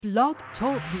Blog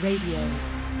Talk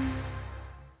Radio.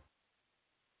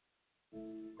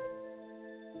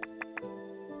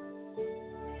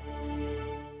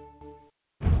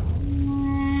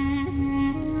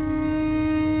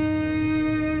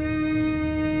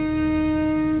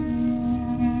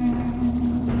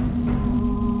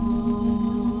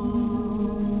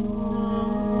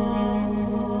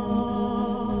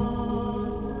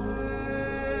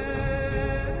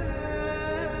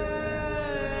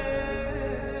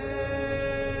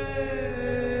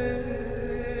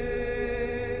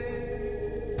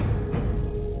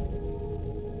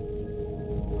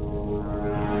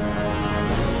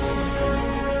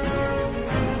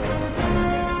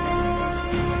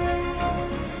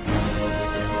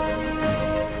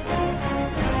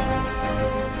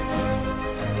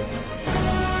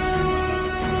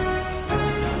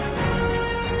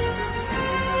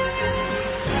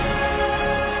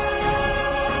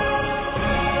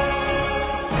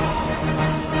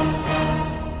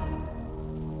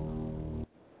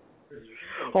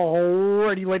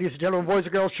 Alrighty, ladies and gentlemen, boys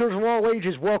and girls, children of all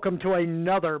ages, welcome to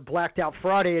another Blacked Out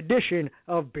Friday edition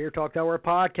of Beer Talk Delaware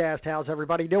Podcast. How's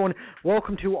everybody doing?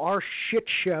 Welcome to our shit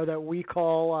show that we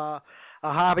call a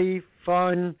hobby,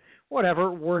 fun, whatever.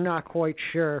 We're not quite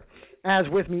sure. As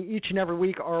with me each and every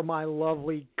week are my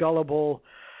lovely, gullible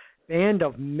band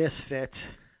of misfits.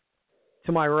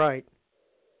 To my right,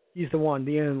 he's the one,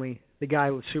 the only, the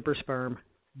guy with super sperm,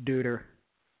 Duder.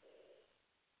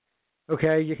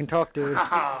 Okay, you can talk, dude.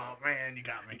 Oh, man, you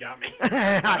got me.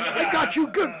 I got you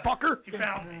good, fucker. You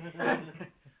found me. What's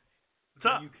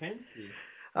up? You can see.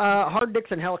 Hard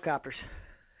dicks and helicopters.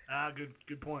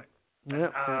 Good point.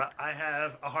 Yep. I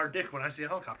have a hard dick when I see a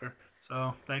helicopter,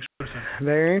 so thanks for listening.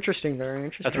 Very interesting, very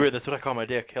interesting. That's weird. That's what I call my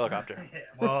dick, helicopter. Yeah,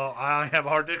 well, I have a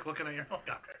hard dick looking at your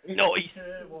helicopter. No.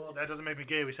 Well, that doesn't make me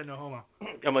gay. We said no homo.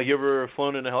 I'm like, you ever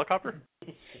flown in a helicopter?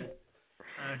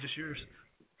 Just yours.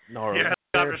 No. Your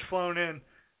helicopter's flown in.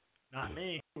 Not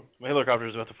me. My helicopter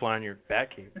is about to fly on your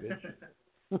back cave, bitch.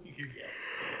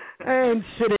 And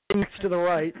sitting next to the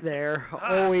right there,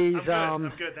 always I'm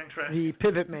good. Thanks for asking. the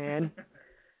pivot man.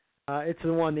 It's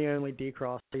the one, the only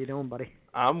D-Cross. How you doing, buddy?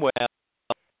 I'm well.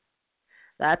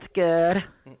 That's good.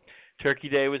 Turkey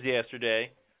Day was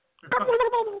yesterday.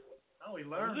 Oh, we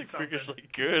learned It was something. freakishly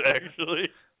good, actually. Is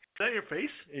that your face?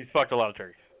 He fucked a lot of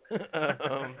turkeys.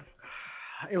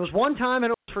 It was one time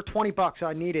and it was for $20, so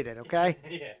I needed it, okay?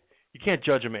 Yeah. You can't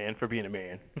judge a man for being a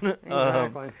man.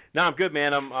 Exactly. No, I'm good,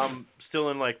 man. I'm still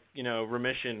in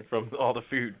remission from all the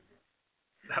food.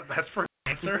 That's for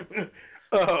cancer.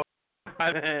 Oh,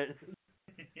 I meant.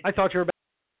 I thought you were back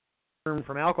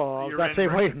from alcohol. I was You're about to say,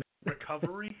 in wait a minute.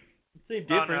 Recovery? Same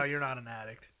Oh, difference. no, you're not an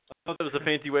addict. I thought that was a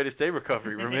fancy way to say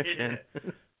recovery, remission.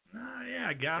 Yeah,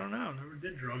 I don't know. Never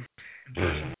did drugs.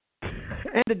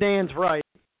 And to Dan's right,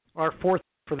 our fourth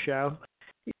for the show,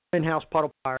 he's an in-house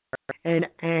puddle pirate, an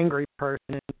angry person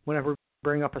whenever we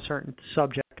bring up a certain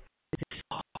subject.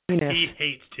 He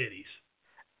hates titties.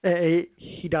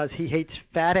 He does. He hates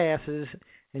fat asses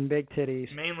and big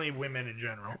titties. Mainly women in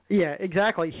general. Yeah,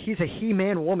 exactly. He's a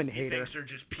he-man woman He hater. thinks they're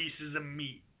just pieces of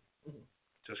meat.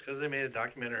 Just because they made a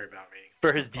documentary about me.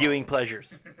 For his viewing pleasures.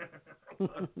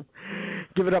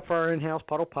 Give it up for our in-house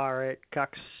puddle pirate,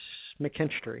 Cox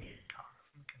McKinstry.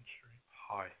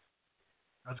 Hi.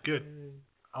 That's good.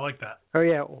 I like that. Oh,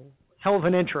 yeah. Hell of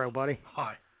an intro, buddy.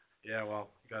 Hi. Yeah, well,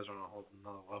 you guys are on a whole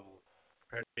another level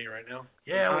compared to me right now.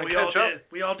 Yeah, well, Catch up.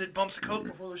 we all did bumps of coke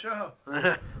before the show.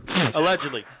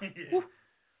 Allegedly.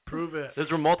 Prove it. Those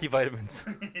were multivitamins.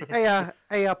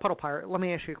 Hey, puddle pirate, let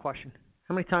me ask you a question.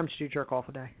 How many times do you jerk off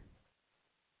a day?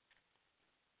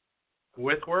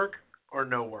 With work or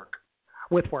no work?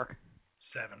 With work.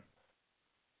 7.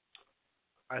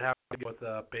 I'd have to go with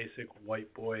a basic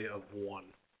white boy of 1.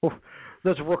 Oof,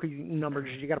 those are rookie numbers.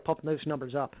 You got to pump those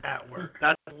numbers up. At work.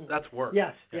 That's work.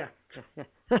 Yes, yeah.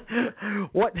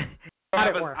 What? Not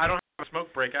at work. I don't have a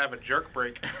smoke break. I have a jerk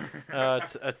break.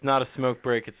 It's not a smoke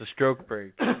break. It's a stroke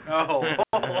break. Oh.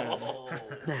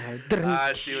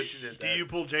 I see what you did Do there. you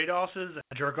pull JDOSs and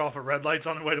jerk off at red lights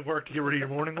on the way to work to get rid of your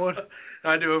morning wood?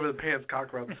 I do over the pants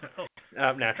cock rubs.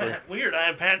 Naturally. Weird, I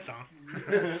have pants on.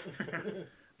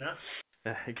 No?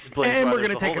 Explains And why we're there's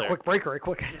going a to take hole a quick break right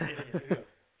quick.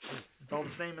 It's all the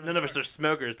same. None of us are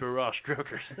smokers, but we're all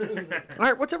strokers. All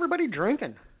right, what's everybody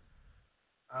drinking?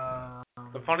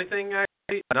 The funny thing,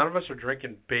 actually, none of us are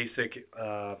drinking basic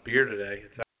beer today.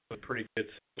 It's actually pretty good.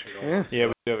 Yeah. Yeah,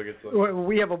 we do have a good selection.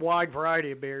 We have a wide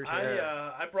variety of beers here.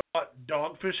 I brought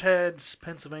Dogfish Head's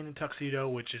Pennsylvania Tuxedo,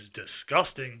 which is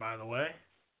disgusting, by the way.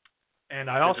 And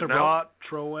I also brought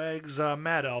Troeg's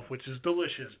Mad Elf, which is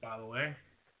delicious, by the way.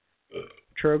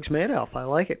 Troeg's Mad Elf. I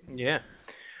like it. Yeah.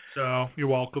 So you're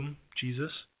welcome,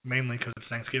 Jesus. Mainly because it's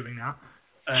Thanksgiving now.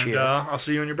 And Cheers. I'll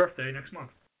see you on your birthday next month.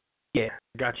 Yeah,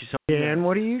 got you some. Dan,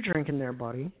 what are you drinking there,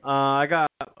 buddy? I got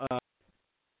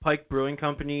Pike Brewing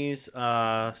Company's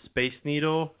Space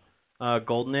Needle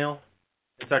Golden Ale.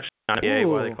 It's actually not IPA,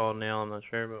 why they call it an ale, I'm not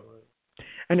sure. But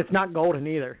And it's not golden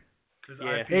either. Because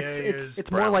Yeah. IPA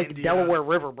It's more like India, Delaware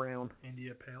River Brown.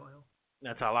 India Pale Ale.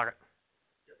 that's how I like it.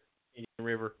 Indian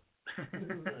River.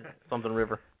 Something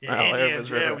River. Yeah, Oh, it Indians,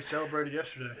 was River. yeah, we celebrated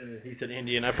yesterday. He said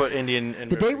Indian. I put Indian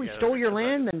and The River day we together. stole your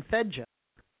land and fed you.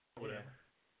 Whatever.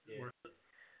 Yeah.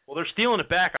 Well, they're stealing it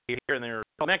back out here, and they're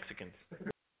Mexicans.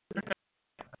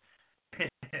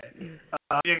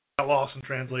 You got lost in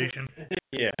translation.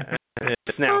 Yeah.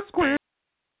 It's now.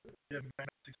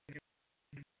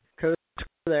 Coast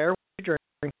there. What are you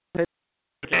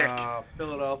drinking?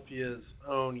 Philadelphia's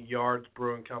own Yards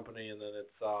Brewing Company, and then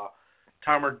it's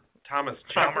Thomas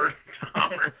Dahmer.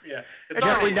 Yeah, it's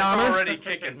Jeffrey Dahmer? already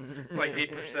kicking like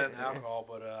 8% alcohol,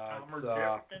 but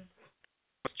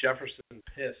it's Jefferson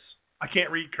Piss. I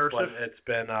can't read cursive. But it's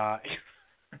been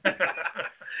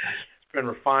it's been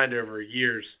refined over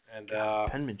years, and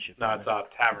Penmanship. no, it's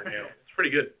Tavern Ale. It's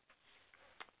pretty good.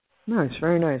 Nice,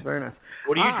 very nice, very nice.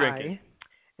 What are you drinking?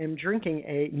 I am drinking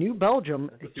a New Belgium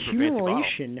That's a super fancy bottle.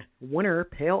 Accumulation Winter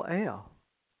Pale Ale.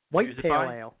 White Who's it Pale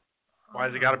by? Ale. Why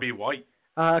has it got to be white?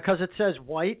 Because it says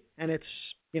white, and it's,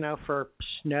 for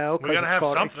snow, We because gotta it's have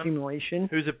called something. Accumulation.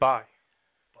 Who's it by?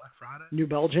 Black Friday. New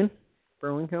Belgium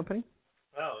Brewing Company.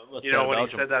 Oh, You know when he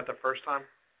said that the first time?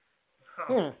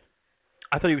 Oh.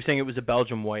 I thought he was saying it was a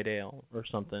Belgian white ale or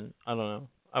something. I don't know.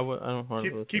 I don't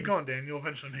know. Keep going, Dan. You'll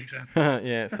eventually make sense.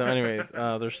 Yeah. So, anyways,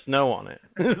 there's snow on it.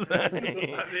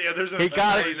 Yeah, there's He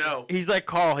got it. You know. He's like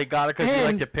Carl. He got it because he And-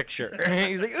 liked the picture.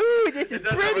 He's like, ooh, this is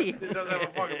pretty. It does have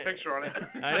a fucking picture on it.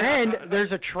 And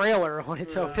there's a trailer on it,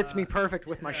 so it fits me perfect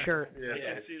with my shirt. Yeah.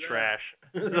 Yeah, see it's that. trash.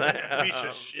 Piece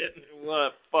of shit. What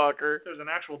a fucker. There's an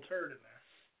actual turd in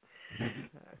there.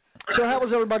 So how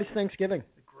was everybody's Thanksgiving?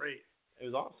 Great. It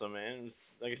was awesome, man. It was,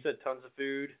 like I said, tons of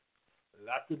food,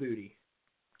 lots of booty.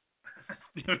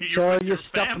 So you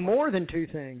stuffed more than two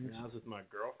things. I was with my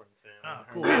girlfriend's family. Oh,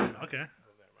 cool. Okay.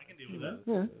 I can deal with that.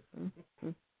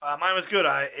 Yeah. Mine was good.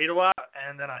 I ate a lot,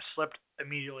 and then I slept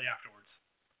immediately afterwards.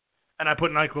 And I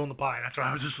put NyQuil in the pie. That's why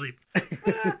I was asleep.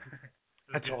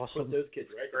 That's awesome. Those kids,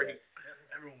 right?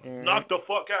 Everyone was knocked the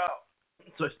fuck out.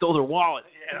 So I stole their wallet.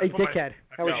 Yeah, Hey, I put dickhead,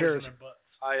 my how was fingers yours? in their butts.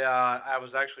 I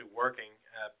was actually working,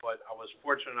 but I was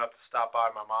fortunate enough to stop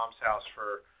by my mom's house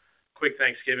for a quick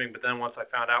Thanksgiving. But then once I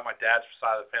found out my dad's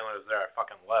side of the family was there, I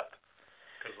fucking left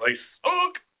because they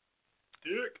suck.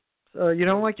 Dick. So you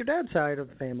don't like your dad's side of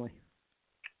the family?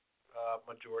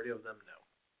 Majority of them, no.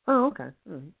 Oh, okay.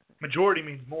 Majority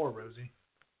means more, Rosie.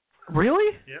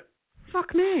 Really? Yep.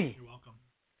 Fuck me. You're welcome.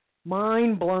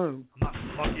 Mind blown. I'm not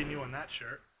fucking you on that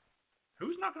shirt.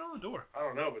 Who's knocking on the door? I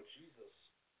don't know, but Jesus.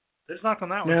 They just knocked on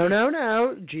that one. No, too.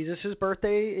 no. Jesus'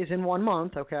 birthday is in 1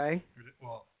 month, okay?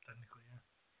 Well, technically,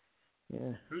 yeah.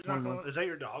 Yeah. Who's 1 knocking month. on? Is that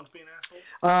your dogs being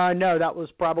assholes? No, that was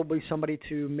probably somebody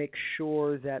to make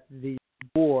sure that the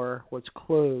door was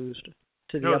closed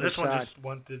to the No, other this one side. just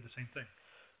one did the same thing.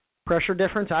 Pressure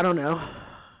difference? I don't know.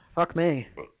 Fuck me.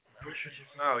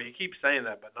 No, you keep saying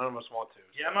that, but none of us want to.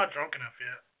 Yeah, I'm not drunk enough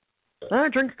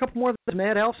yet. Drink a couple more of this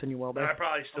Mad Elf and you will be. I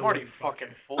probably I'm still. already wouldn't fucking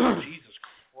it. full. Jesus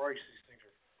Christ, these things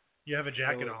are. You have a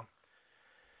jacket on.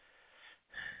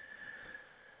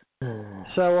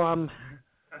 So,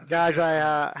 guys,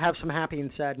 I have some happy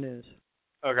and sad news.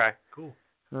 Okay. Cool.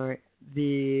 All right.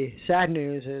 The sad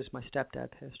news is my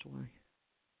stepdad passed away.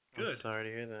 Good. I'm sorry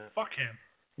to hear that. Fuck him.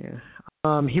 Yeah.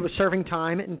 He was serving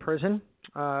time in prison.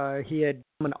 He had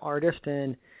become an artist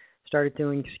and started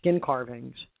doing skin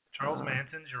carvings. Charles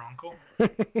Manson's your uncle?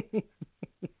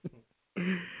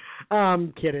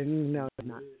 I'm kidding. No, I'm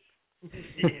not.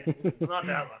 Yeah. I'm not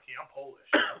that lucky. I'm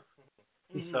Polish.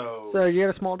 So you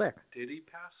had a small dick. Did he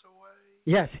pass away?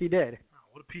 Yes, he did. Oh,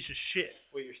 what a piece of shit.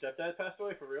 Wait, your stepdad passed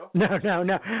away for real? No.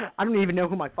 I don't even know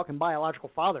who my fucking biological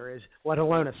father is, let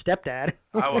alone a stepdad.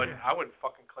 I wouldn't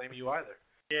fucking claim you either.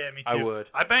 Yeah, me too. I would.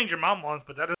 I banged your mom once,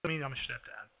 but that doesn't mean I'm a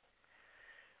stepdad.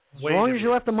 As long as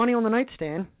you left the money on the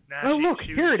nightstand. Nah, Oh, look,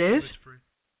 here it is. It was free.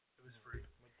 It was free.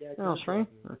 Oh, it's free?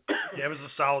 Yeah, it was a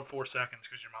solid 4 seconds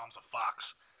because your mom's a fox.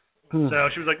 Hmm. So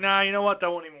she was like, nah, you know what? That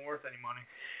wasn't even worth any money.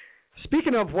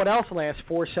 Speaking of what else lasts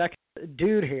 4 seconds,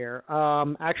 Dude here.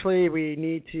 Actually, we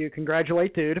need to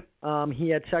congratulate Dude. He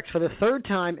had sex for the 3rd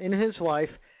time in his life.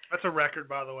 That's a record,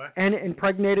 by the way. And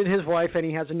impregnated his wife, and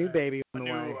he has a new baby on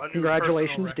the way.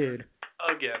 Congratulations, Dude.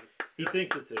 Again. He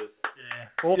thinks it's his. Yeah.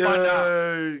 We'll find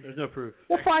out. There's no proof.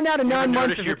 We'll find out in You ever 9 months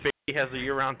notice if your it's he has a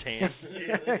year-round tan.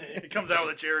 He comes out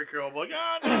with a Jerry curl. I'm like,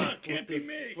 no, it can't be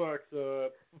me. Fuck's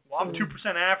up. Well, I'm 2%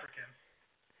 African,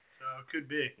 so it could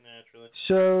be. Naturally.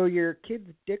 So your kid's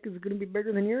dick is going to be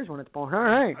bigger than yours when it's born. All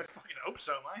right. I fucking hope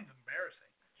so. Mine's embarrassing.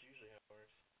 It's usually how it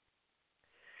works.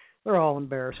 They're all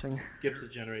embarrassing. Gibson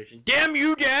generation. Damn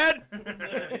you, Dad!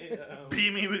 Pee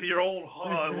me with your old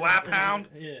lap hound.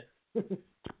 Yeah.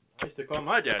 I used to call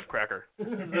my dad Cracker. Oh,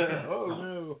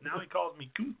 no. Now he calls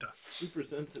me Kunta. Super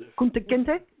sensitive. Kunta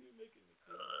Kinte?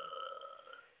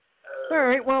 All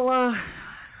right, well,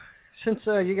 since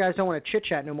you guys don't want to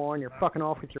chit-chat no more and you're fucking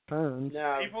off with your phones.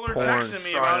 People are texting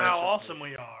me about how awesome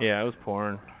we are. Yeah, it was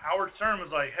porn. Howard Stern was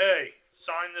like, hey,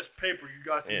 sign this paper. You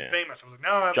guys can be famous. I was like,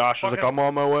 no. Josh was like, I'm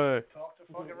on my way. Talk to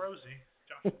fucking Rosie.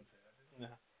 Josh wouldn't say that. No.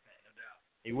 doubt.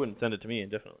 He wouldn't send it to me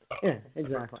indefinitely. Yeah,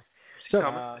 exactly. So,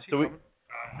 nobody's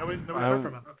heard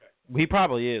from him. Okay. He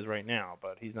probably is right now,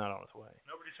 but he's not on his way.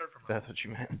 Nobody's heard from him. That's what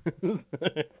you meant.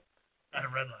 At a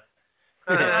red light.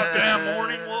 Damn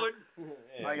Morningwood.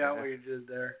 Yeah, I got what you did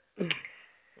there. All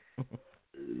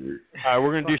right,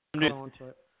 we're going to do some news.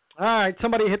 All right,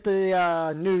 somebody hit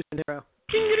the news intro.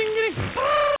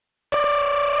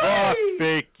 Fuck,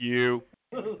 fake you.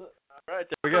 All right,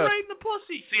 there we go. Right in the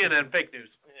pussy. CNN fake news.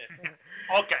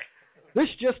 Okay. This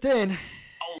just in.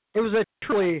 It was a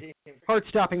truly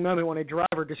heart-stopping moment when a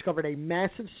driver discovered a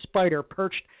massive spider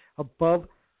perched above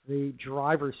the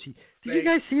driver's seat. Did you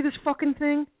guys see this fucking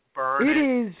thing? Burn it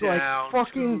is like down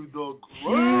fucking to the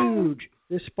ground. huge.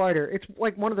 This spider. It's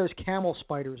like one of those camel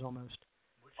spiders almost.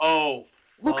 Oh.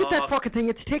 Look at that fucking thing.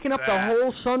 It's taking up the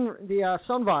whole sun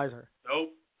visor. Nope.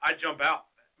 I jump out.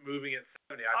 Moving at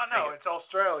 70. It's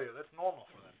Australia. That's normal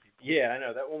for them people. Yeah, I know.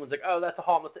 That woman's like, oh, that's a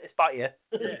harmless spot, yeah.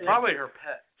 Probably her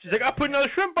pet. She's like, I put another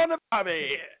shrimp on the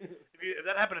bobby. Yeah. If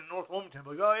that happened in North Wilmington, I'd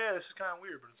be like, oh, yeah, this is kind of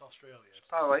weird, but it's Australia. It's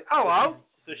probably like, hello.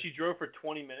 So she drove for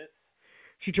 20 minutes?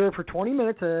 She drove for 20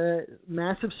 minutes. A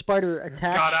massive spider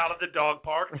attacked. Got out of the dog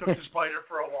park, took the spider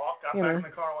for a walk, got You back know. in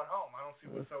the car, and went home. I don't see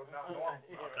what's so not normal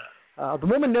about that. The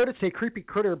woman noticed a creepy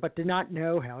critter but did not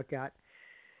know how it got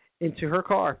into her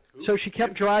car. So she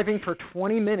kept driving for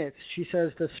 20 minutes. She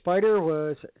says the spider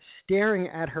was staring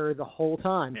at her the whole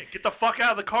time. Yeah, get the fuck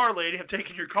out of the car, lady. I'm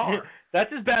taking your car.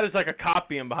 That's as bad as like a cop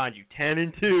being behind you. 10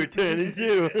 and 2, 10 and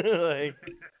 2. Like,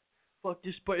 fuck,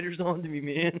 this spider's on to me,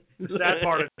 man. The sad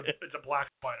part is it's a black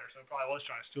spider, so it probably was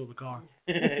trying to steal the car.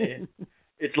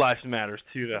 Its life matters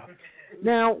too, though.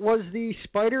 Now, was the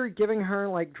spider giving her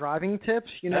like driving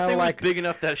tips? You know, that thing like was big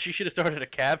enough that she should have started a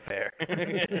cab fare.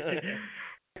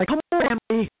 like, come on,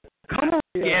 Emily, come on.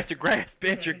 You have to grass,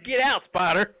 bitch, or get out,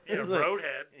 spider. Yeah,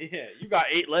 roadhead. Yeah, you got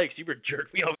 8 legs. You better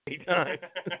jerk me off 8 times.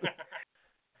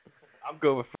 I'm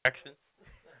good with fractions.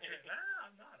 Nah,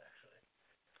 I'm not actually.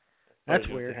 That's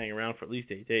Probably weird. have to hang around for at least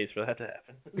 8 days for that to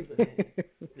happen.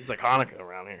 It's like Hanukkah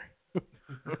around here.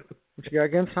 What you got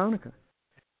against Hanukkah?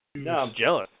 No, I'm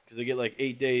jealous because they get like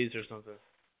 8 days or something.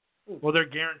 Well, they're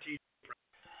guaranteed.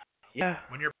 Yeah.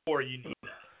 When you're poor, you need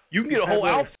that. You can get a whole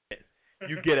outfit.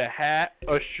 You get a hat,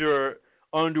 a shirt,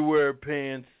 underwear,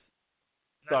 pants.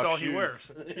 That's all he shoes. wears.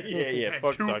 Yeah. And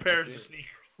Fuck 2 sock pairs shoes.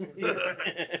 of sneakers.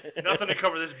 Nothing to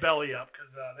cover this belly up because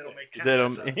they don't make 10 They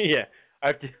don't. cents. Yeah,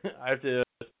 I have to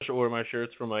special order my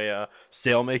shirts from a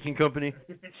sail making company.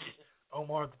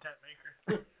 Omar the tent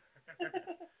maker.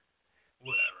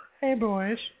 Whatever. Hey,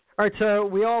 boys. All right, so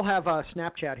we all have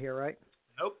Snapchat here, right?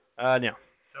 Nope. No.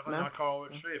 Definitely not Carl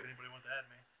Wood Street if anybody wants to add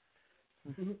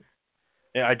me.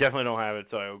 Yeah, I definitely don't have it,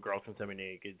 so girls can send me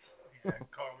naked. Yeah,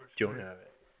 Carl Wood Street. Don't have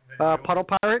it. Puddle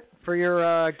Pirate for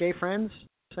your gay friends.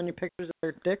 Send you pictures of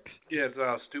their dicks. Yeah,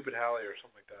 it's Stupid Hallie or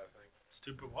something like that, I think.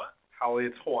 Stupid what? Hallie,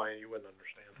 it's Hawaiian. You wouldn't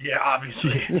understand. Yeah,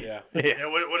 obviously. Yeah. Yeah,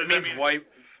 what It does that means mean? white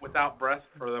without breath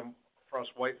for us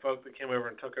white folk that came over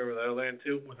and took over their land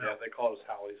too. Without- Yeah, they call us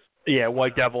Hallies. Yeah,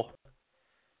 White Devil.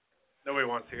 Nobody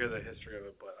wants to hear the history of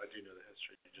it, but I do know the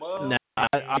history. You just Well, Nah,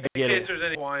 I in get case it. there's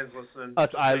any Hawaiians listening. Us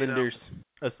just so you know. Islanders.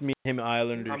 Us me and him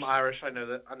Islanders. I'm Irish. I know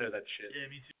that shit. yeah,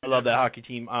 me too. I love that hockey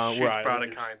team. She's We're proud of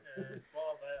Islanders. kind.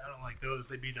 Well, I don't like those.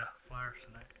 They beat the Flyers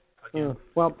tonight.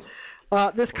 Well,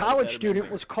 this college better student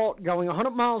than was caught going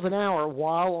 100 miles an hour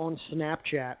while on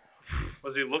Snapchat.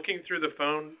 Was he looking through the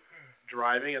phone,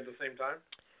 driving at the same time?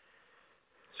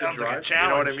 Sounds like a drive? You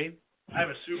know what I challenge. mean? I have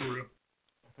a Subaru.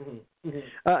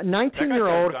 That guy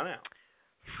 19-year-old gone out.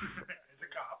 It's a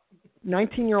cop.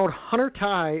 19-year-old Hunter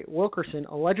Ty Wilkerson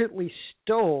allegedly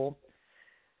stole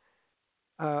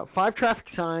 5 traffic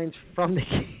signs from the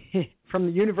from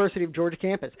the University of Georgia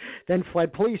campus, then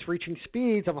fled police, reaching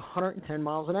speeds of 110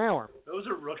 miles an hour. Those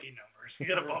are rookie numbers. You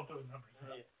gotta bump those numbers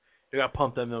up. They got to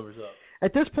pump them numbers up.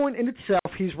 At this point in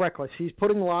itself, he's reckless. He's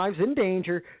putting lives in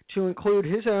danger to include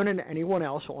his own and anyone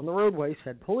else on the roadway,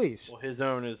 said police. Well, his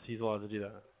own is he's allowed to do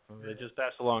that. They just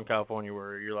passed a law in California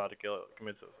where you're allowed to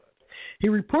commit suicide. He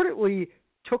reportedly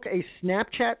took a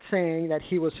Snapchat saying that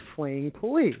he was fleeing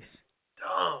police.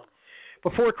 Dumb.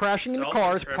 Before crashing into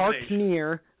cars parked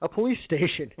near a police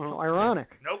station. Ironic.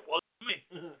 Nope,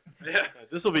 wasn't me. Yeah.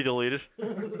 This will be deleted.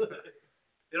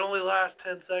 It only lasts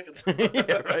 10 seconds.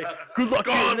 Yeah, right. Good luck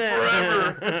Gone doing that.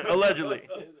 forever. Allegedly.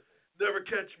 Never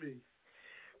catch me.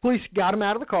 Police got him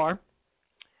out of the car.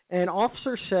 An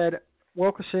officer said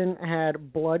Wilkerson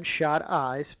had bloodshot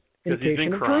eyes, 'Cause he's been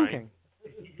indication of crying. drinking.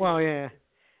 Well, yeah.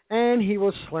 And he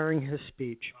was slurring his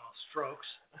speech. Oh, strokes.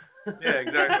 Yeah,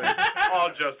 exactly. All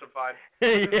justified.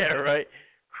 Yeah, right.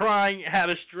 Crying, had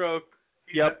a stroke.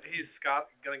 Yep. He's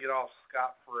gonna get off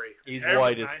scot-free. He's Every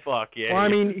white as night. fuck, yeah. Well, I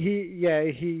mean,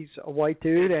 he's a white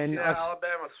dude, and Yeah,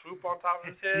 Alabama swoop on top of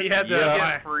his head. He had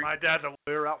Yeah. my dad's a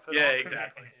lawyer outfit. Yeah, on.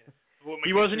 exactly.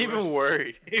 he wasn't even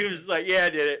worried. He was like, yeah, I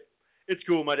did it. It's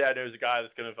cool. My dad knows a guy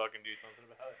that's going to fucking do something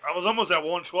about it. I was almost at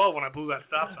 112 when I blew that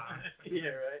stop sign. Yeah,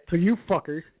 right. so you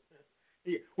fuckers.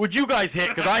 Yeah. Would you guys hit?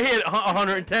 Because I hit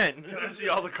 110. Can I see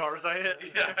all the cars I hit?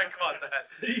 Yeah, I caught that.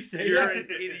 You're You're an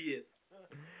idiot.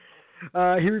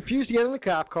 He refused to get in the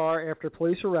cop car after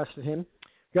police arrested him.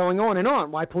 Going on and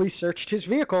on. While police searched his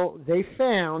vehicle, they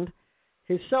found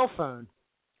his cell phone,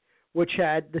 which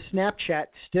had the Snapchat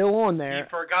still on there. He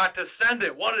forgot to send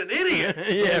it. What an idiot.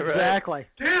 Yeah, right. Exactly.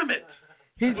 Damn it.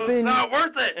 He's It was been not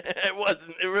worth it. It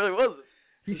wasn't. It really wasn't.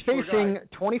 he's facing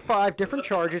 25 different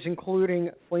charges, including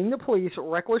fleeing the police,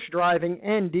 reckless driving,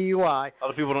 and DUI. A lot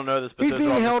of people don't know this, but He's those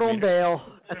being are held on misdemeanors.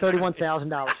 bail at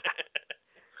 $31,000.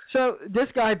 So this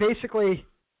guy basically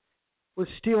was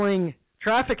stealing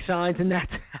traffic signs, and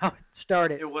that's how it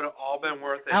started. It would have all been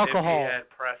worth it Alcohol. if he had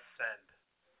pressed send.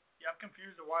 Yeah, I'm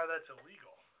confused at why that's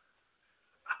illegal.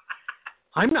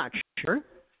 I'm not sure.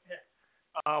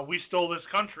 We stole this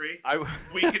country. I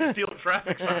We can steal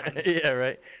traffic signs. Yeah,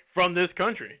 right. From this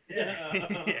country.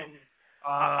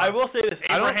 I I will say this.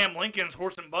 Abraham Lincoln's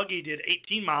horse and buggy did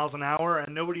 18 miles an hour,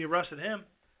 and nobody arrested him.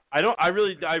 I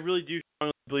really do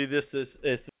strongly believe this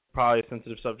is probably a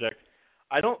sensitive subject.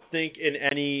 I don't think in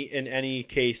any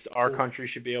case our country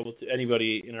should be able to,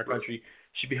 anybody in our country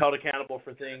should be held accountable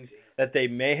for things that they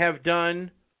may have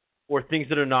done or things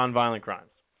that are nonviolent crimes.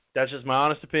 That's just my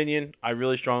honest opinion. I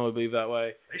really strongly believe that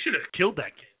way. They should have killed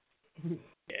that kid.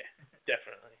 Yeah,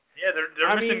 definitely. Yeah, they're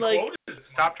I missing mean, like- quotas.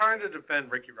 Stop trying to defend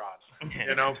Ricky Rods.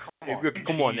 You know, come on.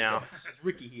 Come on now. It's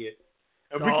Ricky here.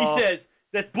 And No. Ricky says,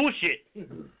 that's bullshit.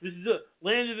 This is the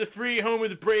land of the free, home of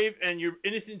the brave, and you're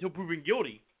innocent until proven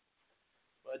guilty.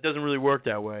 But it doesn't really work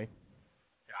that way.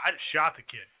 Yeah, I just shot the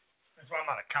kid. That's why I'm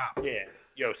not a cop. Yeah.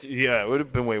 Yeah, it would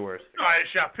have been way worse. No, I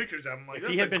just shot pictures of him. Like, If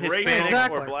this he is had a been great Hispanic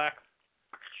Exactly. or black.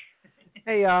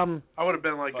 Hey, I would have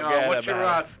been like, Forget what's your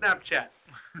about Snapchat?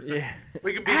 Yeah.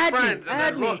 We can be Add me, friends. And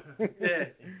add then me. look. Yeah.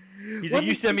 He's like,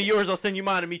 you send me yours, I'll send you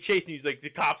mine, and me chasing you. He's like, the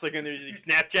cop's like, and there's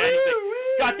Snapchat. He's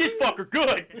like, got this fucker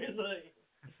good. He's like,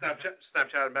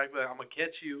 Snapchat back there. I'm gonna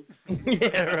catch you.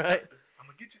 yeah, right. I'm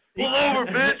gonna get you. Pull over,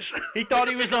 bitch. He thought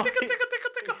he was on.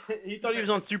 He thought he was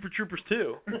on Super Troopers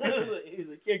too. He's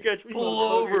like, can't catch me. Pull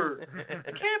over.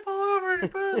 I can't pull over any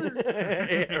further.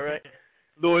 Yeah, right.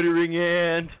 Loitering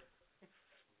and.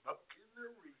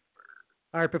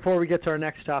 all right, before we get to our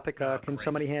next topic, can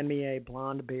somebody hand me a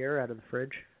blonde beer out of the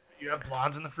fridge? You have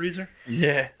blondes in the freezer?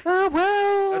 Yeah. Oh,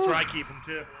 well. That's where I keep them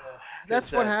too. That's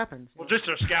what happens. Well, just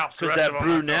their scalps. The Because rest that of them I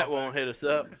brunette throw won't hit us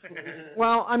up.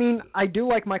 Well, I mean, I do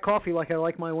like my coffee like I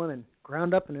like my women.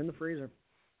 Ground up and in the freezer.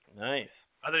 Nice.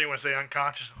 I thought you were going to say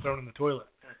unconscious and thrown in the toilet.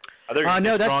 I think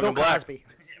No, that's strong Bill and black. Cosby.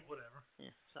 Yeah, whatever.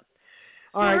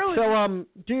 All right, so,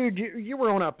 dude, you were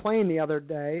on a plane the other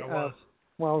day. I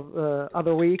was.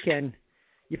 Other week, and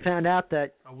you found out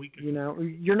that, A week ago. you know,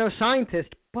 you're no scientist,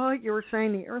 but you were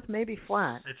saying the Earth may be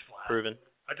flat. It's flat. Proven.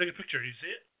 I took a picture. Do you see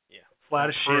it? Yeah. Flat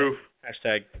as Proof. shit.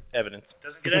 Hashtag evidence.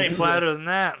 Doesn't get any flatter than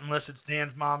that unless it's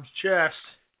Dan's mom's chest.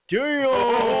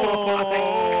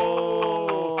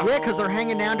 Yeah, because they're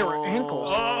hanging down to her ankles.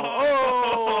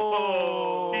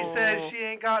 Oh! He said she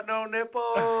ain't got no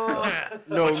nipples.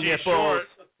 No But she's nipples. short,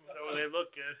 so they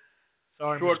look good.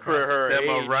 Sorry, Short Miss for Brown. her Them age.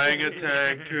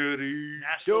 orangutan titties.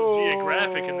 National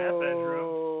Geographic in that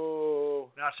bedroom.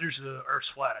 No, seriously, the Earth's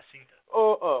flat. I seen that.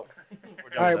 All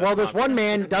right, well, this one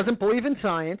man doesn't believe in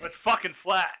science, It's fucking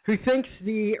flat. who thinks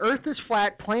the Earth is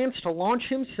flat, plans to launch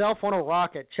himself on a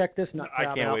rocket. Check this nut I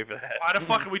out. can't wait for that. Why the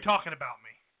fuck are we talking about me?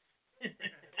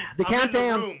 The I'm in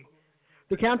countdown. the room.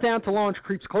 The countdown to launch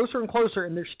creeps closer and closer,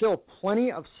 and there's still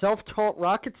plenty of self-taught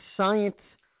rocket scientists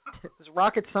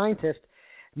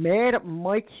Mad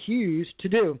Mike Hughes to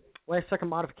do last-second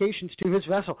modifications to his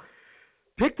vessel.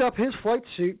 Picked up his flight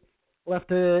suit,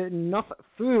 left enough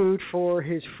food for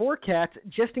his 4 cats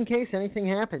just in case anything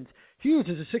happens. Hughes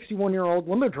is a 61-year-old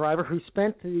limo driver who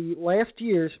spent the last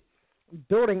years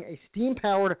building a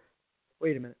steam-powered...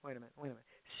 Wait a minute.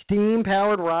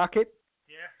 Steam-powered rocket.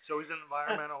 Yeah, so he's an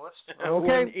environmentalist. Okay.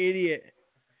 What an idiot.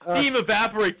 Steam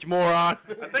evaporates, moron.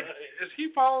 I think, is he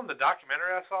following the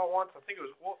documentary I saw once? I think it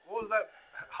was, what was that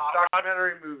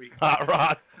documentary movie? Hot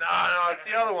Rod. No, it's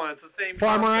the other one. It's the same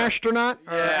Farmer concept. Astronaut?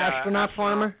 Yeah, Or astronaut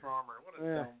Farmer? What is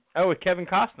Yeah. dumb. Oh, with Kevin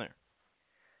Costner.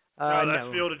 No, that's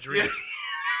no. Field of Dreams.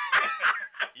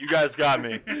 You guys got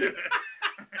me.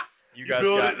 You guys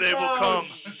build got it, me. they will come.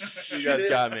 You guys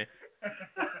got me.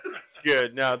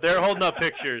 Good. No, they're holding up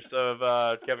pictures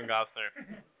of Kevin Costner.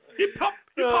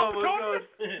 Oh my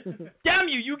God. Damn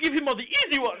you! You give him all the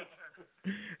easy ones.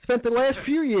 Spent the last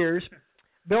few years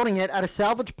building it out of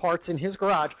salvage parts in his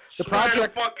garage. The Swear to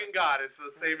project fucking God, it's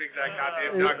the same exact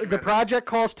goddamn documentary. the project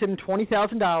cost him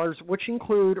 $20,000, which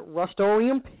include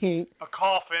Rust-Oleum paint A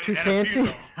coffin to and a fancy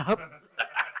funeral. up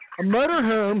a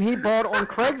motorhome he bought on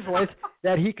Craigslist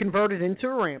that he converted into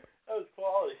a ramp. That was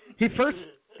quality.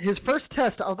 His first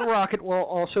test of the rocket will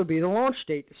also be the launch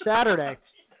date, Saturday.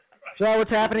 So what's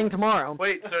happening tomorrow?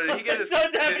 Wait, so did he get his?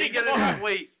 It's not Did he get his? happening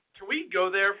Wait, can we go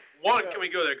there? One, can we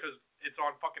go there because it's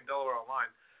on fucking Delaware Online.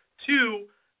 2,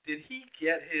 did he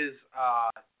get his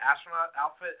astronaut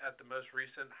outfit at the most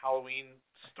recent Halloween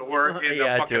store in the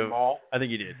fucking mall? I think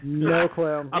he did. No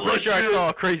clue. I'm pretty sure I saw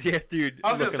a crazy ass dude.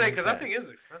 I was gonna say looking because like that thing is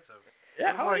expensive. Yeah,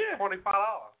 It's hell like yeah. $25.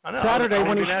 I know. Saturday, I'm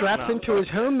when he an straps astronaut. into his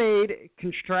homemade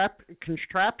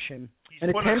contraption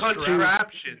and putting a attempts to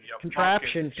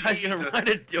Contraption. Guy's gonna run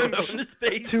a dildo into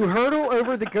space. to hurdle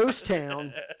over the ghost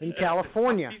town in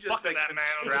California. He just Fucking makes that man.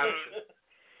 contraption.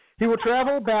 He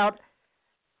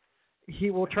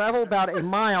will travel about a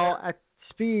mile at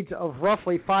speeds of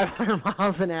roughly 500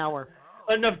 miles an hour.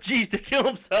 Enough G's to kill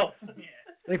himself.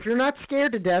 If you're not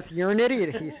scared to death, you're an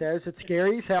idiot, he says. It's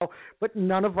scary as hell, but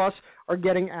none of us are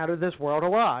getting out of this world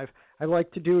alive. I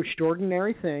like to do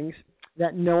extraordinary things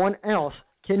that no one else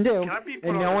can do, Can I be put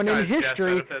and on no this one in guy's death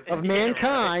history benefits? of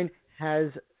mankind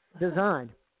has designed,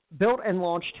 built, and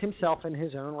launched himself in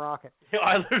his own rocket.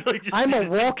 I literally just I'm a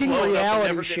walking blown up and reality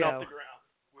never been show. off the ground.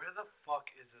 Where the fuck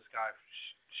is this guy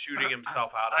shooting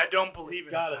himself out of? I don't believe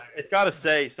in it. It's got to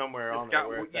say somewhere on It's there got,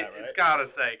 where it's at, right? it's got to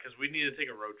say because we need to take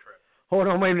a road trip. Hold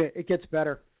on, wait a minute. It gets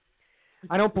better.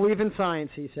 I don't believe in science,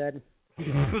 he said.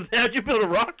 How'd you build a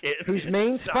rocket? Whose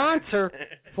main sponsor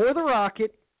for the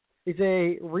rocket is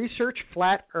a research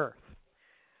flat Earth.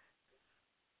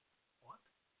 What?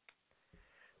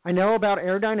 I know about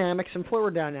aerodynamics and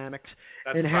fluid dynamics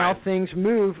That's and how science. things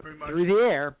move Pretty much. through the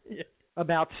air. Yeah.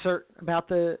 About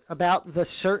the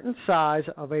certain size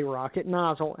of a rocket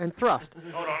nozzle and thrust.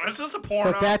 Hold on, this is a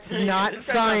porno. But that's not This guy's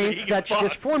not science. vegan, That's fuck.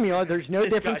 just formula. There's no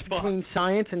This difference guy's fucked. between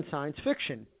science and science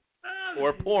fiction.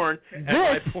 Or porn. And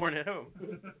This- by porn at home.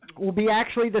 Will be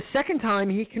actually the second time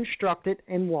he constructed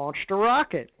and launched a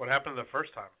rocket. What happened the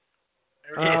first time?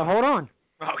 Hold on.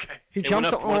 Okay. He It went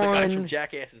jumped up one of the guys from on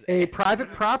Jackass's a ass. private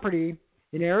property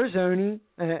in Arizona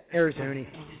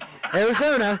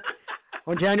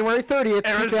on January 30th,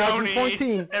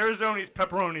 2014, Arizona's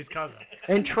pepperoni's cousin.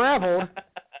 and traveled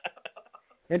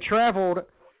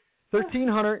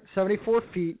 1,374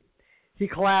 feet. He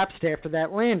collapsed after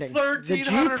that landing.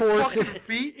 1,300 fucking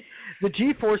feet? The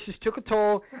G-forces took a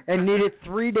toll and needed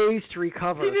 3 days to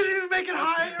recover. He didn't even make it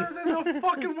higher than the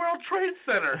fucking World Trade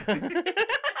Center.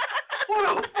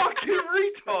 What a fucking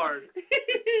retard.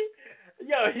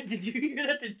 Yo, did you hear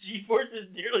that the G-forces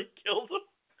nearly killed him?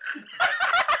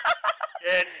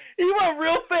 Yeah. He went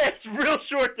real fast, real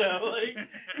short though. Like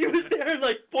he was there in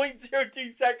like 0.02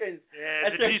 seconds. Yeah,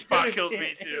 That's the a G-spot huge kills thing.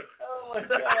 me too. Oh my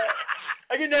god.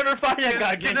 I can never find that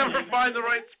guy You again. never find the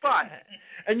right spot.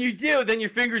 And you do, then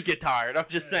your fingers get tired. I'm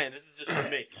just saying, this is just for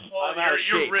me. Well, I'm out of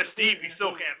you're shape. wrist deep, you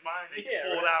still can't find it. You Yeah,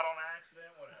 pull it right. out on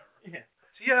accident, whatever. Yeah.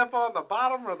 CF on the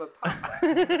bottom or the top?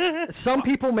 Some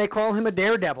people may call him a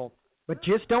daredevil, but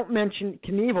just don't mention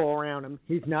Knievel around him.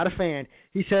 He's not a fan.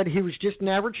 He said he was just an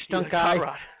average stunt guy,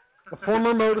 a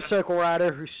former motorcycle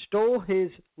rider who stole his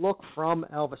look from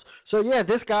Elvis. So yeah,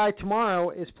 this guy tomorrow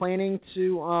is planning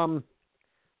to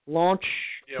launch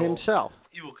Yeah, well, himself.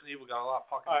 Evil Knievel got a lot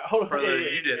fucking All right, hold on. further than Yeah,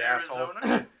 you did, asshole.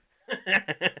 Arizona?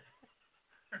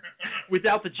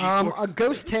 Without the G-force. A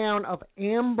ghost town of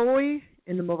Amboy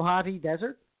in the Mojave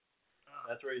Desert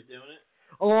That's where he's doing it?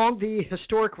 along the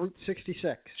historic Route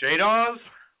 66. J-Dawes,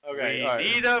 Okay, we all right.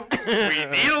 need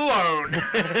a loan.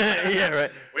 Yeah, right.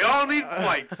 We all need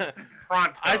flights.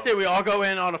 pronto. I say we all go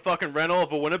in on a fucking rental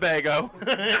of a Winnebago.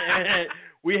 And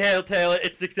we tail it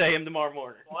at 6 a.m. tomorrow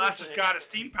morning. Well, ask this guy to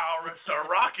steam power us a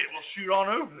rocket. We'll shoot on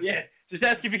over. Yeah, just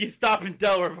ask if he can stop in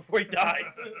Delaware before he dies.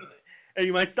 And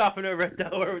you might stop in over at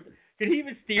Delaware. Can he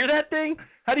even steer that thing?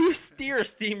 How do you steer a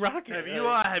steam rocket? Have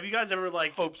you guys ever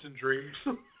like hopes and dreams?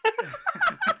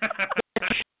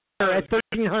 At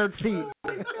 1,300 feet.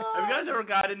 Have you guys ever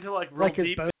got into like real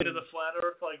deep into the flat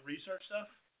Earth like research stuff?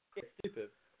 It's stupid.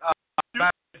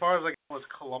 As far as like it was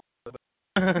Columbus.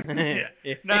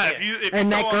 Yeah. Nah, if you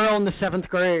and that go girl in the 7th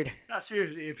grade. No,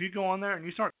 seriously, if you go on there and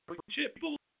you start shit,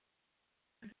 people.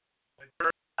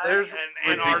 There's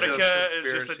and Antarctica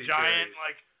is just a giant theories.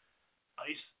 like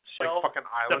ice shelf like fucking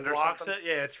island that or blocks something. it.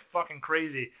 Yeah, it's fucking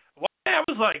crazy. Well, I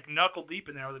was like knuckle deep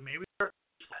in there. That maybe they're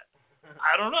flat.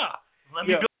 I don't know. Let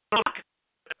me build.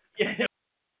 Yeah.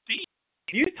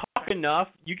 If you talk enough,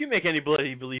 you can make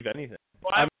anybody believe anything.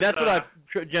 Well, I mean, that's what I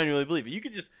genuinely believe. You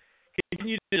could just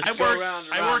continue to just go around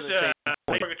and I around worked the same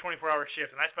I worked a 24-hour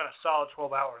shift, and I spent a solid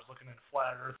 12 hours looking at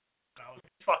flat Earth. I was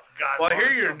fucking god. Well,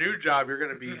 here your new job, you're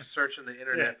going to be searching the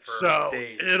internet for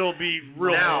days. It'll be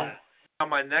real. Now,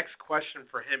 my next question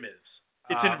for him is,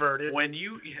 it's inverted. When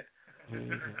you,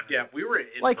 we were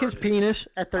inverted. Like his penis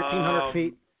at 1,300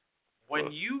 feet.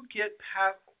 When you get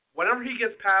past, whenever he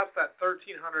gets past that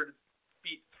 1,300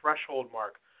 feet threshold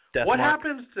mark, what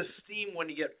happens to steam when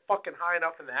you get fucking high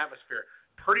enough in the atmosphere?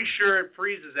 Pretty sure it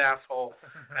freezes, asshole,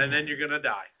 and then you're gonna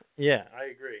die. Yeah,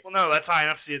 I agree. Well, no, that's high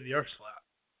enough to see the Earth's flat.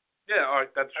 Yeah, all right,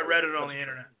 that's true. I read it on the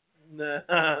internet.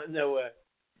 No way.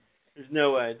 There's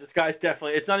no way. This guy's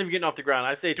definitely. It's not even getting off the ground.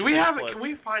 I say. Do we have? Can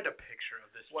we find a picture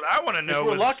of this? What I want to know.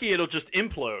 If we're lucky, it'll just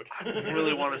implode. I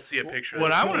really want to see a picture.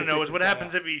 What of this. I want to know is what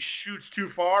happens if he shoots too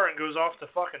far and goes off the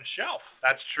fucking shelf.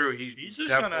 That's true. He's just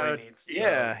definitely gonna. needs. To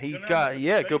Yeah, he's got.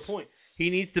 Yeah, good point. He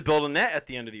needs to build a net at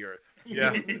the end of the Earth.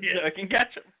 Yeah. Yeah. I can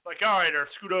catch him. Like, all right, Earth,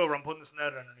 scoot over. I'm putting this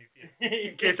net underneath you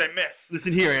in case I miss.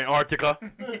 Listen here, Antarctica.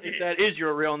 If that is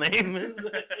your real name.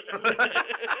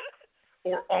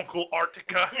 Or Uncle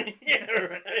Arctica. Yeah,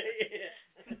 right.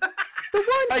 The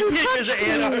one I who did touched as an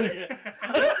Antarctica.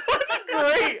 That's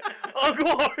great.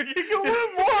 Uncle Arctica, what a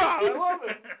moron. I love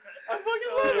it. I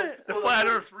fucking love it. The flat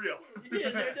Earth's real.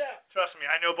 Yeah, no doubt. Trust me,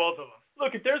 I know both of them.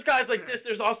 Look, if there's guys like this,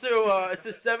 there's also it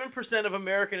says 7% of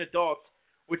American adults,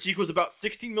 which equals about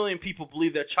 16 million people,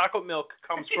 believe that chocolate milk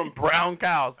comes from brown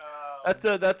cows. That's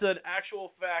an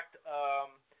actual fact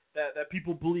that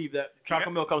people believe that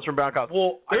chocolate milk comes from brown cows.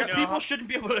 Well, people shouldn't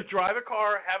be able to drive a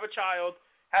car, have a child,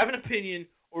 have an opinion,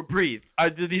 or breathe.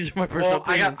 These are my personal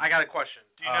opinions. I got a question.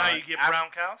 Do you know how you get brown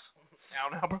cows?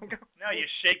 Now, brown cows. No, you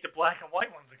shake the black and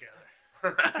white ones together.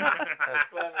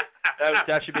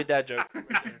 That should be a dad joke.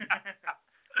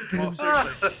 Well,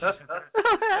 seriously.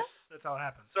 That's how it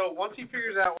happens. So once he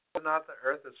figures out whether or not the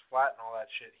Earth is flat and all that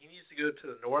shit, he needs to go to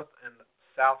the North and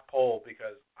South Pole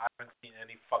because I haven't seen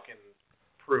any fucking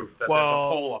proof that there's a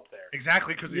pole up there.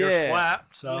 Exactly, because the Earth's flat.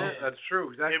 So yeah, that's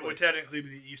true. Exactly. It would technically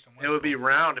be the east and west. It would be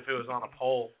round if it was on a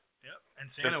pole. Yep.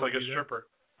 And Santa just like would a be stripper.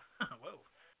 Whoa.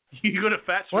 You go to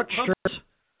fat strip What club? strips?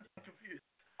 I'm confused.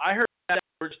 I heard that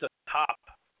we're just a top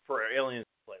for aliens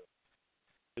to play with.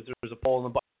 Because there's a pole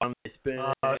in the bottom, they spin.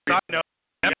 Side note,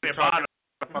 definitely a bottom.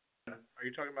 Are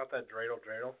you talking about that dreidel?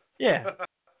 Yeah.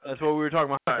 That's what we were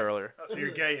talking about earlier. So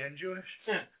you're gay and Jewish?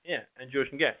 Yeah, and Jewish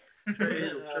and gay.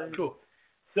 Cool.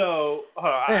 So,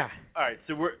 Yeah. all right.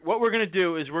 So what we're gonna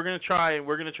do is we're gonna try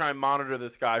and monitor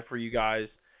this guy for you guys.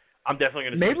 I'm definitely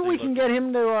gonna. Maybe we can get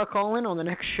him to call in on the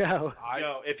next show.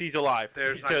 If he's alive.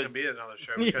 There's not going to be another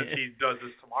show because he does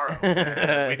this tomorrow.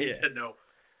 And we need to know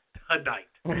tonight.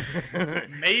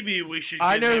 Maybe we should.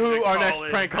 I know who our next in.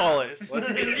 prank call is.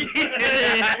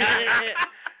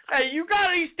 Hey, you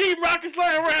got any steam rockets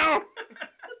laying around?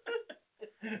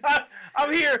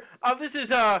 I'm here. This is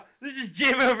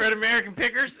Jim over at American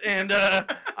Pickers, and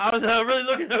I was really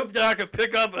looking to hope that I could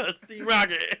pick up a steam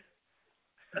rocket.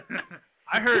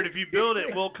 I heard if you build it,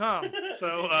 we'll come.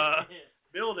 So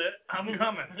build it. I'm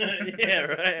coming. Yeah,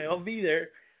 right. I'll be there.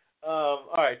 All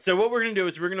right. So what we're gonna do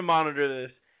is we're gonna monitor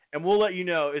this, and we'll let you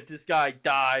know if this guy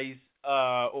dies,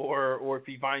 or if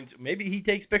he finds, maybe he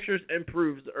takes pictures and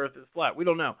proves the Earth is flat. We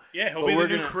don't know. Yeah, he'll be the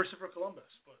new Christopher Columbus,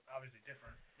 but obviously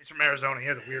different. He's from Arizona. He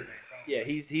has a weird name. Yeah,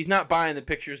 he's not buying the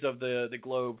pictures of the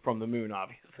globe from the moon.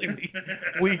 Obviously,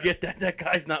 we get that. That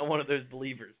guy's not one of those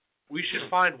believers. We should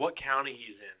find what county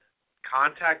he's in.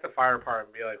 Contact the fire department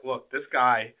and be like, look, this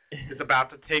guy is about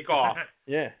to take off.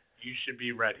 Yeah. You should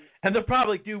be ready. And they're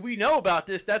probably like, dude, we know about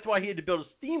this. That's why he had to build a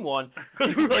steam one.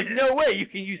 Because we were like, no way, you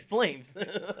can use flames.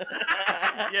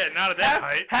 Yeah, not at that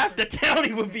height. Half the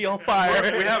county would be on fire.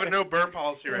 We have a no burn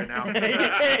policy right now.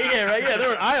 yeah, right. Yeah,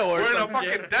 they're in Iowa. We're in a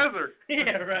fucking desert.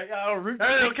 Yeah, right. Everything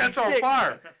will catch on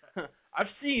fire. I've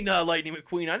seen Lightning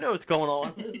McQueen. I know what's going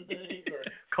on.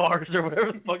 Cars or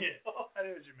whatever the fuck. I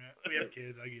know what you meant. We have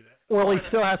kids. I get that. Well, he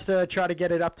still has to try to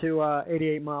get it up to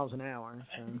 88 miles an hour.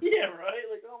 So. Yeah, right.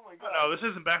 Like, oh my god. No, this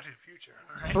isn't Back to the Future.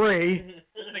 Right? 3.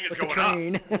 This thing is With the going up.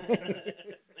 train.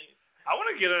 I want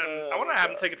to get I want to have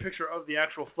him take a picture of the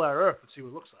actual flat Earth and see what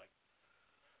it looks like.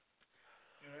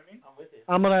 You know what I mean? I'm with you.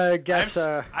 I'm gonna guess.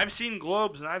 I've seen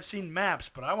globes and I've seen maps,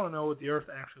 but I want to know what the Earth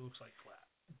actually looks like flat.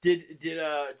 Did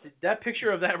that picture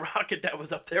of that rocket that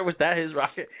was up there, was that his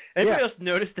rocket? Anybody else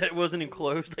notice that it wasn't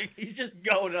enclosed? Like, he's just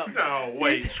going up. No,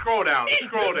 wait. Scroll down.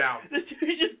 Scroll down.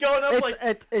 He's just going up like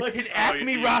an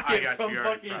Acme rocket from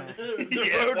fucking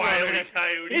the Wile Roadrunner. E.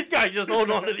 Coyote. This guy just holding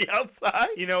on to the outside.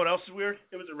 You know what else is weird?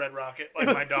 It was a red rocket,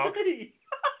 like my dog.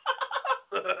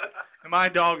 And my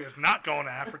dog is not going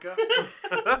to Africa.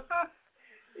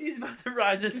 He's about to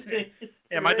ride this thing.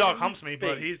 Yeah, my dog humps me,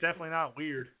 but he's definitely not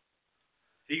weird.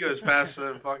 He goes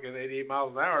faster than fucking 88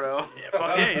 miles an hour, though. Yeah,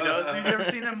 fuck yeah, he does. You've never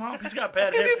seen him hump? He's got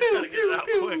bad hips. He's got to get it out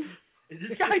quick. Is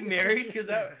this guy married? Because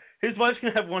his wife's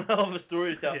going to have one hell of a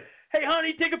story to tell. Yeah. Hey,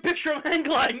 honey, take a picture of hang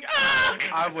gliding.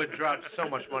 Ah! I would drop so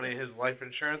much money in his life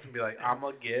insurance and be like, I'm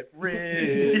going to get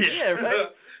rich. Yeah, right.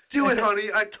 Do it,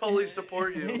 honey. I totally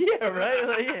support you. Yeah, right.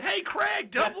 Like, yeah. Hey,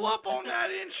 Craig, double up on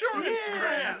that insurance.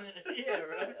 Yeah,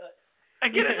 right.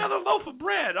 And get another loaf of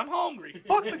bread. I'm hungry.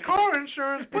 Fuck the car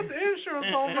insurance. Put the insurance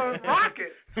on the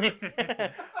rocket.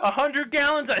 100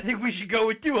 gallons? I think we should go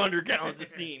with 200 gallons of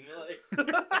steam. Like.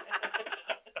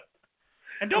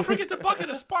 And don't forget the bucket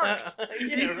of sparks.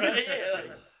 Yeah, right.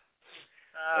 Yeah.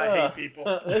 I hate people.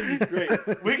 This is great.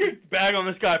 We could bag on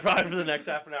this guy probably for the next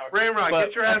half an hour. Ramrod,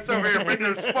 get your ass over here and bring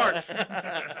those sparks.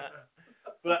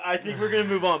 But I think we're going to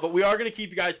move on. But we are going to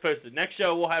keep you guys posted. Next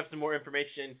show, we'll have some more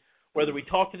information, whether we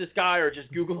talk to this guy or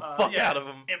just Google the fuck out of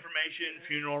him. Information,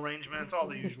 funeral arrangements, all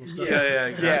the usual stuff.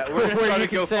 Yeah, exactly. Yeah, we're going to start a you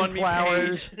can send GoFundMe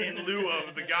flowers. page. In lieu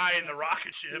of the guy in the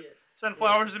rocket ship, send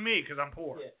flowers to me because I'm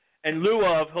poor. Yeah. In lieu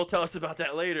of, he'll tell us about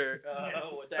that later.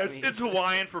 What that means. It's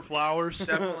Hawaiian for flowers.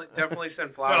 Definitely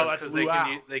send Well, flowers that's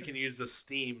because they can use the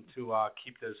steam to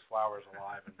keep those flowers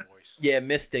alive and moist. Yeah,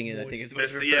 misting it, I think. Is what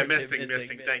it's referred to.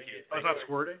 Misting. Thank you. Oh, it's not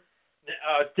squirting?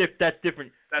 That's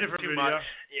different. That's Different too video. much.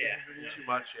 Yeah. Too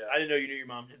much. Yeah. I didn't know you knew your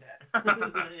mom did that.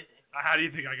 How do you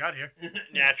think I got here?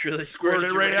 Naturally. Squirted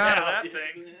right out of out. that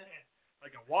thing.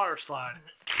 Like a water slide.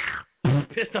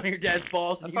 Pissed on your dad's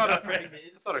balls. I And thought you got pregnant.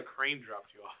 a crane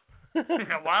dropped you off.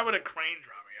 Why would a crane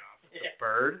drop me off? A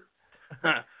bird?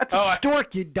 That's a stork,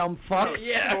 you dumb fuck.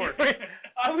 Yeah.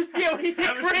 I was when he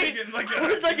said crane. thinking like It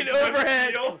was like an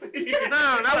overhead.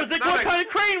 I was like, what kind of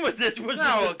crane was this?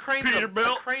 No, a crane's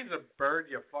Peterbilt? a crane's a bird,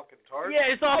 you fucking tart. Yeah,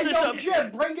 it's also Hey, yo, some. Jim,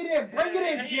 bring it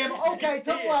in, Jim. Okay,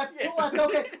 to the left,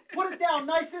 okay. Put it down,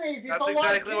 nice and easy. That's It's a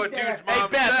lot of exactly what kids there. dude's Hey,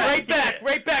 mom Beth, said.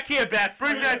 right back here, Beth.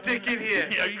 Bring that dick in here.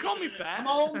 Yeah, you call me fat?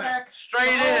 Come on back.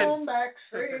 Straight Come in. on back.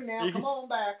 Straight in now. Come on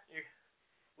back.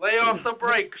 Lay off the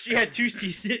brakes. She had two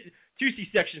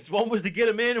C-sections. One was to get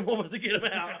him in, and one was to get him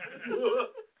out.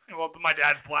 Well, but my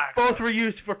dad's black. Both were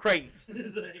used for cranes. Both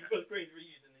cranes were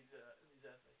used in these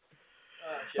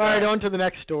athletes. All right, on to the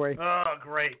next story. Oh,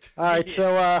 great. All right,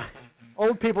 so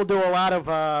old people do a lot of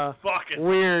Fucking.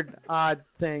 weird, odd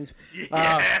things. Yeah,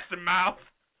 ass and mouth.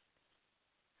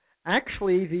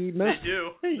 Actually, the most They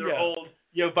do. They're Yeah. old.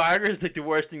 Yo, Viagra is like the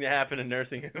worst thing to happen in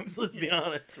nursing homes. Let's be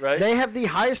honest, right? they have the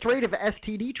highest rate of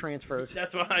STD transfers.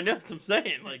 That's what I know. That's what I'm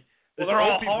saying. Like, Well, those they're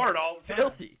all old people hard are all the time.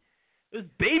 filthy. Those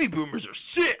baby boomers are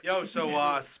sick. Yo,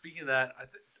 so speaking of that, I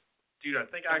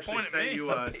think I actually point at sent me. you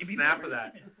a Baby snap boomer. of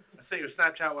that. I sent you a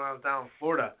Snapchat when I was down in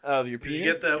Florida. Oh, your Did you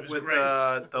penis? get the It was with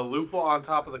great. the loofah on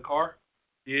top of the car?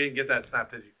 You didn't get that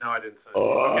snap, did you? No, I didn't send it.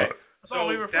 Oh. Okay. That's all So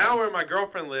we were down where my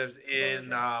girlfriend lives in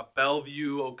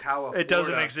Bellevue, Ocala, It doesn't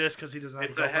Florida, exist because he doesn't have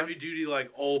It's a heavy duty,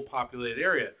 like old populated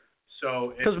area.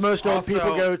 So Because most old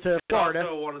people go to It's Florida.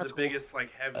 also one of the That's cool. biggest, like,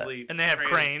 heavily And they have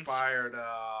cranes. inspired.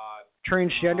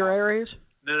 Transgender areas?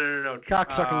 No.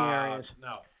 Cocksucking areas.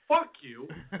 No. Fuck you.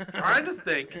 Trying to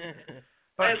think.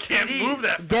 But I can't STDs. move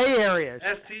that. Gay areas.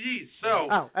 STDs. So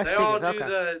Oh, they all STDs, do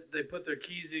okay. they put their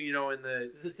keys in, in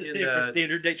the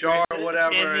standard date jar or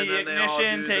whatever, In and the then they all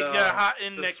ignition, do take the, the hot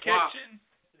in the the swap. kitchen.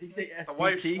 the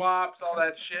wife swaps, all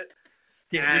that shit.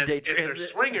 Standard And date if they're transit.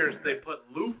 swingers, they put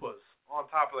loofahs on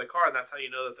top of the car, and that's how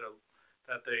you know that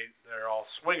they're all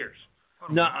swingers.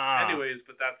 Nuh-uh. Anyways,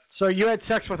 but that's So you had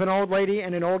sex with an old lady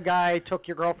and an old guy took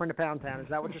your girlfriend to Pound Town. Is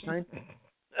that what you're saying?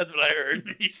 That's what I heard.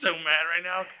 He's so mad right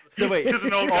now. So wait, 'Cause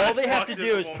an old guy all they have to fucked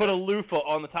do a is woman. put a loofah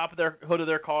on the top of their hood of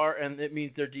their car, and it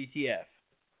means they're DTF.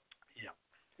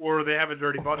 Or they have a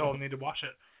dirty butthole and need to wash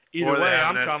it. Either or they way,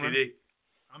 have I'm an coming. STD.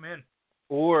 I'm in.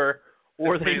 Or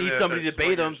That's they mainly need if somebody they're to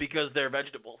bathe them swingers. because they're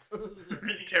vegetables.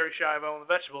 Terry Schiavo and the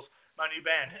Vegetables, my new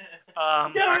band. I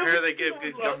hear they give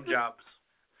good gum jobs.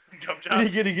 Gum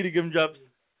jobs. Get gum jobs.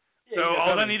 So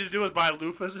all I need to do is buy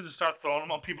loofahs and just start throwing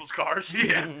them on people's cars.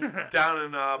 Yeah. Down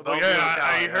in Well, Bellevue,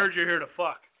 I Cali. heard you're here to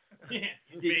fuck. Me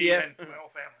DTF. and my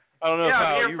whole family. I don't know Yeah, how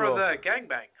I'm here you for roll. the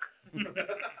gangbang.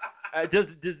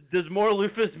 Does more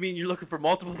loofahs mean you're looking for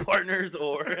multiple partners,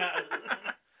 or?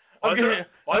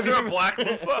 Why is there a black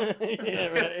loofah? Yeah,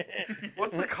 right.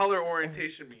 What's the color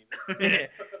orientation mean?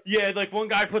 Yeah, like one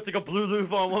guy puts like a blue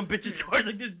loofah on one bitch's car.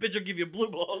 Like, this bitch will give you blue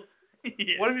balls.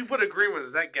 Yeah. What if you put a green one?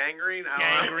 Is that gangrene? I don't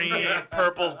know. Gangrene,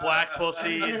 purple's black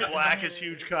pussy, black is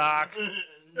huge cock.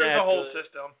 There's a whole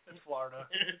system in Florida.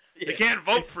 Yeah. They can't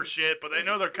vote for shit, but they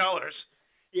know their colors.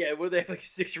 Yeah, would they have like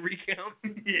 6 recount?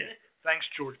 Yeah. Thanks,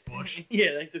 George Bush.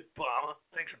 Yeah, thanks to Obama.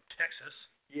 Thanks from Texas.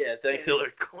 Yeah, thanks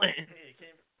Hillary Clinton.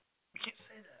 You can't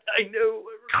say that. I know.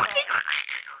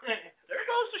 There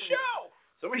goes the show.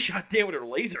 Somebody shot Dan with a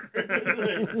laser.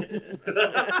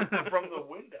 From the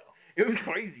window. It was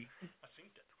crazy. I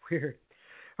seen that. Weird.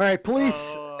 All right, police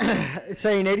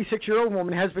say an 86-year-old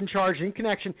woman has been charged in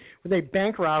connection with a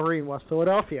bank robbery in West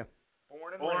Philadelphia.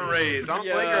 Born and raised. I'm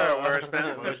Flaker, where I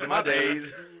spent most of my days.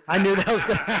 I knew that was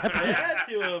going to happen.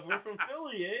 We're from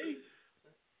Philly, eh?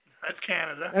 That's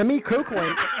Canada. Emily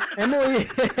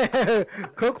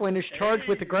Copeland is charged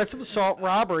with aggressive assault,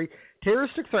 robbery,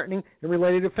 terroristic threatening, and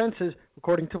related offenses,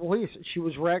 according to police. She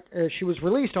was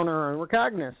released on her own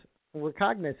recognizance.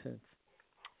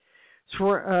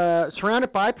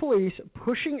 Surrounded by police,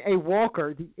 pushing a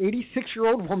walker, the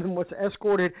 86-year-old woman was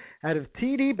escorted out of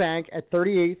TD Bank at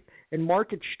 38th and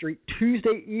Market Street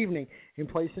Tuesday evening and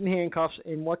placed in handcuffs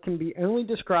in what can be only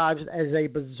described as a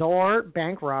bizarre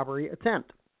bank robbery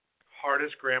attempt.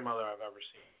 Hardest grandmother I've ever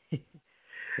seen.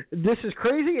 This is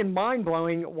crazy and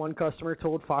mind-blowing, one customer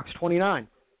told Fox 29.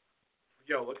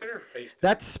 Yo, look at her face.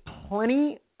 That's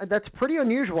pretty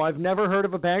unusual. I've never heard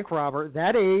of a bank robber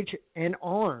that age and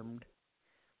armed,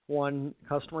 one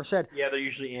customer said. Yeah, they're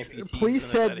usually amputees. Police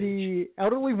when they're said that age. the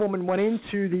elderly woman went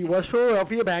into the West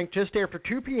Philadelphia bank just after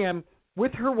 2 p.m.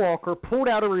 with her walker, pulled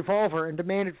out a revolver, and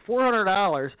demanded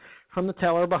 $400 from the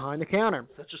teller behind the counter.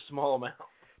 Such a small amount.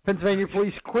 Pennsylvania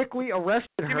police quickly arrested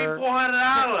Give me her.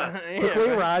 $400. Quickly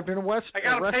arrived in West. I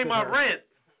gotta pay arrested my her. rent.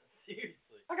 Seriously.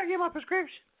 I gotta get my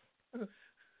prescription. I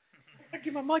gotta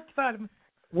get my multivitamin.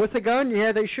 With a gun,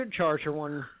 yeah, they should charge her,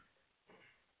 one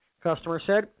customer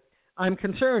said. I'm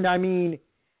concerned. I mean,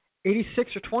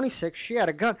 86 or 26, she had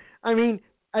a gun. I mean,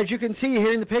 as you can see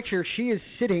here in the picture, she is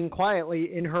sitting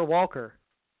quietly in her walker.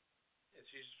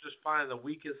 She's just finding the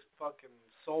weakest fucking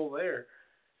soul there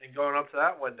and going up to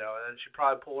that window. And then she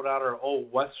probably pulled out her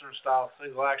old Western-style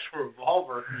single-action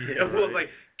revolver. Yeah, and was like,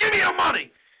 give me your money!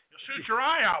 You'll shoot your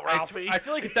eye out, Ralphie. I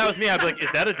feel like if that was me, I'd be like, is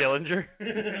that a Dillinger?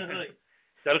 Like,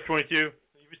 is that a 22?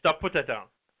 Stop, put that down.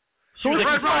 So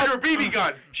Red Ryder BB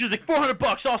gun! She was like,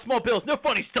 $400, all small bills, no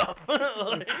funny stuff.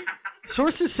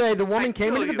 sources say the woman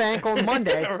came into the bank on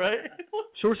Monday. All right.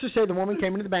 Sources say the woman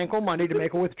came into the bank on Monday to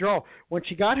make a withdrawal. When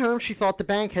she got home, she thought the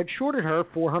bank had shorted her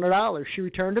 $400. She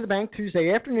returned to the bank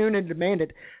Tuesday afternoon and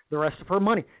demanded the rest of her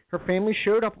money. Her family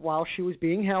showed up while she was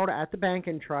being held at the bank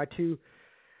and tried to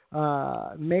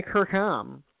make her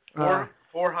calm.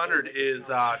 400 is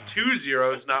 2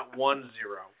 zeros, not 1 0.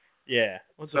 Yeah.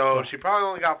 So she probably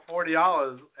only got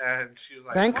 $40, and she was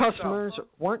like, Bank "What the customers fuck?"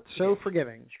 weren't so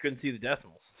forgiving. She couldn't see the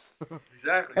decimals.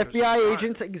 Exactly. FBI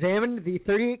agents examined the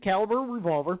 .38 caliber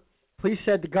revolver. Police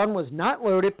said the gun was not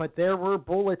loaded, but there were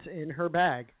bullets in her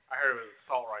bag. I heard it was an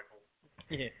assault rifle.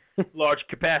 Yeah. Large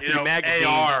capacity You know, magazine.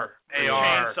 AR.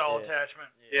 Chainsaw Yeah. attachment.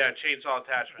 Yeah, chainsaw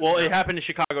attachment. Well, it happened in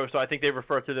Chicago, so I think they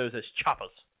refer to those as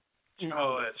choppers.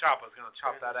 Oh, the chopper's going to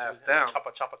chop that ass down. Chopper.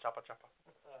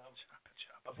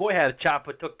 A boy had a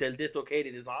chopper, took the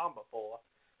dislocated his arm before.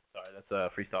 Sorry, that's a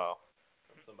freestyle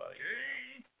from somebody.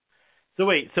 So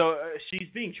wait, she's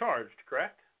being charged,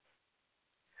 correct?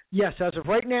 Yes, as of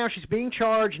right now, she's being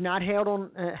charged, not held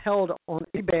on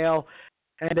any bail,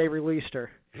 and they released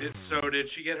her. So did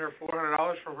she get her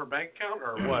 $400 from her bank account,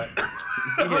 or what?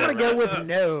 I'm going to go with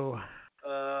no.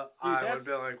 I would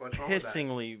be like, what's wrong with that?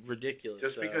 Pissingly ridiculous.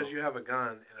 Just because you have a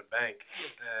gun in a bank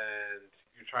and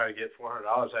you try to get $400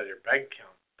 out of your bank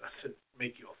account doesn't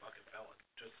make you a fucking felon.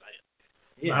 Just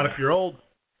saying. Not if you're old.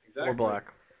 Exactly. Or black.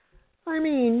 I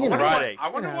mean, you know. Friday. I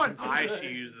wonder what eye she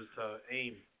uses to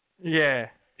aim. Yeah.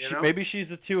 You know? Maybe she's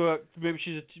a two. Maybe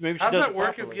she How does does that it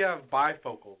work properly. if you have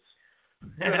bifocals?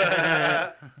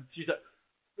 She's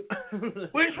a.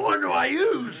 Which one do I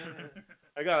use?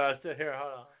 I got it. Here,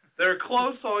 hold on. They're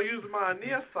close, so I'll use my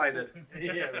nearsighted.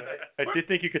 Yeah, right. I did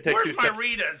think you could take Where's two my steps.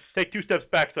 readers? Take 2 steps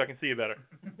back so I can see you better.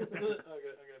 I'm gonna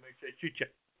make sure I shoot you.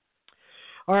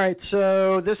 All right,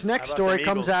 so this next How about story them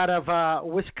comes Eagles? out of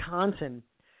Wisconsin.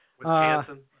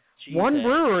 Wisconsin. One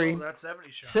brewery Oh, that 70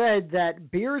 shot. said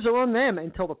that beers are on them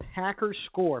until the Packers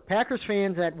score. Packers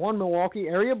fans at one Milwaukee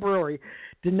area brewery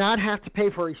did not have to pay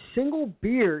for a single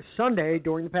beer Sunday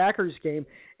during the Packers game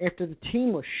after the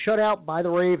team was shut out by the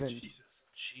Ravens.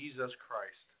 Jesus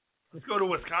Christ. Let's go to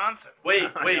Wisconsin. Wait.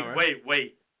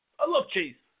 I love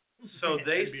cheese. So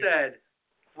they said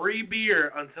free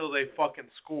beer until they fucking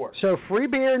score. So free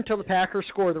beer until the Packers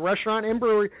score. The restaurant and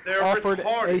brewery They're offered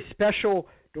retarded. a special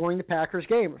during the Packers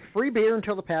game. Free beer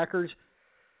until the Packers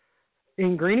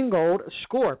in green and gold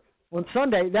score. On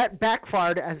Sunday, that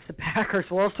backfired as the Packers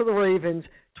lost to the Ravens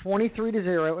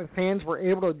 23-0, and fans were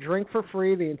able to drink for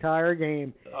free the entire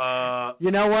game.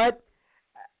 You know what?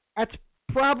 That's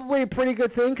probably a pretty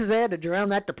good thing because they had to drown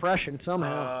that depression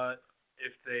somehow.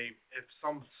 If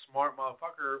some smart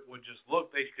motherfucker would just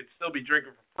look, they could still be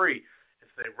drinking for free. If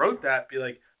they wrote that, be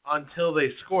like until they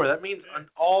score. That means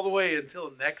all the way until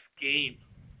the next game.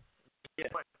 Yeah.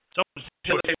 So,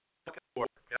 Until they fucking score.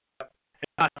 Yeah.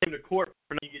 Not taking to court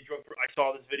for you get drunk. I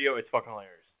saw this video. It's fucking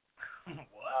hilarious.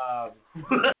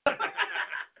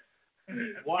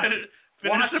 Watch it.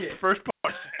 Finish Watch the it. first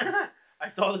part. I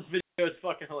saw this video. It's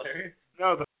fucking hilarious.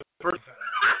 No, the first.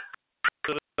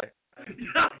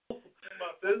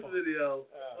 This video.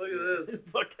 Look at this.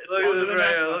 Look Look at this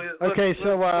right here. Okay,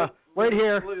 so right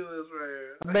here, Look at this right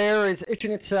here. the bear is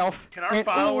itching itself. Can our and,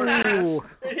 followers- ooh,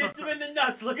 It hits him in the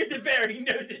nuts. Look at the bear. He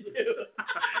knows it too.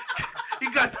 He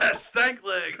got that stank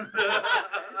leg.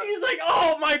 He's like,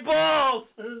 oh, my balls.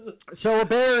 so a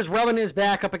bear is rubbing his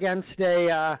back up against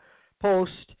a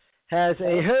post, has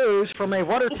a hose from a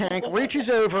water tank, reaches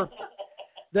over.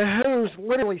 The hose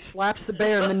literally slaps the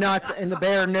bear in the nuts, and the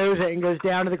bear knows it and goes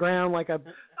down to the ground like a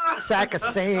sack of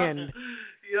sand.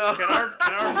 Yo. Can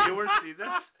our viewers see this?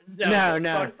 No, Oh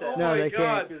no, my they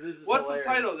God. can't. What's the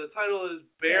title? The title is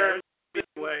Bear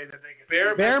Way that they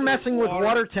can. Bear messing with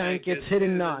water tank gets hit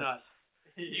in nuts. nuts.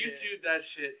 YouTube that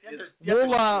shit. It's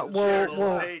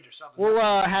We'll Page or something. we'll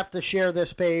have to share this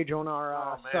page on our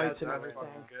oh, man, sites and that's everything.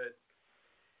 fucking good.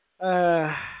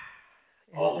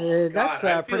 That's God,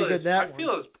 I pretty feel good. his, That I one.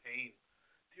 feel his pain.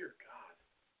 Dear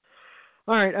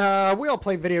God. All right, we all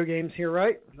play video games here,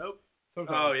 right? Nope.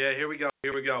 Oh yeah, here we go.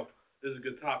 Here we go. This is a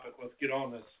good topic. Let's get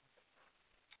on this.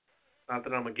 Not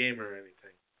that I'm a gamer or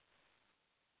anything,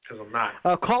 because I'm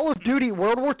not. Call of Duty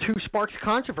World War II sparks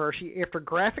controversy after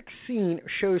graphic scene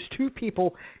shows two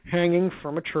people hanging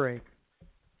from a tree.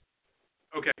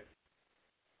 Okay.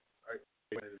 All right.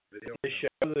 Video. They show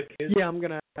the kids. Yeah, I'm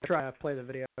gonna try to play the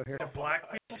video here. Black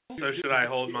people. So should I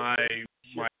hold my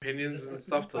opinions and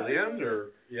stuff till the end, or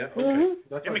yeah? Okay.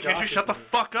 Mm-hmm. Jimmy, can't you shut the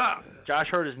fuck up? Josh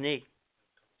hurt his knee.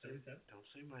 Don't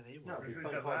say my name.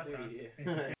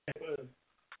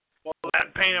 Well,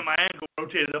 that pain in my ankle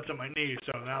rotated up to my knee,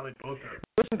 so now they both hurt.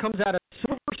 This one comes out of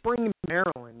Silver Spring,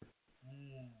 Maryland.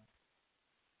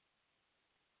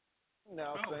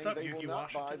 Now Oh, saying what's up, they Yuki will not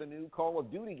buy Washington? the new Call of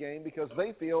Duty game because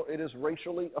they feel it is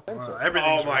racially offensive.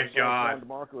 Everything's Oh my God. John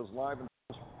DeMarco is live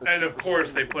And of course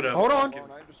they put a. Hold on.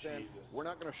 I understand we're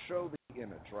not going to show the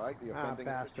image, right? The Ah, offending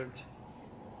bastards.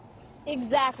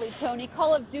 Exactly, Tony.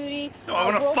 Call of Duty No, I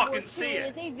wanna World War fucking II see it.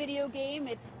 is a video game.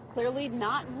 It's clearly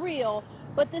not real,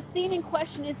 but the scene in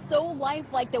question is so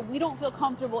lifelike that we don't feel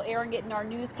comfortable airing it in our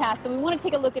newscast, so we want to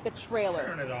take a look at the trailer.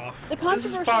 Turn it off. The This is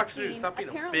controversial Fox News. scene Stop being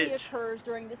a apparently bitch. occurs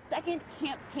during the second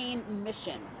campaign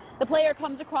mission. The player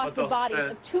comes across What the the bodies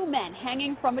fuck? of two men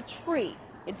hanging from a tree.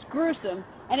 It's gruesome,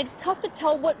 and it's tough to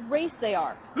tell what race they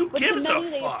are. Who but gives to many, a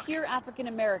they fuck? appear African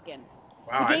American.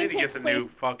 Wow, The I game need to get takes the new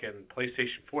fucking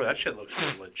PlayStation 4. That shit looks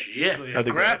legit. Yeah, the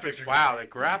graphics are Wow, the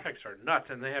graphics are nuts,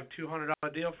 and they have $200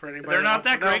 deal for anybody. They're not who wants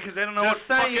that to know. great because they don't know what Just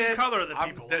fucking saying. color the I'm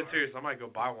people dead are. serious. I might go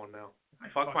buy one now. I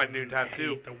Fuck my fucking new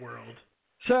tattoo. hate the world.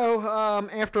 So,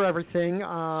 after everything,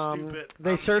 Stupid.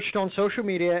 they searched on social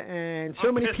media, and so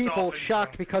I'm many pissed people off at you.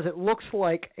 shocked because it looks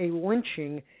like a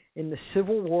lynching in the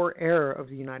Civil War era of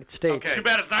the United States. Okay. Too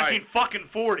bad it's All right.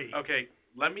 1940. Okay,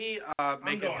 let me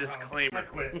make a going home. disclaimer. I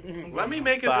quit. Let me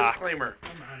make a Bah. disclaimer.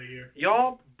 I'm out of here.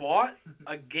 Y'all bought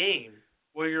a game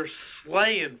where you're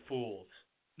slaying fools.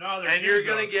 No, And you're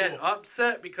going to get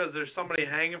upset because there's somebody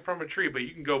hanging from a tree, but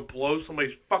you can go blow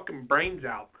somebody's fucking brains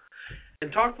out.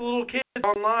 and talk to little kids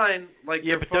online like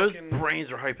Yeah, they're but those fucking...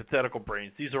 brains are hypothetical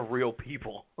brains. These are real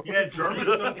people. Yeah, Germans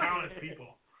don't count as people.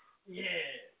 Yeah.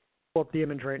 Pull up the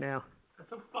image right now. That's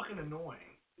so fucking annoying.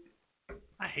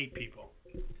 I hate people.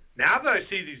 Now that I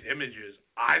see these images,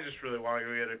 I just really want to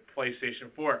go get a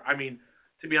PlayStation 4. I mean,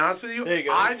 to be honest with you, There you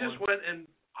go, I that's just went and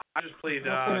I just played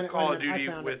Wait a minute, Call wait a of minute, I Duty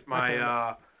found with it.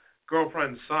 my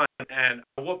girlfriend's son, and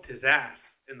I whooped his ass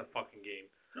in the fucking game.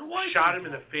 They're white Shot people. him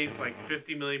in the face like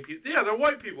 50 million people. Yeah, they're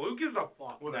white people. Who gives a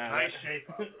fuck? With a nice shape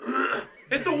up.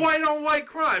 It's a white-on-white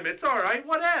crime. It's all right.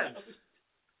 What else?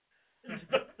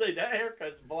 Say that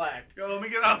haircut's black. Yo, let me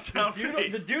get out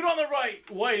The dude on the right,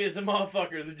 white is a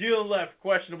motherfucker. The dude on the left,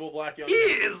 questionable black young He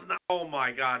man. is not. Oh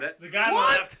my God. The guy on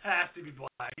What? the left has to be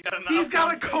black. He's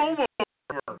got a comb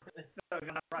over.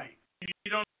 Right.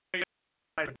 You don't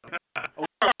know.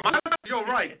 You're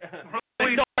right.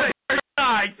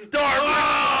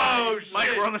 Oh, shit. Mike,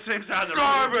 we're on the same side of the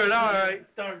Starboard, all right.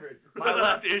 Starboard. My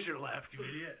left is your left, you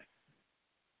idiot.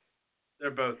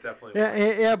 They're both definitely.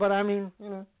 Yeah, but I mean, you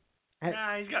know.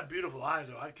 Nah, he's got beautiful eyes,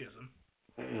 though. I'd kiss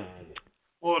him.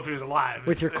 Well, if he was alive.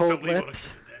 With your It's cold illegal lips? to kiss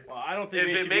him today. Well, I don't think If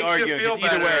they it should be makes you arguing. feel 'Cause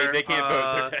either better, way, they can't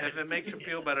vote. if it makes you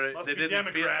feel better, Must they be didn't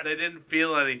feel. Democrat. They didn't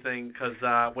feel anything because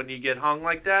when you get hung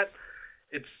like that,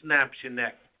 it snaps your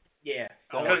neck. Yeah.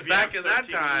 Because back in that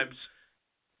 13 time, weeks.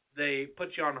 they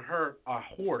put you on a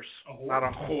horse, A whore. not a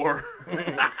whore.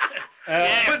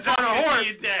 Yeah, put you on a horse.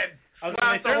 You're dead. I was Slap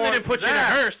gonna say, the certainly didn't put horse's you in a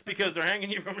ass. hearse because they're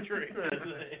hanging you from a tree.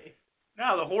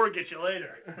 No, the whore gets you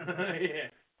later. Yeah.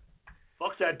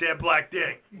 Fuck's that dead black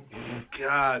dick.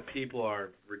 God, people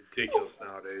are ridiculous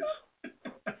nowadays.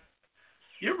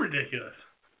 You're ridiculous.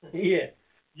 Yeah.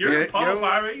 You're Yeah, a Paul you-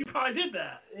 pirate. You probably did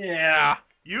that. Yeah.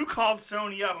 You called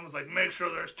Sony up and was like, make sure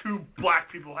there's 2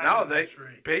 black people hanging No, on they that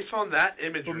tree. based on that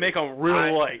imagery. But make them real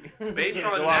I- white. based Yeah,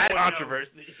 on a lot of that-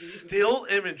 controversy. Still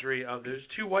imagery of there's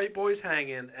 2 white boys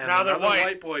hanging and Now they're another white.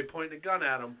 white boy pointing a gun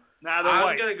at them. Nah, they're I'm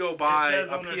white. gonna go buy It says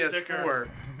a on their PS4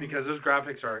 because those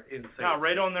graphics are insane. No,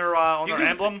 right on their You can-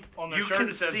 emblem, on their you shirt, can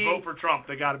it says see- vote for Trump.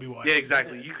 They got to be white. Yeah,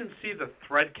 exactly. You can see the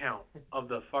thread count of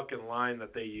the fucking line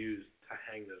that they used to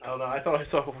hang this. I don't know. I thought I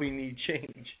saw we need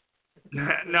change.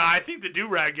 No, I think the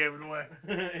do-rag gave it away.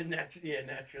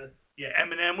 Naturally. Yeah,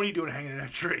 Eminem, what are you doing hanging in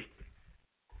that tree?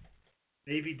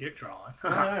 Navy dick drawing.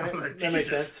 That makes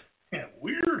sense. Yeah,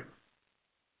 weird.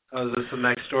 Oh, is this the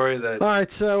next story that? All right,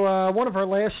 so one of our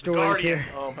last stories Guardian.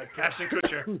 here. Oh my god. Ashton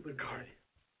Kutcher. The Guardian.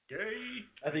 Gay.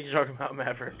 I think you're talking about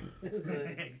Maverick.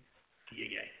 Yeah,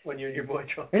 gay. When you and your boy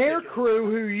Trump. An air crew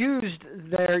who used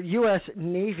their U.S.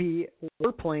 Navy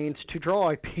warplanes to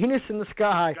draw a penis in the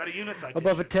sky Got a unit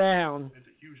above a town It's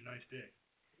a huge, nice dick.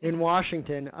 in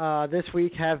Washington this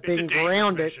week have It's a been dangerous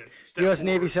grounded, mission. the U.S. Step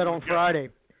Navy forward. said on Go. Friday.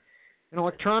 An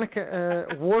electronic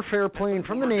warfare plane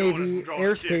from the What we're doing Navy is drawing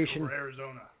Air dick Station, over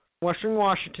Arizona. Western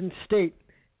Washington State,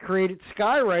 created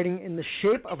skywriting in the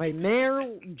shape of a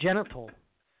male genital.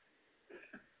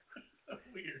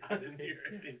 Weird. I didn't hear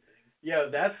anything. Yeah,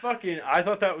 that's fucking. I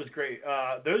thought that was great.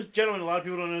 Those gentlemen, a lot of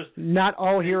people don't know this. Not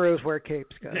all heroes wear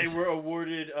capes, guys. They were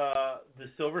awarded the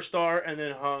Silver Star and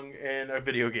then hung in a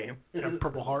video game.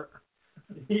 Purple Heart.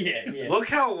 Yeah. Look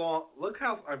how long. Look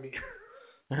how. I mean.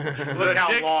 Look Look how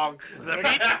dick- long.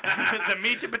 The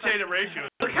meat to potato ratio.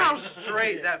 Look how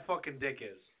straight that fucking dick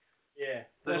is. Yeah.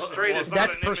 The Well, straightest. it's not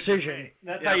That's an image of precision. me.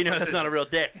 That's Yeah, how you know that's not a real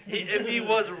dick. If he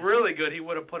was really good, he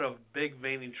would have put a big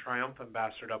veiny triumphant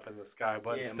bastard up in the sky.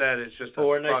 But Yeah. instead, it's just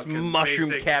Or a a nice fucking mushroom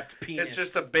basic, capped penis. It's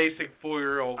just a basic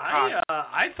 4-year-old cock.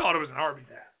 I thought it was an Arby's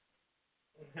hat.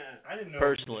 I didn't know.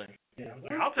 Personally. Yeah,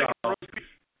 I'll take a roast beef.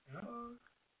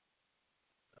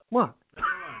 What?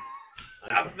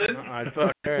 Nothing. I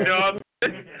fuck her.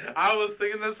 Nothing. I was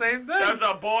thinking the same thing. That's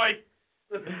a boy.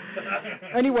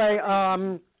 Anyway,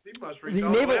 He must the reach all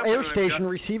Naval way up Air to him, Station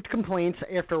received complaints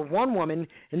after one woman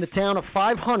in the town of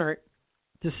 500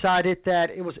 decided that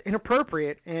it was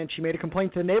inappropriate, and she made a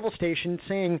complaint to the Naval Station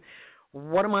saying,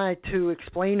 "What am I to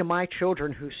explain to my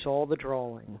children who saw the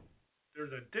drawing?"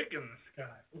 There's a dick in the sky.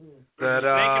 That, There's a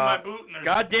snake in my boot and there's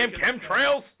Goddamn a dick in the sky.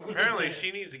 chemtrails. Apparently,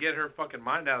 she needs to get her fucking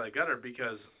mind out of the gutter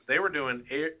because they were doing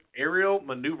aerial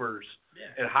maneuvers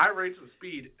Yeah. at high rates of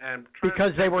speed and trying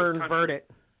Because to they protect were this country. inverted.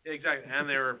 Exactly, and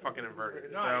they were fucking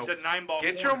inverted. No, so it's a 9-ball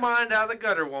get your mind out of the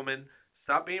gutter, woman.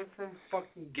 Stop being from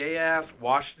fucking gay ass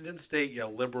Washington State, you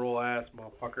liberal ass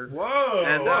motherfucker. Whoa.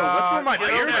 And, what's with my get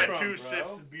beer over that from, 2 bro? sips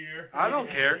of beer. I don't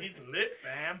care. He's lit,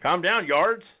 fam. Calm down,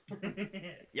 yards.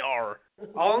 Yar.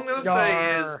 All I'm gonna say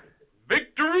Yar. is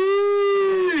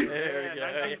victory. There we go.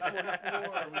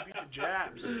 1944, we beat the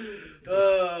Japs.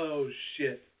 Oh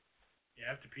shit. You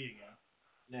have to pee again.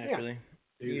 Naturally.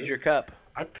 Use your cup.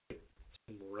 I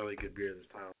some really good beer this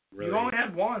time. Really. You only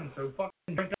had one, so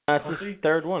fucking drink That's that. the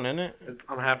third one, isn't it?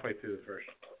 I'm halfway through the first.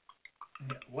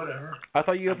 Yeah, whatever. I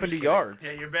thought you opened a yard.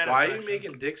 Yeah, you're better. Why are you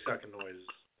making dick sucking noises?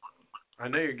 I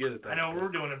know you're good at that. I know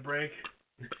we're doing a break.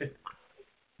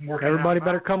 Everybody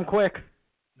better come quick.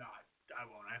 No, I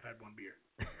won't. I've had one beer.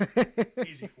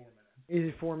 Easy 4 minutes.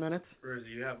 Easy 4 minutes. Rosie,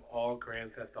 you have all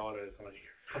Grand Theft Autos on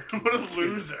your What a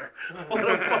loser. What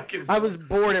a fucking... I was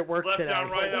bored at work Left today. down,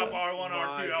 right up, R1, Oh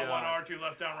R2, my L1, God. R2,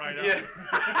 left down, right up. Yeah.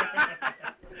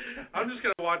 I'm just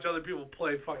going to watch other people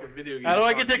play fucking video games. How do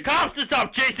I get on the cops to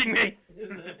stop chasing me?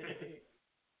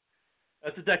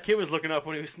 That's what that kid was looking up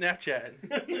when he was Snapchatting.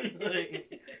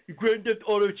 Grand Theft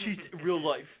Auto cheats in real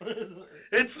life.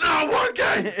 It's not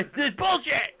working! It's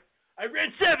bullshit! I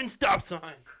ran 7 stop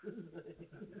signs.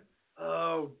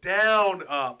 Oh, down,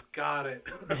 up. Got it.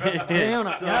 Down,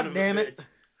 up. God damn it.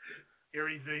 Here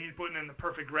he's putting in the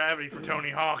perfect gravity for Tony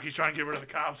Hawk. He's trying to get rid of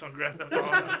the cops on Grand Theft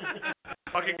Auto.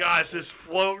 Fucking guy's just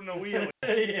floating the wheel.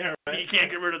 Yeah, right. He can't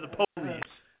get rid of the police.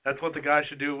 That's what the guy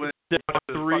should do with his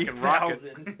fucking rocket.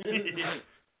 3,000.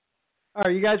 All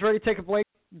right, you guys ready to take a break?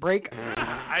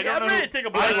 I don't know. I'm ready to take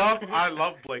a break. I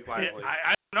love Blake Lively.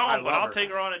 I don't know, I but love I'll her. take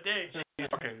her on a date. She's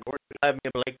fucking gorgeous. Have me,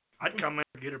 Blake. I'd come in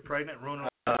and get her pregnant, ruin her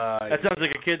That sounds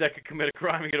like a kid that could commit a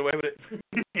crime and get away with it.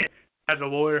 as a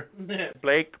lawyer.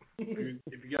 Blake. If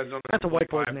you guys don't know, That's a white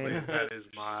boy's Blake Lively, name. That is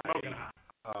my Smoking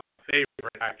hot.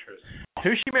 favorite actress.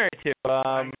 Who's she married to?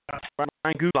 Ryan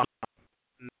Goodall.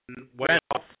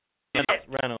 Reynolds.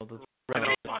 Reynolds.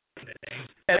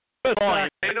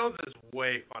 Reynolds is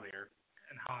way funnier.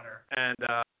 And hotter. And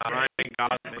Ryan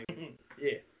Gosling.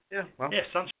 Yeah, well. Yeah,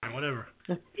 sunshine, whatever.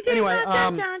 Anyway,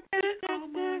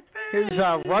 here's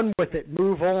Run With It,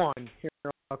 Move On. Here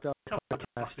on Talked Out Tell me what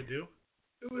Podcast. to do.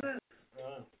 Who is that?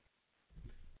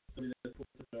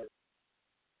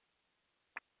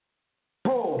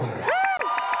 Oh.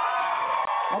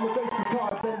 I'm the face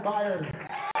guitar, Ben Byron.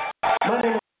 My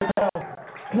name is Mel.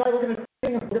 Tonight we're going to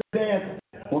sing, we're going to dance.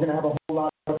 We're going to have a whole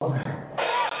lot of fun.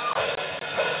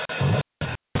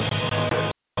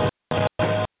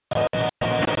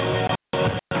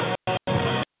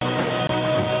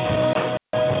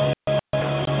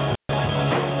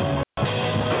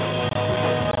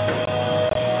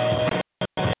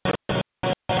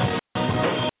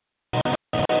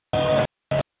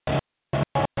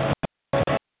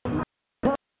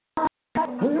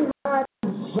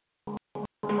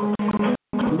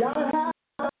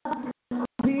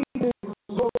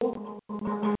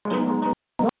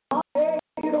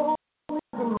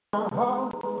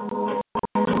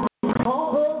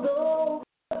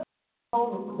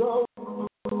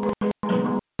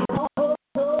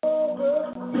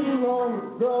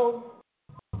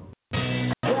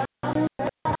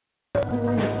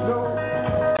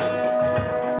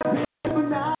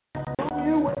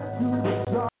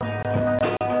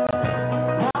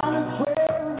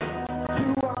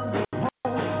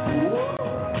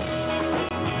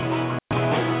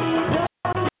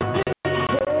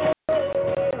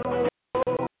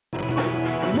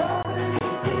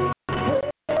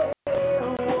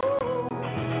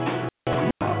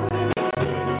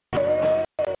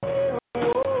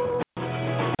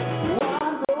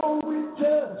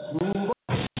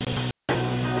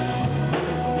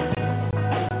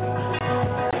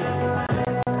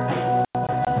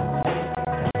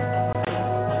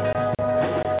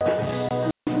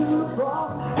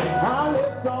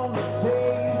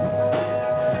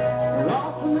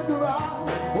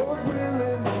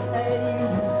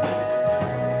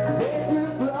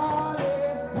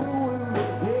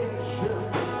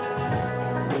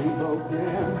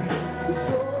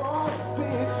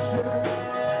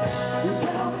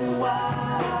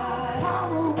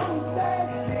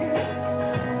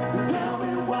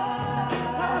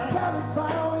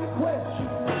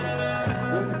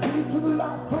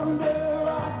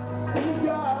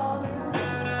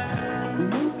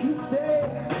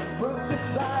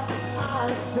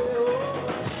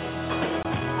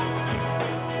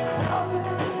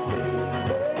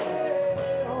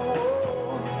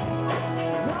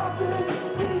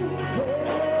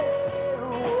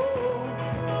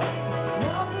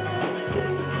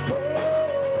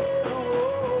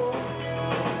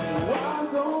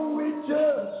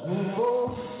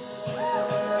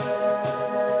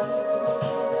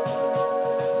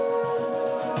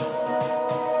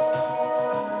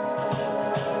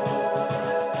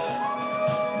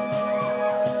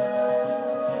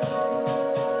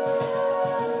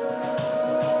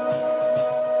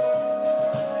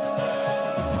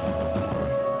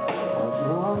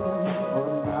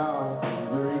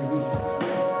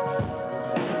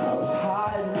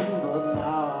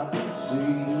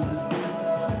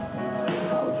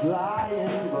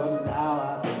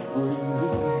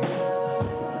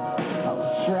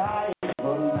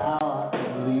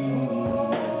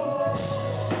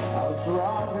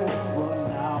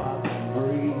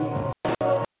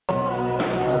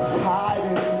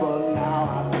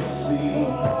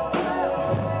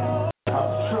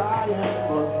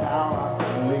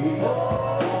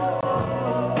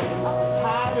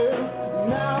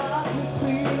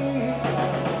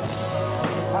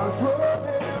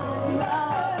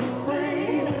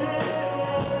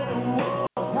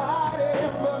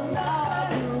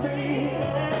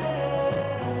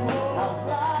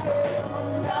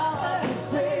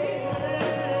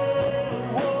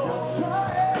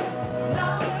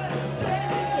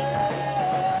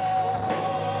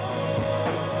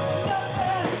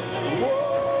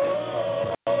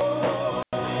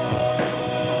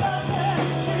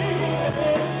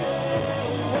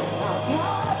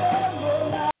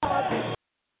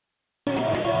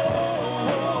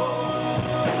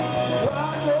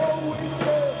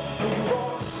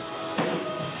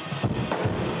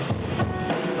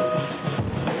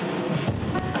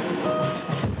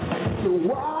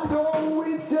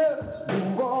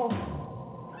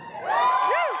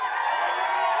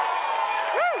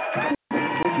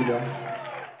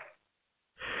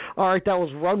 All right, that was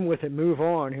Run With It, Move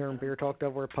On here on Beer Talk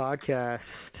Delaware Podcast.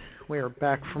 We are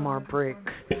back from our break.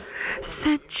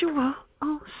 Sensual,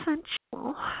 oh,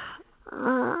 sensual.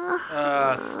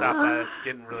 Stop that. It's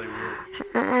getting really weird.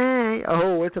 Hey.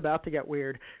 Oh, it's about to get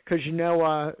weird. Because you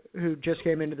know who just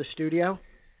came into the studio?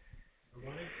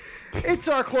 It's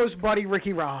our close buddy,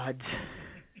 Ricky Rods.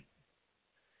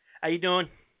 How you doing?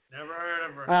 Never heard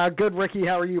of her. Good, Ricky.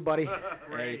 How are you, buddy?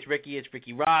 Hey, it's Ricky. It's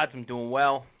Ricky Rods. I'm doing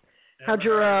well. How'd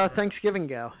your Thanksgiving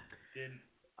go?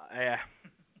 Yeah,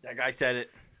 that guy said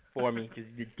it for me because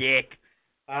he's a dick.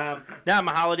 Now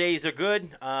my holidays are good.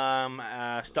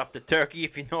 Stuffed the turkey,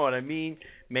 if you know what I mean.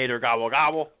 Made her gobble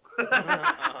gobble.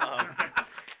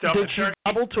 Did she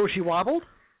gobble till she wobbled?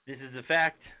 This is a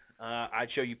fact.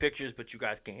 I'd show you pictures, but you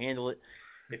guys can't handle it.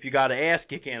 If you got to ask,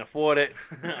 you can't afford it.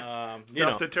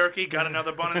 Stuffed the turkey, got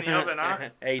another bun in the oven, huh?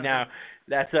 Hey, now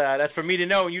that's for me to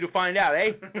know and you to find out,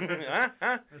 eh? Huh?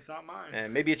 That's not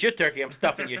mine. Maybe it's your turkey I'm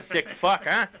stuffing, you sick fuck,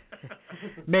 huh?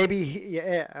 Maybe,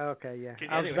 yeah. Okay, yeah.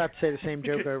 I was about to say the same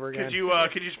joke over again.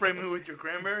 Could you spray me with your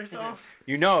cranberry sauce?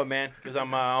 You know it, man, because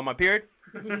I'm on my period.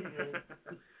 Gross.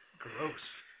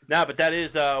 No, but that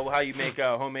is how you make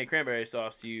homemade cranberry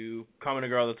sauce. You come in a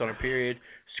girl that's on her period,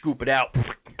 scoop it out.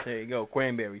 There you go,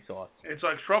 cranberry sauce. It's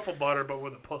like truffle butter, but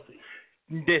with a pussy.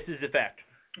 This is the fact.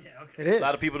 Yeah, okay. It is. A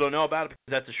lot of people don't know about it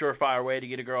because that's a surefire way to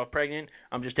get a girl pregnant.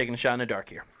 I'm just taking a shot in the dark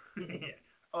here. Yeah.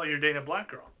 Oh, you're dating a black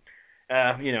girl.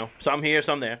 Some here,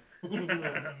 some there.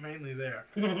 Mainly there.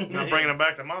 Not bringing them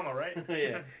back to mama, right?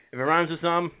 Yeah. If it rhymes with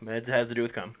some, it has to do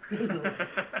with cum.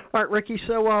 All right, Ricky.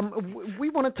 So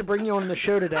we wanted to bring you on the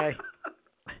show today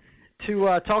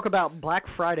to talk about Black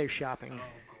Friday shopping.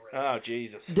 Oh,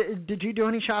 Jesus. Did you do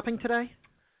any shopping today?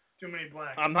 Too many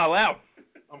blacks. I'm not allowed.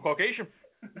 I'm Caucasian.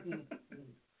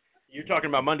 You're talking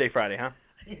about Monday, Friday, huh?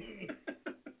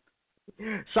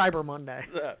 Cyber Monday.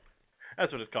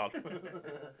 That's what it's called.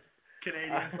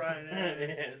 Canadian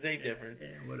Friday. Yeah, same difference.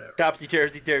 Yeah, whatever. Topsy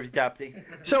turvy, topsy.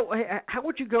 So, how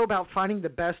would you go about finding the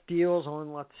best deals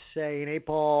on, let's say, an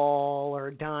 8-ball or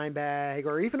a dime bag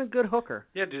or even a good hooker?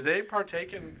 Yeah, do they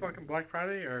partake in fucking Black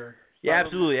Friday or? Yeah,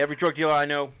 absolutely. Every drug dealer I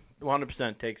know,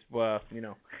 100% takes,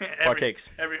 partakes.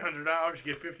 Every $100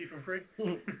 you get 50 for free.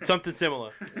 Something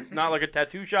similar. It's not like a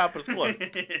tattoo shop, but it's close.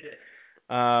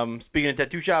 Speaking of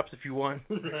tattoo shops, if you want,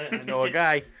 I know a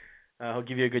guy. He'll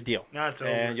give you a good deal. Not so.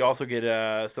 And you also get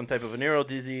some type of venereal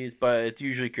disease, but it's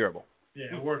usually curable.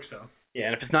 Yeah, it works though. Yeah,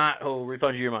 and if it's not, he'll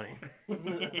refund you your money.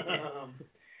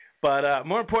 But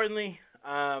more importantly,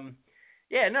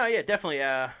 definitely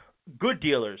good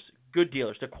dealers. Good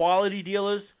dealers. The quality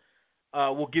dealers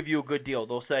will give you a good deal.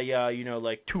 They'll say,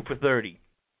 like 2 for $30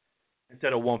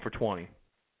 instead of 1 for $20.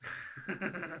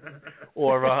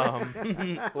 Or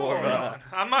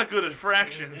I'm not good at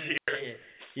fractions here.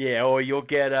 Yeah, or you'll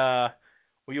get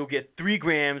 3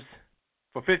 grams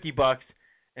for $50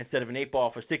 instead of an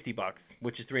 8-ball for $60,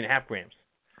 which is 3.5 grams.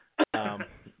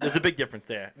 There's a big difference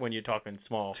there when you're talking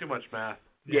small. Too much math.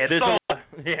 Yeah, there's a lot.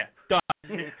 Yeah,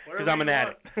 because I'm an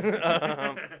addict.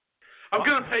 I'm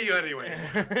gonna pay you anyway.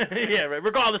 Yeah, right.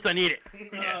 Regardless, I need it.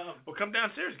 Yeah. Well, come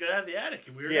downstairs. Get out of the attic.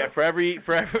 Yeah, for every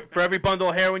bundle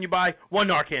of heroin you buy, 1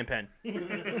 Narcan pen.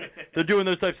 They're doing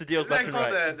those types of deals left and right.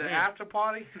 Isn't that called the after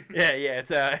party? Yeah,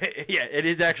 it's it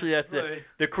is actually that's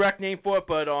the correct name for it,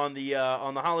 but on the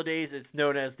holidays it's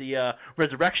known as the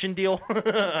resurrection deal.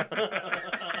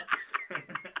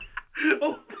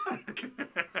 Oh,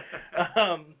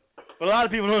 but a lot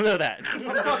of people don't know that.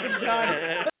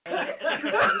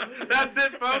 That's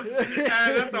it, folks.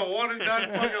 That's a one and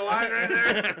done fucking line right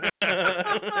there.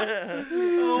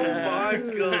 Oh my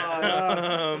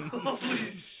god.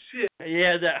 Holy shit.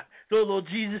 Yeah, throw a little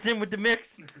Jesus in with the mix.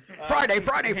 Friday,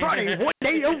 one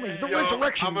day only, the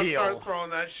resurrection I'm gonna deal. start throwing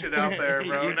that shit out there,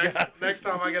 bro. Next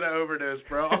time I get an overdose,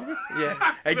 bro. Yeah.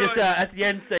 Hey, just at the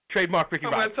end say trademark Ricky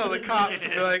I'm Rods. gonna tell the cops,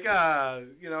 be like,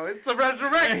 it's the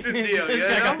resurrection deal, you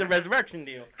I know? got the resurrection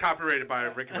deal. Copyrighted by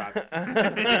Ricky Rods.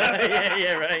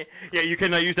 Yeah, right. Yeah, you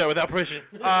cannot use that without permission.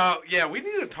 Yeah, we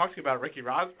need to talk to you about Ricky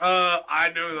Rods. I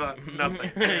know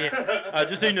nothing.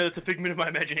 Just so you know, it's a figment of my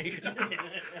imagination.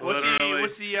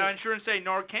 What's the insurance say?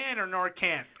 Narcan or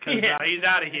Narcan? Because he's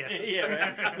out of here. Yeah,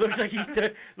 right. Looks like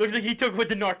he took with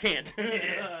the Narcan.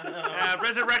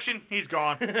 Resurrection, he's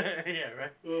gone. Yeah,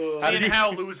 right. How did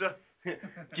hell, loser?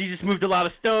 Jesus moved a lot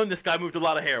of stone. This guy moved a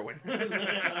lot of heroin.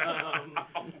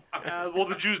 Well,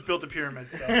 the Jews built the pyramids.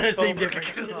 So. Same difference.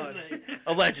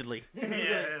 Allegedly.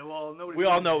 Yeah, well, nobody. We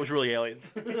all know it was really aliens.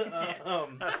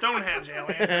 Stonehenge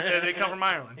aliens. They come from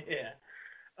Ireland. Yeah.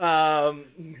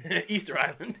 Easter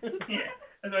Island. Yeah,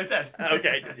 that's what I said.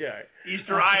 Okay. Yeah.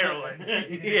 Easter Ireland.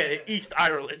 Yeah, East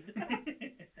Ireland.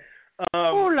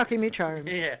 Oh, lucky me charms.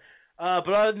 Yeah.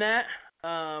 But other than that,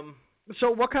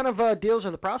 So what kind of deals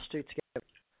are the prostitutes getting?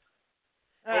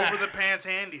 Over the pants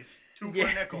handies. 2 for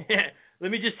a nickel. Yeah.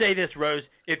 Let me just say this, Rose.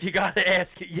 If you got to ask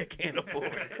it, you can't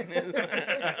afford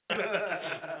it.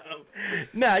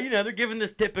 No, they're giving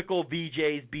this typical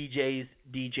VJs, BJs,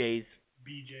 DJs.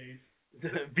 BJs.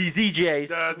 VZJs.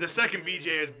 The second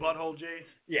VJ is butthole J's.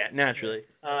 Yeah, naturally.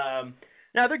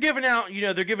 Now they're giving out,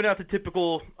 the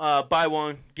typical buy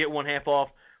one, get one half off,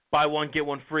 buy one, get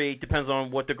one free. Depends on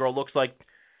what the girl looks like,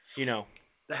 The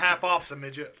half off's a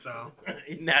midget, so.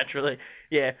 Naturally,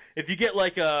 yeah. If you get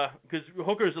because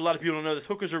hookers, a lot of people don't know this.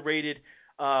 Hookers are rated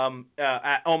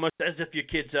at almost as if your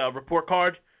kid's report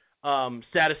card,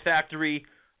 satisfactory,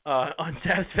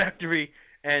 unsatisfactory,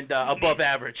 and above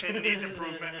average. It needs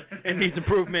improvement. It needs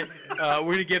improvement.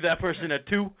 We're gonna give that person a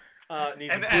 2.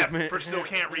 Needs and improvement. F for still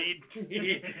can't read.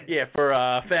 Yeah, for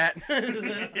fat.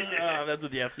 That's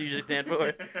what the F's usually stand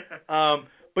for.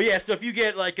 But yeah, so if you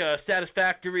get a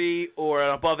satisfactory or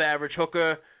an above average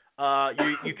hooker,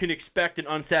 you can expect an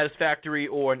unsatisfactory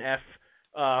or an F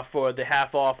for the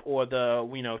half off or the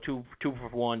 2 for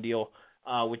 1 deal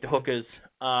with the hookers.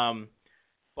 But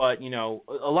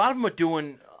a lot of them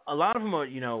are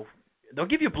they'll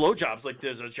give you blowjobs like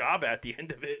there's a job at the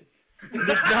end of it.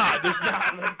 There's not.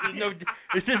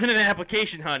 This isn't an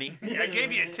application, honey. Yeah, I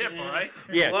gave you a tip, all right?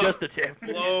 Yeah, just a tip.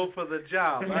 Blow for the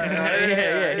job.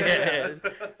 Yeah.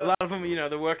 A lot of them,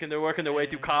 they're working their way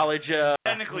through college.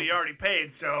 Technically, you already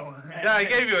paid, so. Yeah, I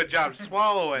gave you a job.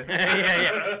 Swallow it.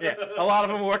 Yeah. A lot of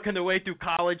them are working their way through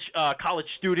college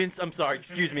students. I'm sorry,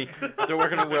 excuse me. They're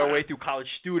working their way through college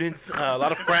students. A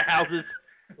lot of frat houses.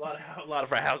 A lot of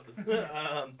frat houses.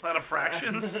 A lot of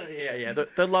fractions. Yeah.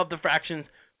 They love the fractions.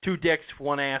 2 dicks,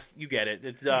 1 ass. You get it.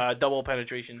 It's double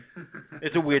penetration.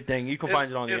 It's a weird thing. You can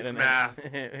find it on the internet. Math.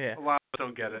 Yeah. A lot of us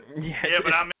don't get it. Yeah,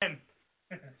 but I'm in.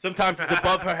 Sometimes it's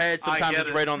above her head. Sometimes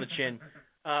it's right on the chin.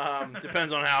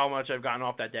 Depends on how much I've gotten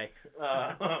off that day.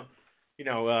 A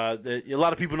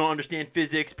lot of people don't understand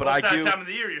physics, but I do. That time of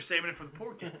the year, you're saving it for the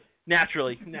poor kids.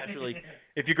 Naturally.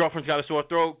 If your girlfriend's got a sore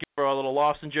throat, give her a little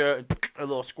lozenge, a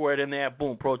little squirt in there,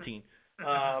 boom, protein.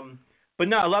 But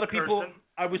no, a lot of people.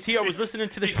 I was listening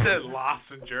to the. He said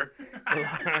lozenger.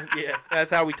 Yeah,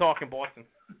 that's how we talk in Boston.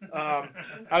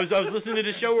 I was listening to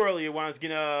the show earlier when I was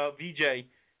gonna VJ,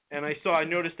 and I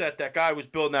noticed that guy was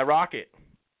building that rocket.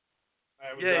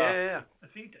 Yeah. I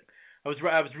think that. I was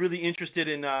really interested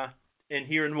in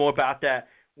hearing more about that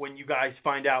when you guys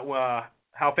find out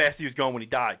how fast he was going when he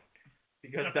died,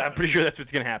 because I'm pretty sure that's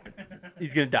what's gonna happen.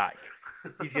 He's gonna die.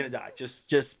 He's gonna die just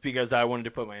because I wanted to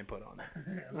put my input on that.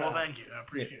 Well, thank you. I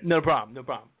appreciate it. No problem.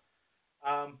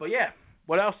 But yeah,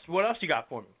 what else you got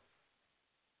for me?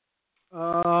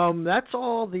 That's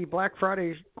all the Black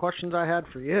Friday questions I had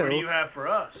for you. What do you have for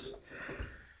us?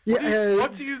 Yeah.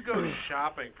 What do you go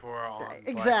shopping for on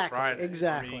Black Friday?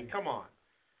 Exactly. I mean, come on.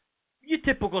 Your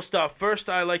typical stuff. First,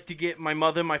 I like to get my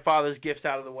mother and my father's gifts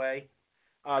out of the way.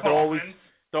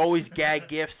 They're always gag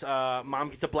gifts. Mom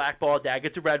gets a black ball, Dad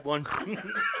gets a red one.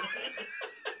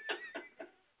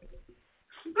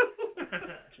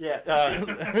 Yeah,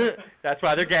 that's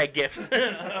why they're gag gifts.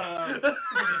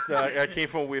 So I came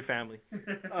from a weird family.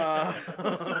 God.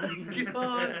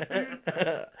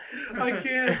 I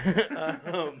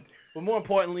can't. But more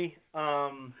importantly,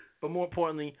 I'm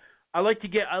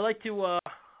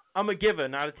a giver,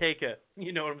 not a taker.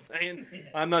 You know what I'm saying?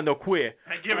 I'm not no queer.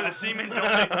 I give her the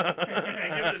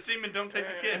semen, don't take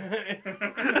the kid.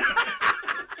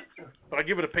 But I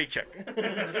give it a paycheck.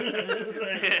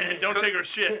 Don't take her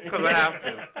shit. Because I have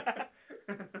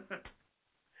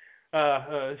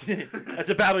to. That's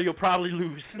a battle you'll probably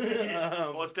lose.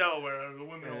 Well, it's Delaware. The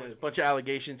women always. A bunch of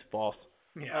allegations, false.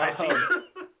 Yeah, I see.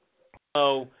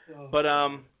 But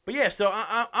yeah. So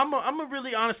I'm a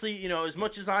really honestly, as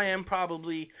much as I am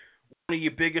probably one of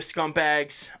your biggest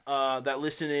scumbags that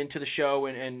listen into the show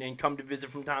and come to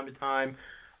visit from time to time.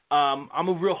 I'm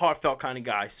a real heartfelt kind of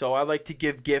guy, so I like to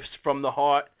give gifts from the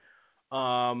heart.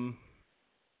 I'm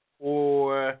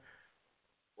real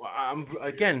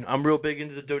big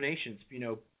into the donations.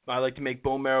 I like to make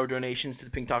bone marrow donations to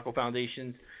the Pink Taco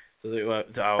Foundation. So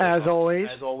as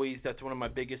always, that's one of my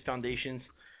biggest foundations.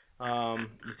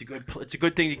 It's a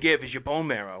good thing to give is your bone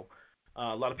marrow.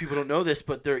 A lot of people don't know this,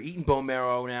 but they're eating bone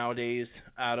marrow nowadays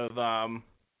out of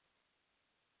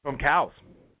from cows.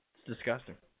 It's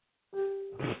disgusting.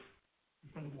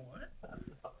 What?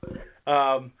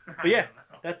 But yeah,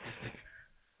 that's.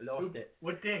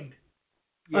 What dinged?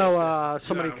 Yeah,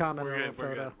 somebody commented we're on the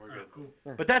photo. We're good. Cool.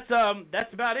 But that's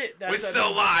about it. We're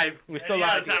still live. We're still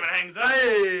live. Time it hangs up.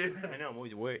 I know. I'm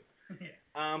always awake.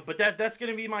 But that's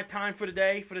going to be my time for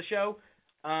today for the show.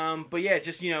 But yeah,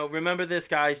 just remember this,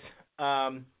 guys.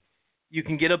 You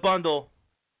can get a bundle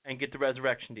and get the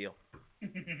resurrection deal.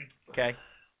 Okay.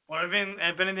 Well,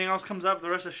 if anything else comes up the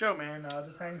rest of the show, man,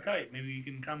 just hang tight. Maybe you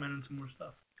can comment on some more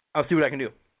stuff. I'll see what I can do.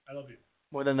 I love you.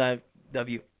 More than I love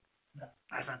you. No,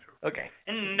 that's not true. Okay.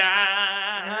 And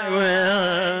I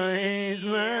will always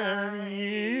love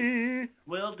you.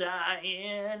 We'll die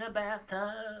in a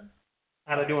bathtub.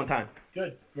 How'd I do on time?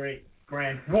 Good. Great.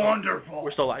 Grand. Wonderful.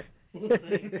 We're still live.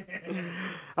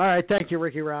 All right, thank you,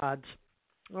 Ricky Rods.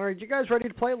 All right, you guys ready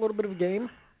to play a little bit of a game?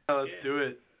 Let's do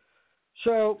it.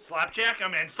 So, Slapjack?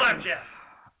 I'm in. Slapjack.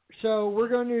 So we're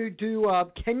going to do,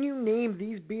 can you name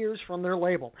these beers from their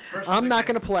label? First I'm not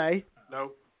going to play.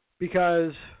 Nope.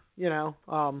 Because, Well,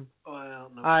 no.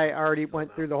 I already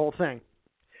went through the whole thing.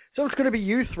 So it's going to be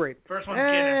you three. First one's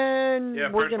Guinness. And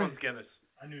Yeah, we're first gonna, one's Guinness.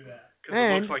 I knew that. Because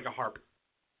it looks like a harp.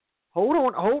 Hold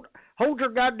on, hold your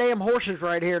goddamn horses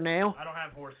right here now. I don't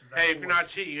have horses. Hey, if you're not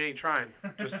cheating, you ain't trying.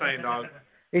 Just saying, dog.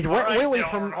 He's All right, Willie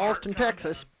Dylan, from Austin,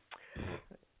 Texas.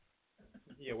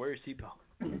 Yeah, wear your seatbelt.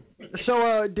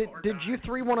 So, did you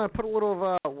three want to put a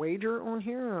little wager on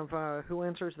here of who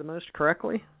answers the most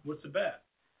correctly? What's the bet?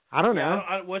 I don't know.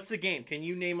 What's the game? Can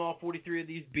you name all 43 of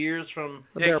these beers from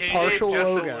Their can you partial name just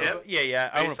the logo. tip? Yeah,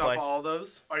 I want Based to play. off all those?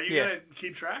 Are you Yeah. going to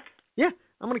keep track? Yeah,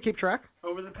 I'm going to keep track.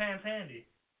 Over the pan's handy.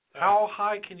 How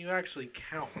high can you actually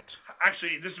count?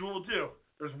 Actually, this is what we'll do.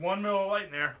 There's 1 Miller Lite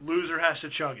in there. Loser has to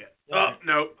chug it. Oh,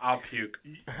 no, I'll puke.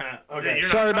 Okay.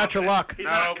 You're Sorry not about your confident. luck. He's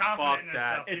No, not confident fuck in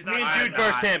that. himself. It's He's me not and Dude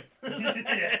confident. versus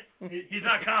him. He's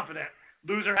not confident.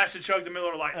 Loser has to chug the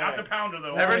Miller Lite. Not the pounder,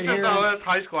 though. Ever right, since here. I left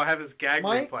high school, I have this gag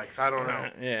Mike? reflex. I don't know.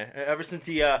 Yeah, ever since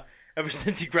he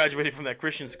graduated from that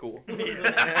Christian school. Yeah,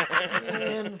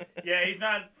 he's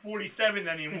not 47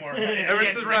 anymore. Ever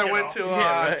since I went to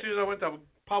right. as soon as I went to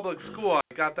public school,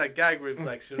 I got that gag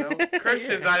reflex. You know,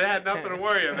 Christians, I had nothing to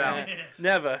worry about.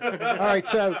 Never. All right,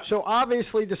 so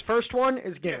obviously this first one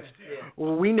is Guinness.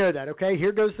 Well, we know that, okay?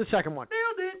 Here goes the second one.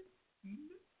 Nailed it.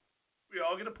 We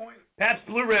all get a point. Pabst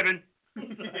Blue Ribbon.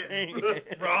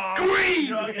 Wrong.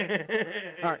 Chug it.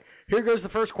 All right, here goes the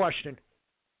first question.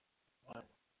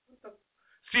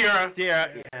 Sierra. Yeah.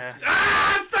 Yeah.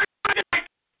 Ah, suck my dick!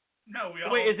 No, we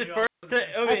all. Wait, is it we first? all-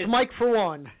 That's Mike for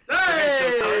one.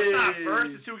 Hey! So it's not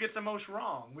first. It's who gets the most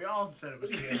wrong. We all said it was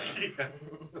Sierra.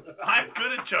 I'm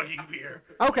good at chugging beer.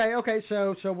 Okay,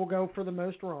 so we'll go for the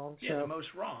most wrong. Yeah, the So most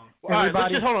wrong. All right, let's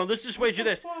Everybody- just hold on. Let's just wager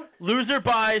this. Loser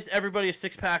buys everybody a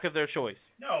 6-pack of their choice.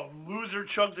 No, loser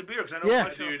chugs a beer because I know Yeah.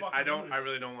 Mike's gonna Dude, fucking lose. I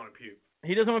really don't want to puke.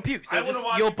 He doesn't want to puke. So I would've just,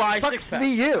 watched you'll buy sucks 6 to packs. be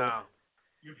you. No.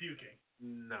 You're puking.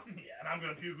 No. Yeah, and I'm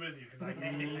gonna puke with you because I Nope.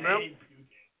 hate puking.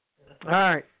 All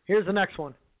right, here's the next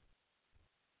one.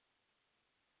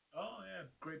 Oh yeah,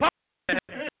 great.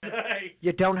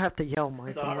 You don't have to yell,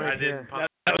 Mike. I'm Sorry, right I didn't. here.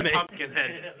 That was me.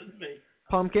 Pumpkinhead. That was me.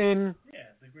 Pumpkin. Yeah,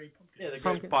 the great pumpkin. Yeah, the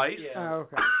Pumpkin. Spice. Yeah. Oh,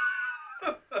 okay.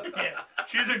 Yeah,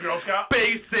 she's a Girl Scout.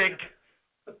 Basic.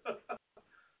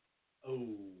 Oh.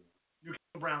 You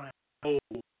brown ass. Oh.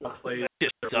 Well played.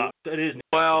 It sucks. It is.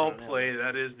 Well played.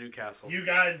 That is Newcastle. You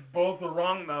guys both were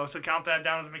wrong though, so count that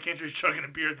down as McKinstry's chugging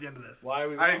a beer at the end of this. Why are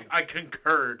we I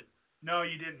concurred. No,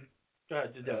 you didn't. Go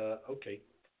ahead, do that. Okay.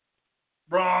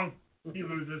 Wrong. He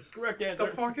loses. Correct What answer.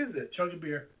 the fuck is it? Chug a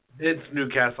beer. It's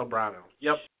Newcastle Brown Ale.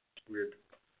 Yep. Weird.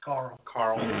 Carl.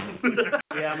 Carl.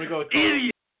 Yeah, I'm gonna go with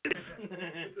Idiot.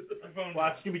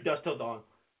 Watch, it's gonna be Dust Till Dawn.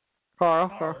 Carl.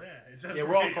 Carl, yeah. It says Yeah,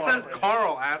 we're all It Carl. says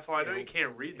Carl, asshole. I know you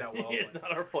can't read that well. It's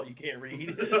not our fault you can't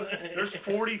read. There's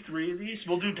 43 of these.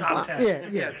 We'll do top 10.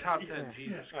 Yeah. Top 10. Yeah.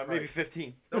 Jesus Maybe Christ.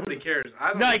 15. Nobody cares. I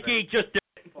don't Nike just did.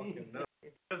 fucking know.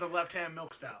 There's a left-hand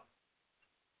milk stout.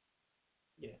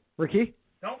 Ricky?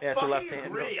 Don't Yeah, it's a fucking left-hand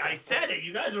agree. milk I said it.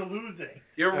 You guys are losing.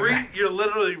 You're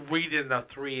literally reading the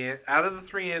out of the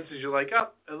 3 answers. You're like, oh,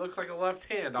 it looks like a left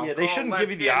hand. I'll Yeah, they call shouldn't give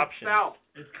you the left-hand option. stout.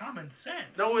 It's common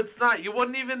sense. No, it's not. You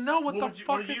wouldn't even know what the would you,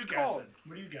 fuck what are you it's called. guessing?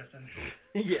 What are you guessing?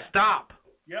 Yeah. Stop.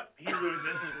 Yep, he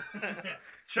loses.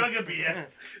 Chug a beer.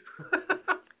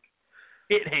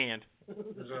 Hit hand.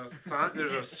 There's a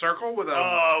circle with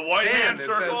a White hand that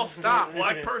circle. says stop.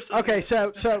 Black person. Okay,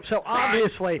 so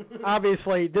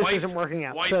obviously this White- isn't working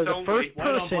out. whites So the only. first White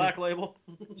on person, black label.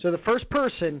 so the first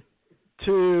person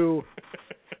to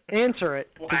answer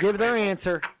it, to Black give their label.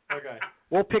 answer, Okay.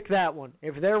 we'll pick that one.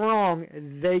 If they're wrong,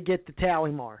 they get the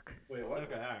tally mark Wait, what?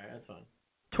 Okay, alright, that's fine.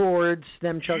 towards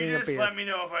them chugging You a just beer. let me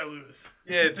know if I lose.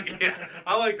 Yeah,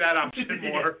 I like that option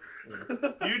more.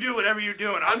 You do whatever you're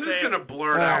doing. I'm just gonna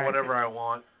blurt All out right. whatever I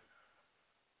want.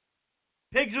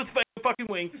 Pigs with fucking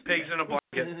wings. Pigs in a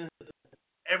blanket.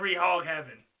 every hog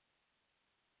heaven.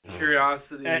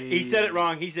 Curiosity. He said it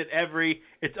wrong. He said every.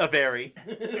 It's a very.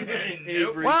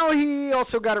 Avery. Well, he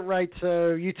also got it right,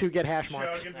 so you two get hash marks.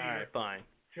 Chug a beer. All right, fine.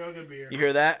 Chug a beer. You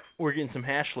hear that? We're getting some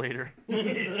hash later.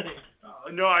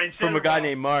 No, I said From a it guy wrong.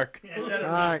 named Mark. Yeah, I said it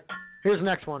All wrong. right, here's the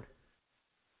next one.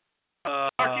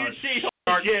 Mark, you see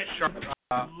Shark, shit. shark,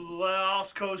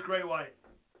 Lost Coast Great White.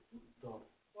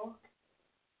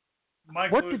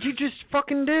 Mike What Lewis did you is- just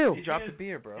fucking do? He dropped the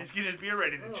beer, bro. He's getting his beer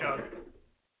ready to chug.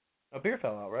 A beer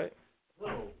fell out, right?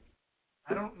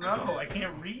 I don't know. I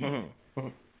can't read. Mm-hmm.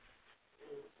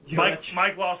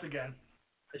 Mike lost again.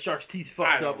 The shark's teeth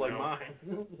I fucked don't up like know.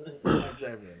 mine.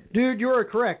 Dude, you are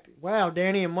correct. Wow,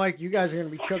 Danny and Mike, you guys are going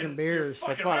to be chugging beers.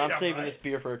 That's Fucking fine. right, I'm saving right. this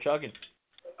beer for a chugging.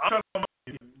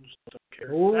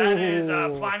 Ooh. That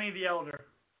is Pliny the Elder.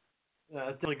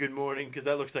 That's definitely good morning because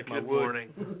that looks like my Good wood. morning.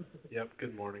 Yep,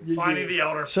 good morning. Pliny the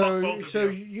Elder. So, Fuck both of so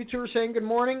you. you two are saying good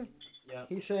morning? Yeah.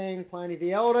 He's saying Pliny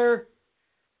the Elder.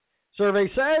 Survey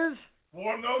says.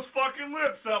 Warm those fucking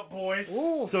lips up, boys.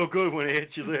 Ooh. So good when it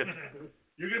hits your lips.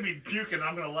 You're gonna be puking.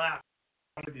 I'm gonna laugh.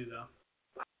 I'm with you though.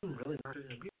 I'm really not in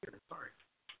a beer. Sorry.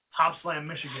 Hop Slam,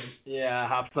 Michigan. Yeah,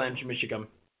 Hop Slam, Michigan.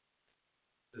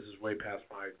 This is way past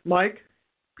my Mike,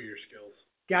 beer skills.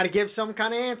 got to give some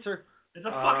kind of answer. It's a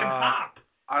fucking hop.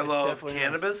 I love definitely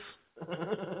cannabis. Oh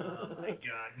my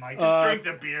God, Mike, just drink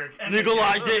the beer.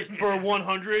 Legalize it for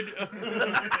 100.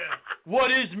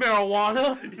 What is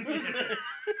marijuana?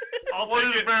 What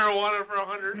is marijuana for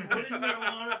 100? What is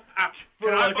marijuana? For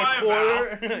Can I like buy a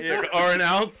quarter? Yeah, or an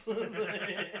ounce?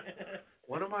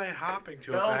 What am I hopping to if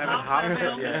Well, I haven't hop hopped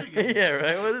down it yet? Michigan. Yeah,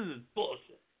 right? What is this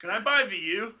bullshit? Can I buy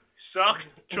VU? Suck.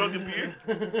 Chug a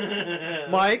beer.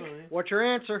 Mike, what's your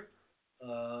answer?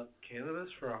 Cannabis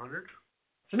for 100?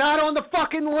 It's not on the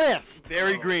fucking list.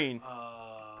 Very green.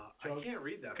 I can't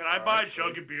read that. Can I far, buy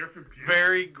actually. chug a beer for beer?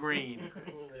 Very green.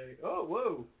 Oh,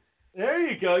 whoa. There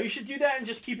you go. You should do that and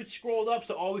just keep it scrolled up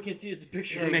so all we can see is the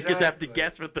picture. Yeah, and make us have to exactly.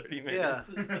 guess for 30 minutes.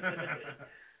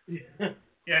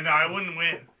 Yeah, no, I wouldn't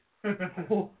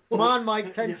win. Come on,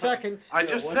 Mike, 10 seconds. I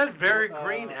just said very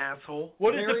green, asshole.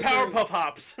 What is Very the Powerpuff green.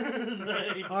 Hops?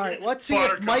 All right, let's see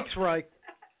Buttercup. if Mike's right.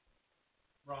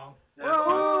 Wrong.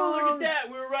 Oh, look at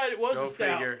that. We were right. It was Go a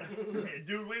stout. figure.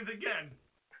 Dude wins again.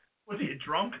 Was he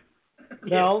drunk?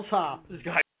 Bell's Hop. This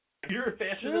guy, you're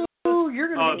faster than Ooh,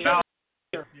 you're Oh, going to be Val-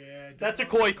 Yeah. That's a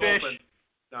koi fish. Sculpin.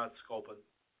 No, it's Sculpin.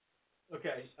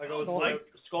 Okay, I go with Sculpin.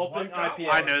 Sculpin What? IPA.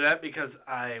 I know that because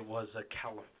I was a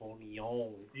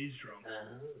Californian. He's drunk.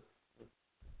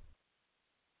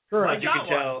 correct. You got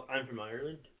can tell I'm from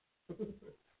Ireland.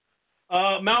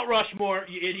 Mount Rushmore,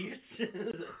 you idiots.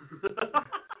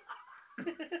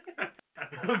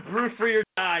 Brew free or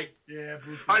die. Yeah,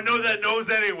 Bruce. I know that nose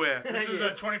anywhere. This is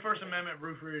a 21st Amendment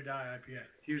Brew Free or Die IPA.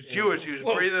 He was Jewish. He was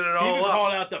Whoa, breathing it He even all up.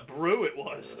 called out the brew it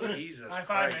was. Jesus High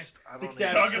five Christ. I don't Six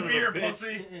even- Chug a son of beer, bitch.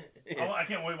 pussy. I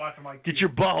can't wait watching Mike. Get your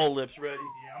butthole lips ready.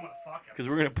 Yeah, I'm gonna fuck him. Because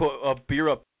we're going to put a beer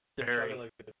up there. Harry.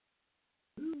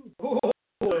 Ooh.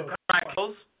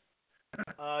 Crackles.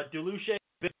 Deluche.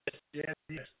 Yeah,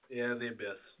 yes. Yeah, the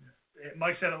abyss.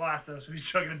 Mike said it last though, so he's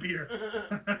chugging a beer.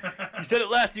 You said it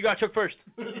last. You got to chuck first.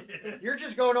 You're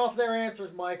just going off their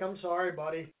answers, Mike. I'm sorry,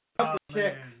 buddy. Oh,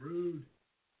 Six. man, rude.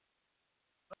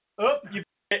 Oh, you.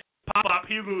 Pop,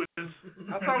 he loses.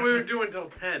 I thought we were doing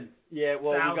till 10. Yeah,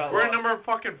 well, we got We're at lost. number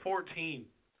fucking 14.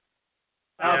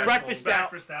 Yeah, breakfast out.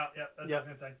 Breakfast out. Yep, that's Yep. what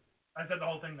I was gonna say. I said the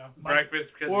whole thing though. Mike,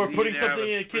 Breakfast because Or he putting didn't have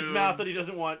something in a kid's spoon. mouth that he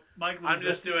doesn't want. Mike loses. I'm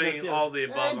just doing Yeah. all the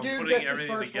above. I'm And dude putting gets his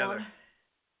everything first together. one.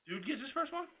 Dude gets his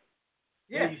first one.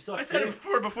 Yeah. You suck I said dick.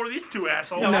 it before these two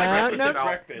assholes. No, breakfast no. is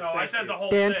breakfast. No, I Thank said you. the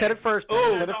whole Dan thing. said it first. Dan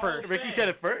Oh, said it first. Ricky said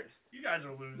it first. You guys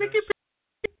are losers. Ricky.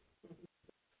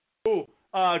 Ooh,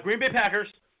 Green Bay Packers.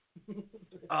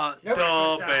 Nope.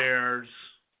 The Bears.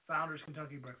 Founders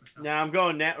Kentucky breakfast. Now I'm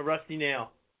going Rusty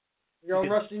Nail. You're on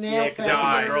Because- Rusty Nail. Yeah, because that's what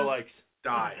my Die. girl likes.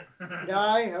 Die.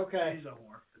 Die? Okay. He's a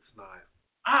whore. It's not.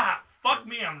 Ah, fuck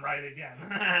me, I'm right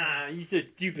again. You so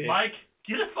stupid. Mike,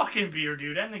 get a fucking beer,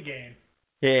 dude. End the game.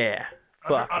 Yeah.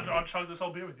 Fuck. I'll chug this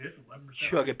whole beer with this. 11%.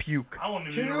 Chug a puke. I won't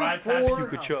even 2, ride past 4, you.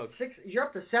 Puke a chug. 6. You're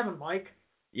up to 7, Mike.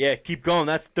 Yeah, keep going.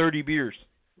 That's 30 beers.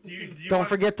 Do you Don't want-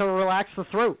 forget to relax the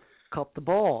throat. Cup the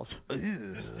balls. I'll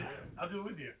do it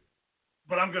with you.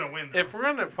 But I'm gonna win. If we're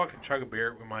gonna fucking chug a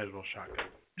beer, we might as well shotgun.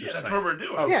 yeah, that's saying. what we're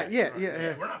doing. Okay.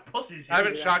 Yeah. We're not pussies. I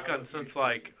haven't here. shotgunned since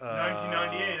like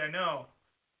 1998. I know.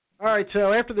 All right,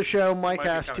 so after the show, Mike Might be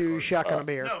has kinda to close. shotgun a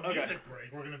beer. No, Okay. music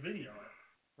break. We're gonna video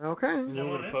it. Okay. And then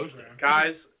we're on gonna post it. Instagram.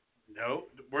 Guys, no,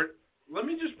 let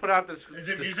me just put out this Is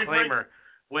it music disclaimer.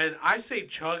 When I say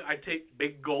chug, I take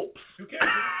big gulps Who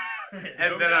cares?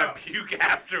 and then I puke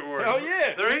afterwards. Hell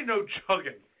yeah. There ain't no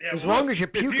chugging. Yeah, As long as you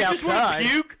If puke you just want outside. to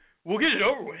puke, We'll get it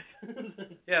over with.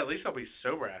 Yeah, at least I'll be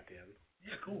sober at the end.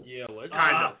 Yeah, cool. Yeah, let's.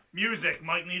 Kind of. Music.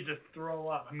 Mike needs to throw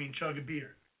up. Chug a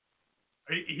beer.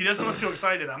 He doesn't look too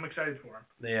excited. I'm excited for him.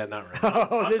 Yeah, not really.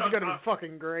 Oh, this is going to be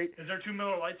fucking great. Is there 2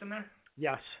 Miller Lights in there?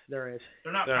 Yes, there is.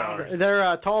 They're not There pounders.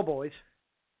 They're tall boys.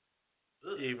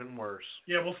 Even worse.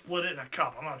 Yeah, we'll split it in a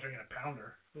cup. I'm not drinking a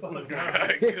pounder. Good.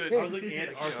 I was looking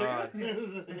at God.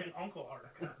 Uncle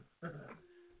Arctic.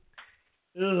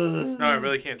 No, I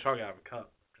really can't chug out of a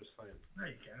cup. Just saying. No,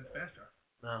 you can. It's faster.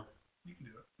 No. You can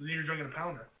do it. Then you're drinking a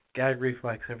pounder. Gag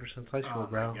reflex ever since high school,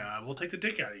 Oh, bro. my God. We'll take the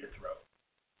dick out of your throat.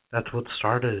 That's what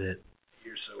started it.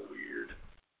 You're so weird.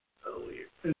 So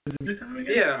weird.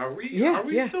 Yeah, are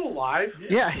we still alive?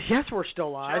 Yeah, yes, we're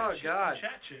still live. Oh, God.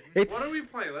 Chat shit. It's, What are we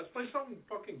playing? Let's play something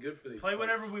fucking good for these. Play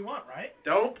whatever we want, right?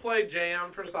 Don't play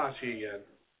Jam for Sashi again.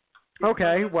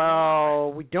 okay,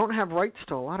 well, we don't have rights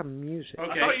to a lot of music. Okay.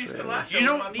 I thought you said last show You we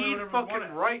don't might play need whatever we fucking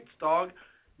wanted. rights, dog.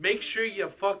 Make sure you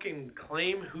fucking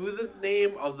claim who the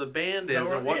name of the band is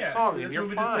and what song, and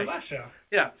you're fine. Last show.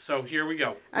 Yeah, so here we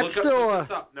go. That's Look still look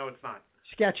this up. No, it's not.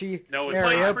 Sketchy No, it's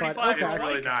area, not. but Pretty It's okay.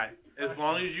 really not. As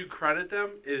long as you credit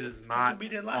them, it is not We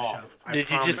did last off. show. I Did you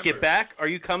promise. just get back? Are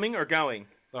you coming or going?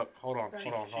 Look, hold on.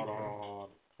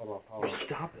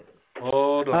 Stop it.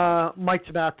 Hold on. Mike's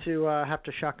about to have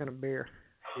to shotgun a beer.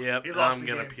 Yep, He lost I'm the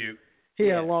gonna game. puke. He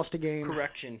Yeah. lost a game.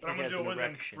 Correction. But I'm He going to has do it an with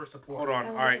him erection. for support. Hold on.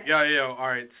 All right. Yeah. All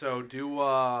right. So do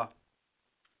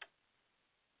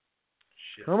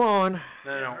shit. Come on.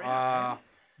 No.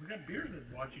 We got beers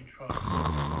to watch each fuck.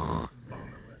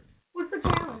 What's the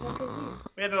challenge? What did you?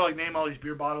 We had to name all these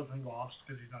beer bottles and he lost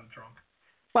because he's not drunk.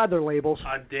 By their labels.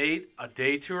 A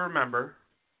day to remember.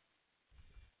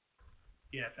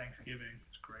 Yeah, Thanksgiving.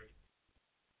 It's great.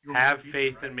 Have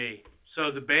faith in me. So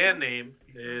the band name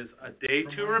is A Day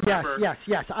to Remember.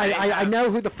 Yes. I know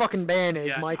who the fucking band is,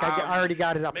 Yeah, Mike. I already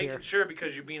got it up Making here. sure because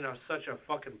you're being such a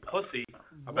fucking pussy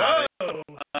about Whoa!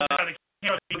 it.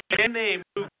 The band name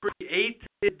who created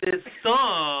this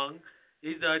song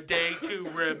is A Day to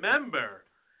Remember.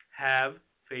 Have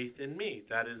faith in me.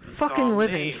 That is the Fucking song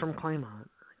livings name. from Claymont,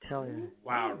 I tell you.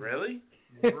 Wow, really?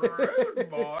 Rude,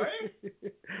 boy.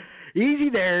 Easy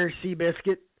there,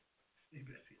 Seabiscuit.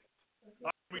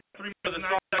 So the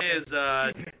song is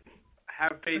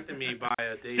Have Faith in Me by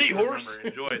A Day to Seahorse. Remember.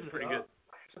 Enjoy it. It's pretty good.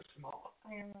 Small. I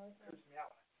don't know.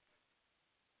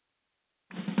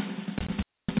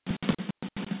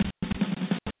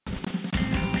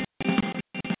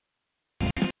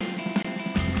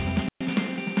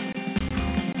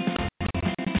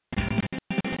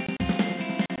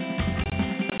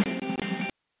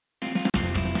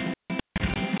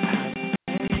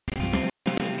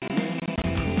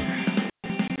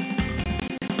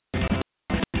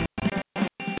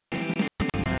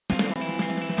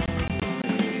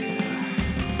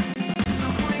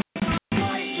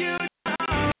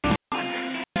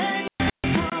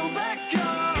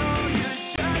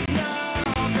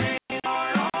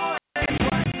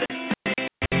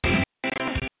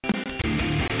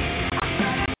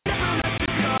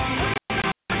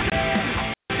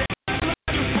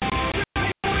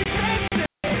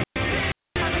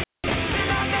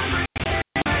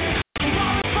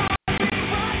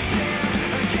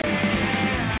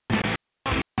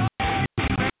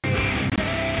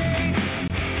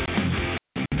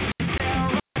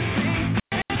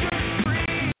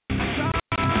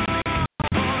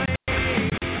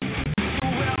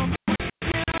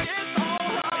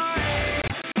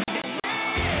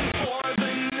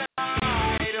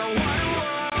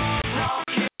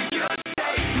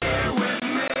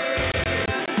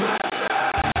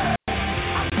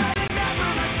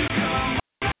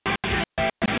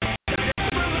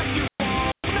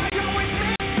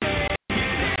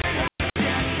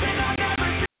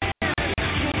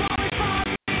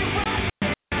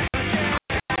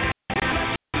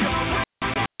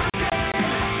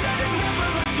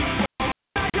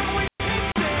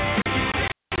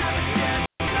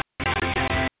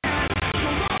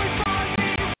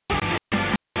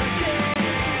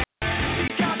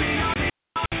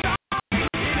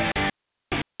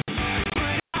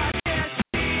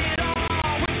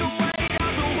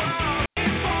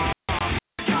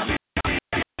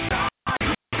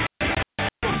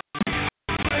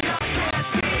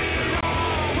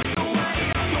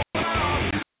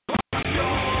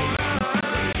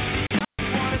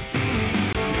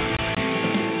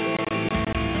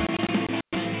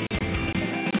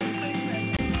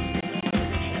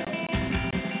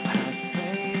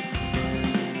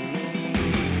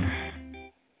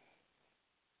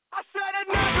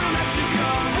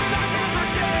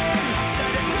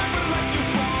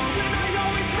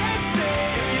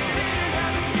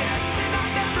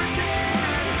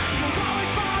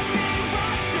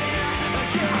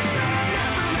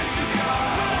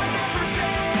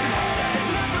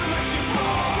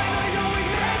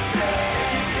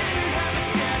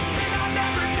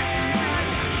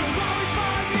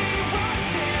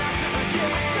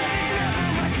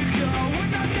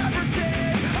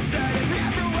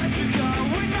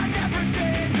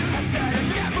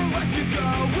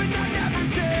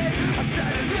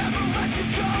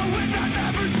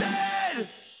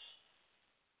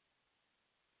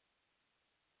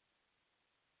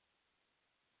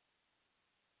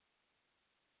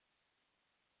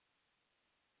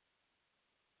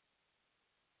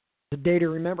 a day to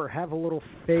remember. Have a little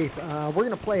faith. We're going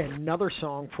to play another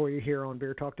song for you here on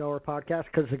Beer Talk Delaware Podcast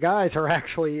because the guys are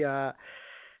actually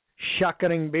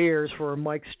shotgunning beers for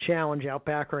Mike's Challenge out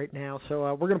back right now.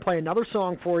 So we're going to play another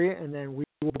song for you, and then we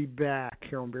will be back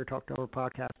here on Beer Talk Delaware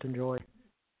Podcast. Enjoy.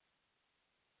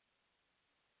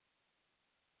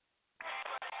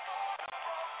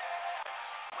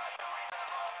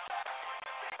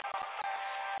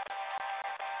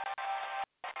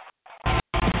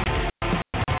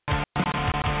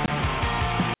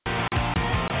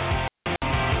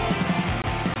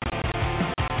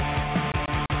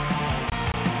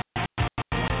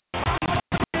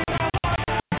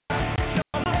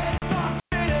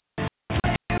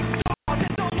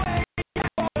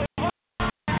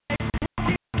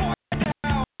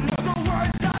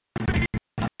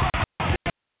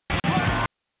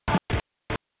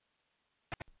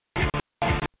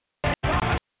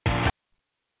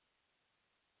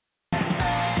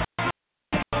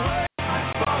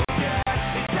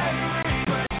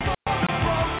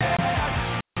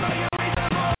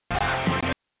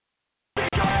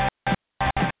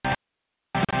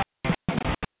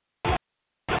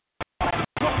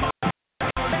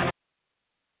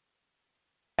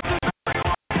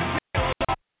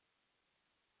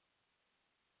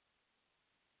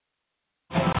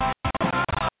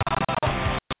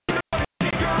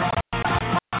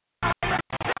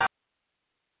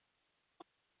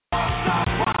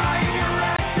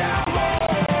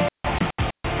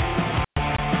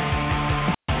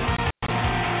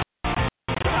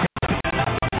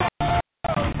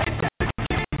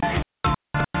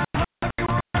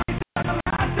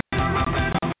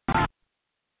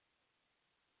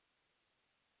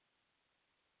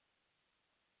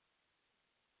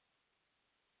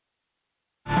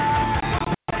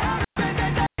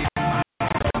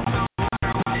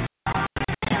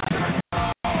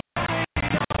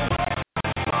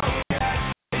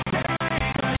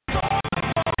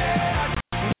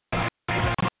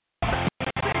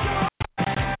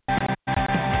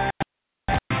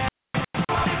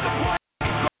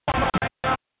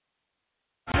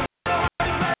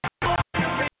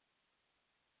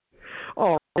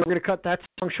 We're going to cut that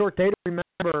song short. Day to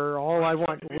remember. All I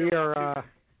want. We are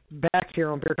back here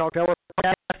on Beer Talk Delaware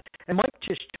Podcast. And Mike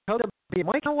just told me,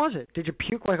 Mike, how was it? Did you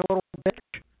puke like a little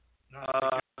bitch?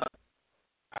 I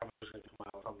was going to come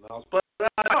out with something else, but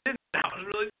I didn't. I was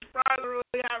really surprised.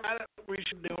 Really happy. We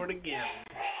should do it again.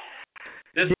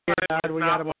 This time, we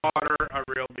got water, a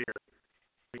real beer.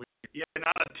 Yeah,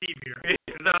 not a tea beer.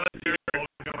 Not a beer.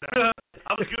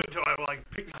 I was good until I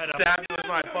picked that up. Stabbed me with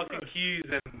my fucking keys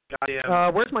and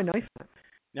goddamn. Where's my knife?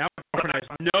 Now we're nice.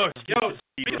 No,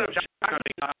 speaking of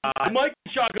shotgunning, Mike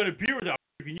can shotgun a beer without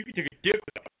puking. You can take a dick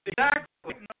without.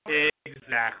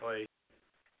 Exactly.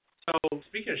 So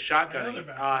speaking of shotgunning,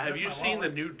 have you seen the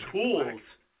new tools?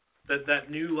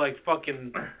 That new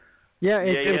fucking. Yeah,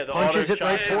 it punches it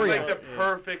right for you. It's like the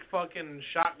perfect fucking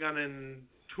shotgunning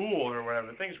tool or whatever.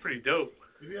 The thing's pretty dope.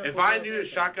 If I knew that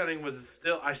shotgunning was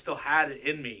I still had it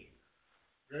in me,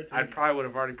 I probably would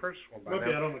have already purchased one by now. Look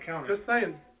at it on the counter. Just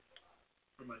saying.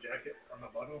 For my jacket, on my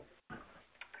butthole.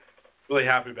 Really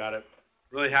happy about it.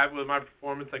 Really happy with my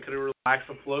performance. I could have relaxed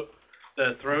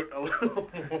the throat a little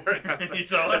more. You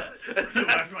saw that?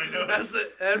 Relax my nose. As the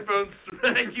headphones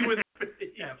smack you in the face.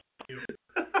 Yeah, you.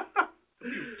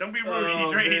 Don't be rude.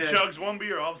 He's ready. He chugs one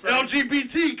beer all of a sudden.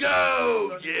 LGBT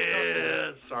go!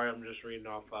 Yeah. Sorry, I'm just reading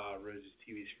off Rosie's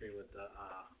TV screen with the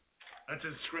that's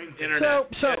his screen. Internet.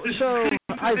 So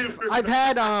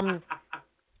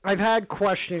I've had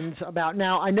questions about.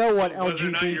 Now I know what Whether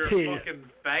or not you're a LGBT. fucking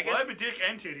faggot. Well, I have a dick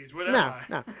and titties. What am I?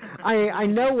 No. I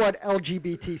know what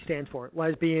LGBT stands for: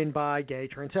 lesbian, bi, gay,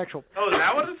 transsexual. Oh, is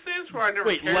that what it stands for? I never.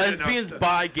 Wait, cared lesbians, enough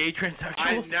bi, gay, I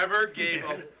transsexuals? never gave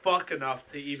a fuck enough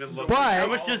to even look. But- How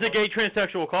much does a gay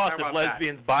transsexual cost How if about that?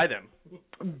 lesbians buy them?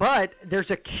 But there's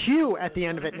a Q at the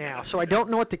end of it now, so I don't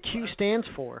know what the Q stands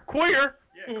for. Queer.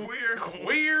 Yeah, queer.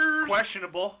 Queer.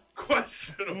 Questionable.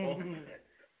 Questionable.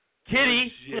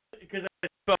 Kitty. Because I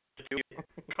spelled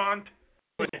Cunt.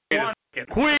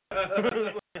 queer.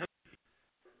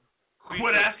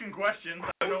 Quit asking questions.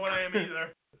 I don't know what I am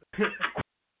either.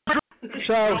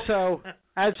 So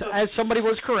as somebody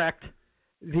was correct,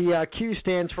 the Q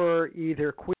stands for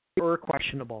either queer or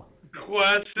questionable.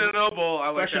 Questionable. I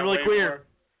like Questionably that way queer. more.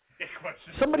 Yeah,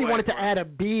 questionable. Somebody wanted to more. add a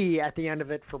B at the end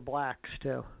of it for blacks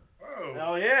too. Oh.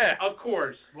 Hell yeah. Of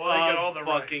course. Well, they get all the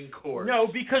rights. fucking course. No,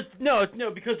 because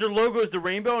their logo is the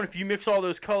rainbow, and if you mix all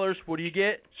those colors, what do you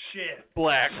get? Shit.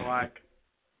 Black. Black.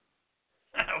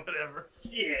 Whatever.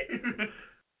 Shit.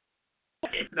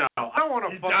 No, I don't want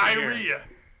to fucking Diarrhea.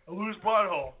 A loose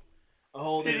butthole. A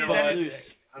whole Titties new and a loose.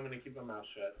 dick. I'm gonna keep my mouth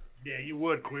shut. Yeah, you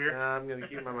would, queer. I'm gonna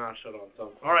keep my mouth shut on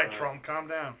something. All right, Trump, calm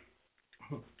down.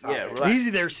 Yeah, relax.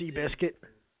 Easy there, Seabiscuit.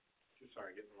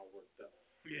 Sorry, getting all worked up.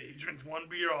 Yeah, he drinks one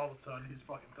beer all of a sudden. He's a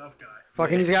fucking tough guy.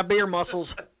 Fucking, he's got beer muscles.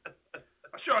 A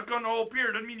shotgun the whole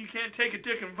beer doesn't mean you can't take a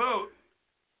dick and vote.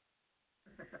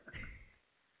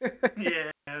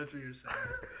 Yeah, that's what you're saying.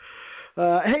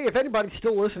 Hey, if anybody's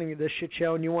still listening to this shit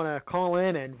show and you want to call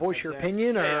in and voice your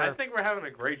opinion, Hey, or I think we're having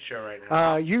a great show right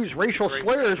now. use racial Great.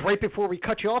 slurs right before we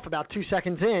cut you off about 2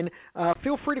 seconds in,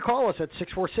 feel free to call us at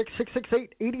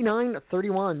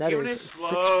 646-668-8931. That Give is it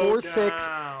slow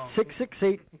down.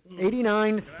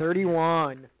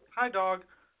 646-668-8931. Hi, dog.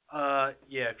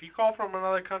 Yeah, if you call from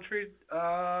another country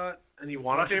and you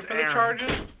want to pay for the charges,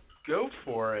 go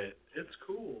for it. It's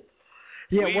cool.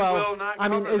 Yeah, we well, will not I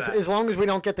mean, cover that. as long as we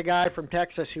don't get the guy from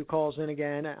Texas who calls in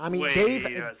again. I mean, Wait Dave.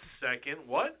 a second.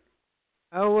 What?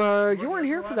 Oh, you weren't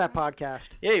here for that podcast.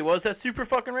 Yeah, he was that super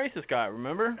fucking racist guy,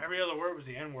 remember? Every other word was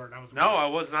the N-word. I was No, I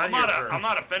was not here. I'm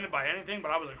not offended by anything,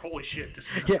 but I was like, holy shit. This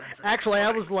is Yeah, offensive. actually,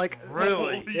 I was like,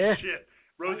 Really? Holy Yeah. shit.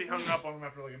 Rosie hung up on him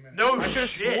after like a minute. No I could have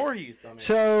shit. swore he used something.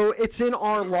 So it's in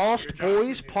our Lost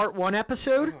Boys Part 1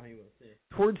 episode. Oh, he was, yeah.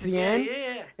 Towards the end,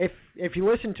 Yeah. if you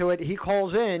listen to it, he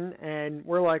calls in and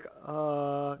we're like,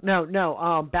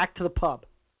 no, back to the pub,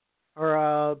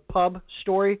 or pub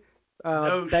story,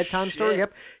 No bedtime shit. story.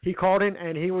 Yep, he called in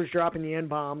and he was dropping the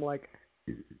N-bomb like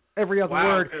every other Wow,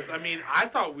 word. 'cause, I mean, I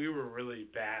thought we were really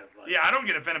bad. Like, Yeah, I don't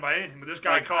get offended by anything, but this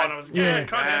guy Like, called and I was like, yeah,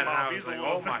 cut bad, him and I off. was He's a like,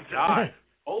 little oh my offensive. god,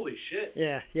 holy shit.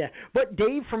 Yeah. But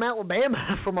Dave from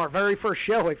Alabama, from our very first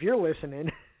show, if you're listening,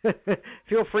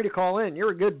 feel free to call in.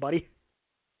 You're a good buddy.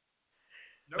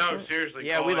 No, seriously.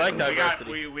 Yeah, call we in. like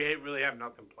diversity. We really have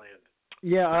nothing planned.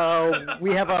 Yeah,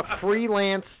 we have a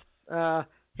freelance half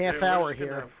Yeah, hour we're just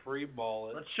here. gonna free ball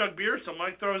it. Let's chug beer so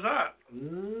Mike throws up.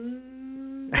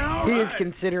 No. He is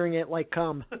considering it like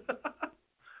cum.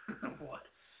 What?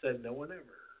 Said no one ever.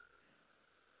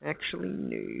 Actually,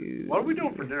 no. What are we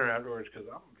doing for dinner afterwards? Because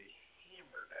I'm gonna be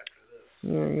hammered after this.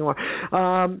 Yeah, you are.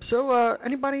 So,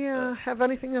 anybody have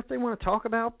anything that they want to talk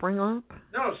about, bring up?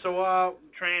 No, so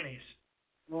Trannies.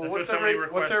 well, That's what's what somebody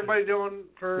everybody requested. doing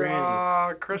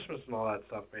for Christmas and all that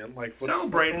stuff, man? Like what's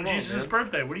Celebrating going on, Jesus' man?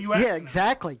 birthday. What are you Yeah, asking?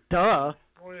 exactly. Duh.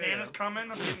 Oh, yeah. Santa's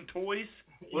coming. I'm getting toys.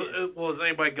 Well, is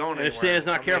anybody going And if anywhere? Santa's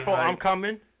not I mean, careful, like, I'm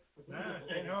coming. Nah,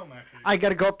 staying home actually. I got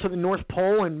to go up to the North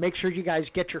Pole and make sure you guys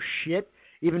get your shit,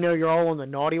 even though you're all on the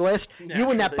naughty list. You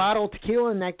and that Naturally. bottle of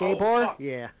tequila in that gay Oh, bar? fuck.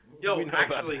 Yeah. Yo, We know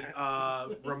about actually,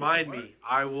 remind me.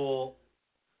 I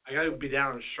gotta be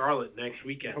down in Charlotte next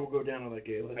weekend. We'll go down on that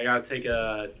gay list. I gotta take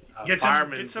a Get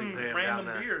fireman's some exam random down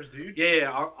there. beers, dude. Yeah,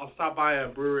 I'll stop by a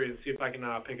brewery and see if I can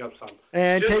pick up some.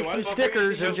 And Just take fucking- some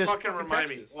stickers and just fucking remind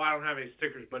me. Well, I don't have any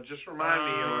stickers, but just remind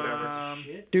me or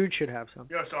whatever. dude should have some.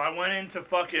 Yo, so I went into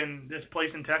fucking this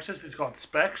place in Texas. It's called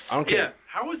Specs. I don't Yeah, care.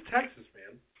 how was Texas,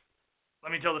 man?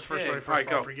 Let me tell this first Yeah, story all right, first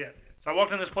before I go. forget. So I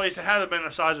walked in this place. It had been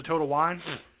the size of Total Wine.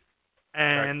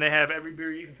 And they have every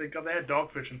beer you can think of. They had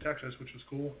Dogfish in Texas, which was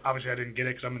cool. Obviously, I didn't get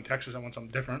it because I'm in Texas. I want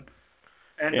something different.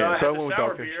 And Yeah, I so I had went the with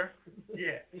sour Dogfish. beer.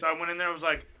 Yeah. So I went in there. I was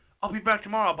like, I'll be back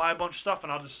tomorrow. I'll buy a bunch of stuff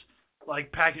and I'll just like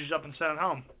package it up and send it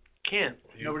home. Can't.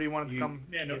 Nobody wanted to come.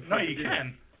 Yeah, no, you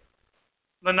can.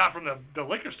 No, not from the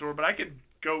liquor store, but I could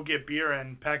go get beer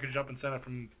and package it up and send it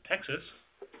from Texas.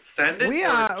 Send it We,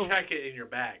 or check it in your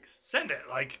bags. Send it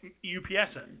like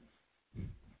UPS it.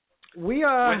 We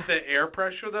With the air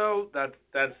pressure though,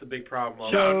 that's the big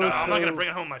problem. So- No, I'm not so- gonna bring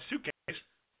it home in my suitcase.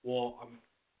 Well, I'm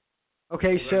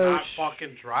okay, they're so not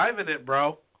fucking driving it,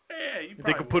 bro. Yeah, you They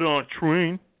probably could put it on a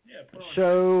train. would. Yeah, put it on.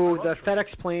 so the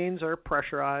FedEx planes are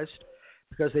pressurized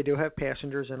because they do have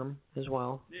passengers in them as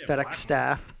well. Yeah, FedEx wow.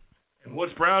 staff. And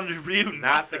what's brown to you?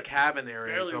 Not the cabin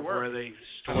areas barely of work. where they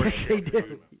store they shit.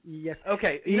 do. Yes.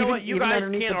 Okay, you know Even- what? You even guys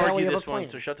underneath can't the belly argue of a this one,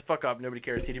 plane. so shut the fuck up. Nobody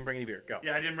cares. He didn't bring any beer. Go.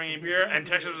 Yeah, I didn't bring any beer, and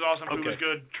Texas was awesome. Food was Okay.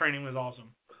 good. Training was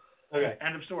awesome. Okay.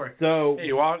 End of story. So, Hey,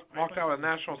 you walked out with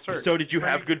National Search. so did you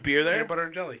have good beer there? Peanut butter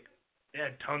and jelly. They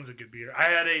had tons of good beer. I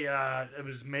had it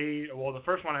was made. Well, the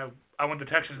first one I went to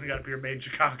Texas and got a beer made in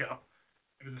Chicago.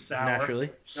 It was a sour.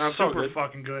 Naturally. No, it's all Super good.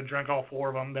 fucking good. Drank all 4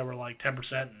 of them. They were like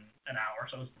 10% in an hour,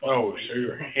 so it was fucking Oh, great. so you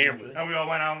were hammered. And we all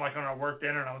went out like on our work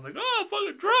dinner, and I was like, oh, I'm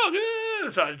fucking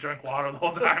drunk. So I just drank water the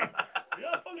whole time. Yeah,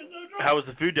 I'm fucking so drunk. How was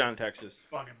the food down in Texas?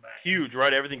 Fucking bang. Huge,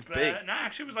 right? Everything's big. No,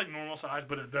 actually, it was like normal size,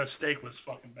 but the steak was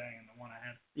fucking banging, the one I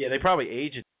had. Yeah, they probably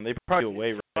age it. They probably do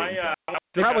away right.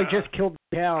 They probably just killed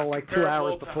the cow like 2 hours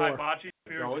comparable to before. Hibachi,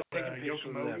 They're always taking pictures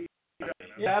of Yokomogi.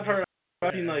 Yeah, I've heard.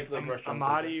 I've seen like restaurants.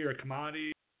 Amati or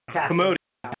Kamadi. Commodity.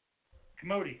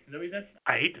 Kamodi. Is that what you said?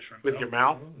 I hate the shrimp. With your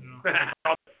mouth?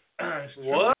 No.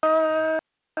 What?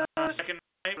 Second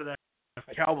night for that.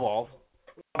 cow balls.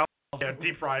 Yeah,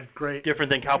 deep fried, great. Different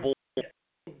than cow balls.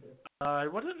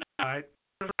 It wasn't that.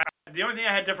 The only thing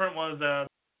I had different was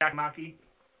yakimachi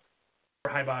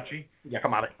or hibachi.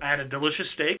 Yakimachi. I had a delicious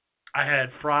steak. I had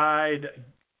fried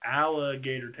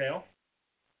alligator tail.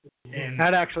 And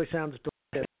That actually sounds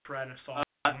delicious. fried in sauce.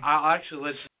 I'll actually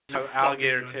let you know Fucking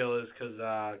alligator good. tail is because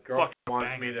girlfriend Fucking wants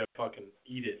bang. me to fucking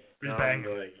eat it. It's And bang.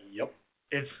 I'm like, yep.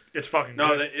 It's fucking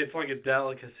No, good. it's like a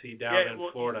delicacy down Yeah, in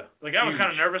well, Florida. Like, I was Huge.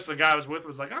 kind of nervous. The guy I was with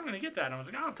was like, I'm going to get that. And I was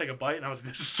like, I'll take a bite. And I was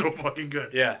like, this is so fucking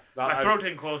good. Yeah. My throat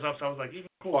didn't close up, so I was like,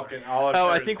 even cooler. Fucking all I've Oh,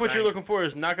 heard I think is what you're bang. looking for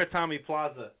is Nakatomi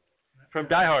Plaza from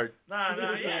Die Hard. No,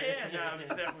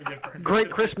 it's definitely different. Great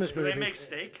Christmas Do they movie. make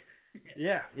steak?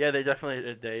 Yeah, they definitely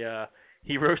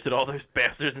he roasted all those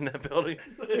bastards in that building.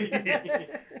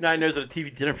 Now he knows what a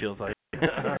TV dinner feels like.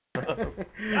 Yeah,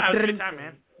 it was a good time,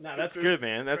 man. No, that's good,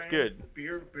 man. That's good.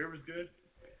 Beer was good.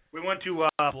 We went to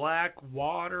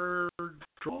Blackwater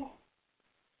Draw,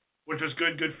 which was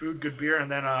good food, good beer, and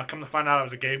then come to find out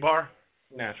it was a gay bar.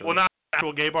 Naturally. Well, not an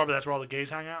actual gay bar, but that's where all the gays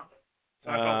hang out.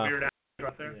 So I called beer down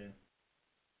right there. Yeah.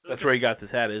 That's where he got this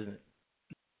hat, isn't it?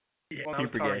 Yeah, well, that was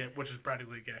super gay. Target, which is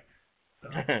practically gay. So,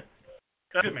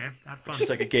 that's good, man. Had fun. Just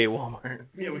like a gay Walmart.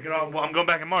 Yeah, we could all. Well, I'm going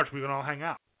back in March. We can all hang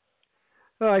out.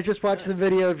 Oh, I just watched the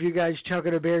video of you guys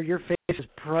chugging a beer. Your face is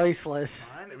priceless.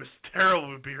 Mine, it was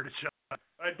terrible with beer to chug.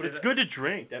 But it's good to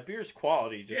drink. That beer's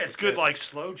quality. Yeah, it's good like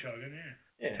slow chugging.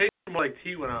 Yeah. Yeah. Tasted more like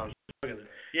tea when I was chugging it.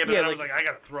 Yeah, but Yeah, then I like- was like, I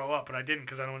gotta throw up, but I didn't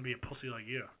because I don't want to be a pussy like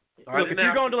you. Look, if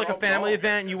you're going to like a family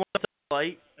event and you want something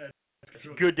light,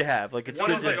 it's good to have. Like it's One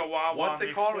good was like to a Wawa. What's it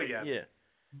mixed called with- again? yeah.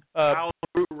 Owl's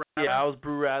Brew Radler. Yeah, Owl's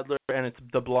Brew Radler, and it's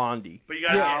the Blondie. But you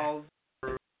got Yeah.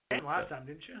 last time,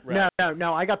 didn't you?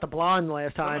 No, I got the blonde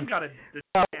last Someone time. got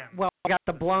the jam. Well, I got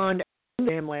the blonde and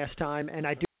jam last time, and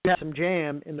I do have some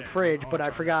jam in the fridge, but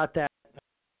I forgot that.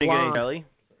 Big Blonde. jelly.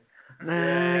 Nah,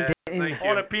 Yeah, didn't. thank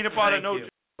All the peanut butter, Thank no you.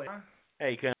 jelly.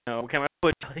 Hey, can I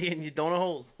put jelly in your donut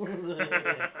holes?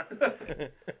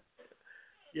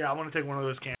 Yeah, I want to take one of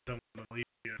those cans and leave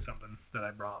you or something that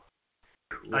I brought.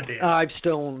 I did. I've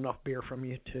stolen enough beer from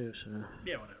you too, so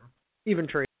Yeah, whatever. even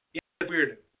trade. Yeah, it's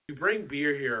weird. You bring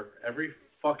beer here every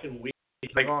fucking week.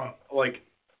 Like, Oh.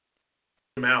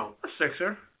 amount. A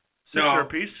sixer. No. A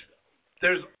piece.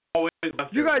 There's always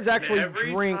left You guys actually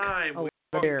every drink time a we lot of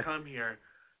fucking beer. come here,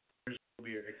 there's no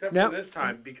beer. Except Nope. for this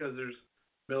time because there's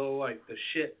Miller Lite, the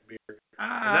shit beer.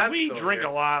 We still drink here.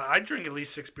 a lot. I drink at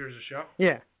least 6 beers a show.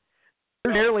 Yeah,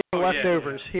 there's nearly Oh, yeah,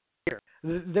 leftovers here.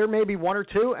 There may be one or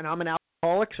two, and I'm an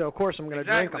alcoholic, so of course I'm going to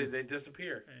Exactly, drink them. they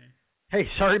disappear. Hey,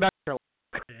 sorry about your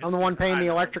luck. I'm the one paying the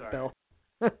I'm electric sorry. bill.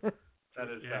 That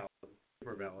is Yeah. valid.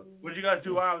 Super valid. What did you guys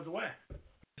do while I was away?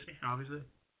 Obviously.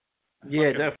 Yeah,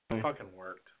 Fucking- definitely. Fucking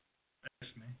worked.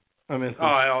 That's me. I mean, Oh,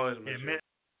 I always Yeah, miss you. miss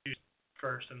you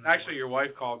first. And then Actually, your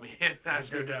wife called me and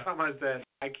asked me No doubt. something. I said,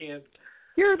 I can't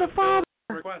You're the father.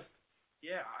 request.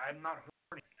 Yeah, I'm not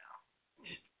horny now.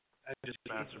 I just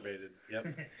masturbated. Yep.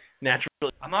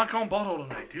 naturally. I'm not going butthole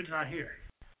tonight. Dude's not here.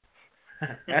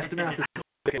 Ass to mouth is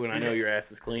okay when I know your ass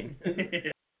is clean.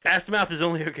 Ass to mouth is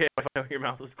only okay if I know your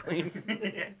mouth is clean.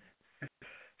 Get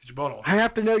your butthole. I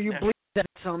have to know you bleed that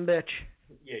son bitch.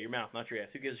 Yeah, your mouth, not your ass.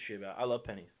 Who gives a shit about? I love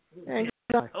pennies. And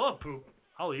I love poop.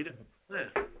 I'll eat it.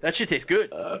 Yeah. That shit tastes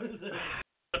good.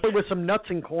 with some nuts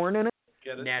and corn in it.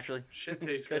 Get it? Naturally. Shit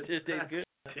tastes That good. shit tastes good.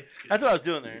 Tastes good. That's what I was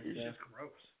doing there. It's Yeah. just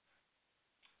gross.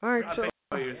 All right, I so think-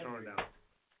 Oh, you're throwing down.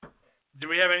 Do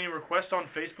we have any requests on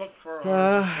Facebook for?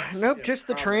 nope, Yeah, just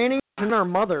the probably. trannies and our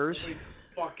mothers. Nobody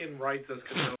fucking writes us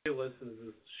because nobody listens to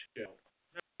this show.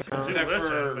 We Except listen,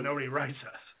 for but nobody writes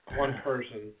us. one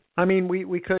person. I mean,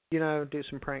 we could do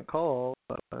some prank calls,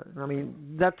 but I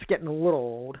mean that's getting a little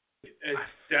old. It's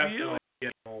feel- definitely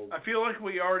getting old. I feel like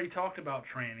we already talked about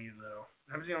trannies though.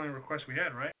 That was the only request we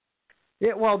had, right?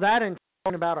 Yeah, well, that and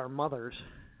talking about our mothers.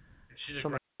 She's a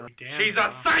Some- great damn. She's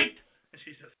a saint!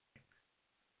 She's a.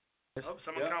 Oh,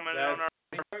 someone Yep, commented that- on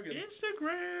our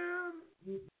Instagram.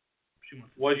 She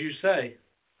wants. What'd you say?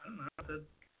 I don't know. I said,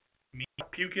 me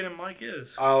puking and Mike is.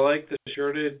 I like the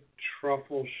shirted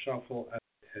truffle shuffle at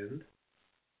the end.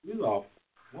 You love.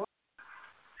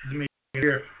 It's me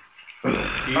here. Oh,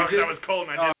 'cause I was cold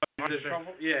and I didn't.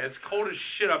 Truffle? Yeah, it's cold as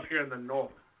shit up here in the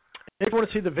north. If you want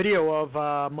to see the video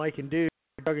of Mike and Dude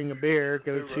chugging a beer,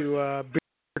 go to Beer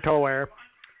Tallware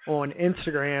on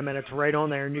Instagram, and it's right on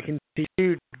there, and you can see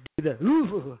Dude do the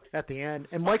ooh at the end,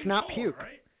 and Mike not puke.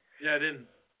 Right? Yeah, I didn't.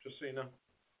 Just so you know.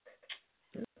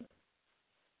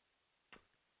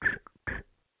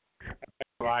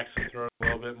 Relax and throw it a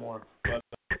little bit more. But,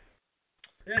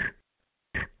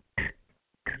 yeah.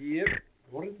 Yep.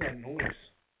 What is that noise?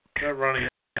 Is that running?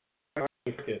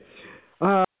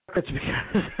 It's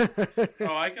because.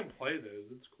 Oh, I can play those.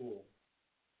 It's cool.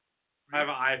 I have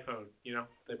an iPhone. You know.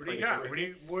 They What do play you got?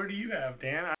 it. Where do you have,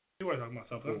 Dan? I do want to talk about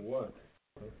something. What?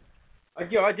 I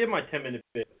did my 10-minute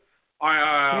bit.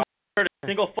 I Heard a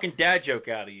single fucking dad joke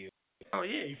out of you. Oh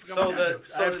yeah, you forgot my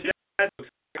dad jokes.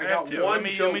 I got two. one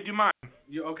Let joke. me do mine,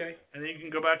 You okay? and then you can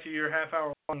go back to your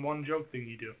half-hour one joke thing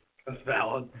you do. That's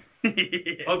valid. Yeah.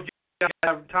 Hope you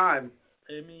have time.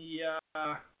 Let me.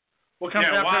 What comes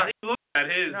Yeah, after? while he looks at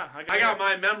his, No, I got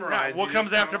mine memorized. What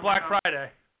comes after Black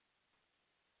Friday?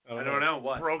 I don't know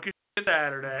what. Broke as shit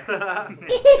Saturday.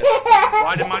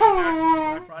 Why did Michael Jackson go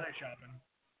Black Friday shopping?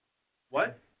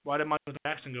 What? Why did Michael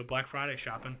Jackson go Black Friday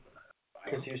shopping?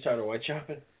 Because he started white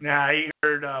shopping? Nah, he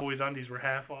heard boys' undies were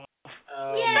half off.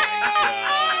 Oh, my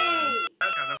God.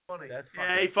 That's kind of funny. That's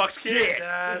Yeah, he fucks kids.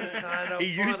 That's kind of He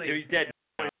used funny. to. He's dead.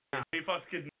 He fucks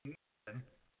kids.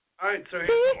 All right, so here's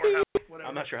more help. Whatever.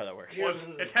 I'm not sure how that works. Well,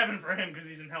 it's heaven for him because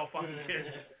he's in hell fucking kids.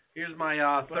 Here's my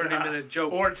 30-minute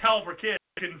joke. Or it's hell for kids.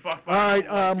 Couldn't fuck. All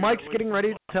right, Mike's getting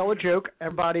ready to tell a joke.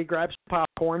 Everybody grab some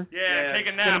popcorn. Yeah, take a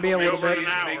It's nap. gonna be a We'll little over bit- in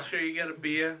an hour. Make sure you get a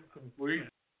beer.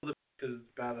 Because it's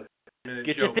about a minute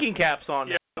Get your joke. thinking caps on.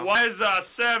 Yeah. Why is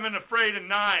 7 afraid of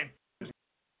 9?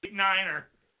 8 9er.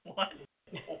 What?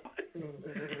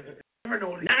 Never know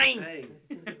what he's 9. saying.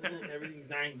 Everything's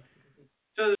 9.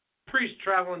 So the priest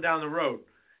traveling down the road,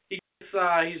 he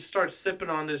starts sipping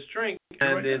on this drink,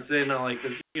 and it's in like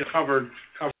this covered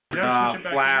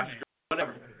flask or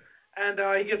whatever. And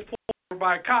he gets pulled over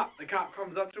by a cop. The cop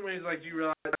comes up to him and he's like, "Do you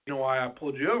realize why I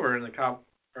pulled you over?" And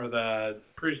the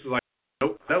priest is like,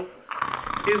 "Nope."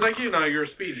 He's like, "You're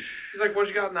speeding." He's like, "What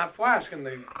you got in that flask?" And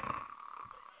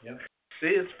yep. See,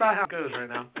 it's about how it goes right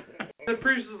now. The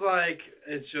priest is like,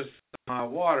 "It's just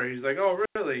water." He's like, "Oh,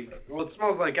 really? Well, it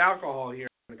smells like alcohol here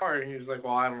in the car." And he's like,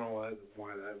 "Well, I don't know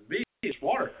why that would be. It's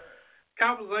water." The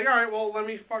cop was like, "All right, well, let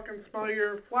me fucking smell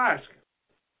your flask.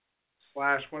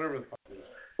 Slash, whatever the fuck it is."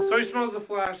 So he smells the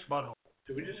flask. Butthole.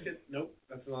 Did we just get? Nope,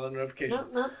 that's another notification.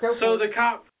 No, So the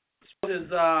cop smells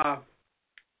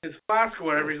his flask or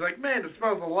whatever. He's like, "Man, it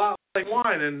smells a lot like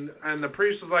wine." And the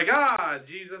priest was like, "Ah,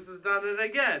 Jesus has done it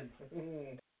again."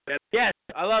 Yes,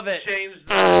 I love it. Changed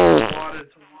the water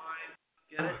to wine.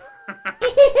 Get it?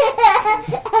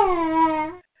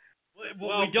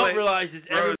 What we don't realize is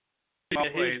Well everybody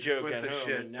his played. joke With at the home.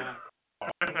 shit. And not.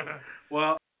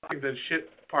 Well, I think the shit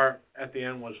part at the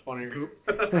end was funnier.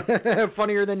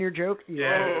 Funnier than your joke?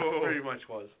 Yeah, it pretty much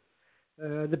was.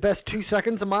 The best 2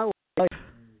 seconds of my life.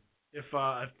 If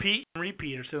Pete and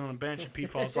Repeat are sitting on the bench and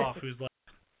Pete falls off, who's left?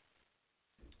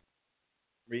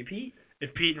 Repeat?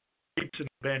 If Pete and Repeat's on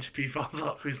the bench, Pete falls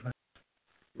off, who's left?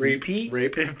 Repeat?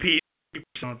 If Pete is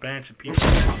on the bench and Pete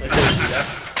falls off.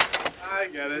 I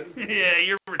get it. Yeah,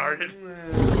 you're retarded.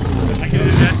 I can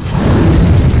do that.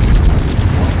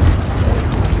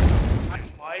 I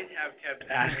might have kept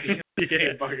asking.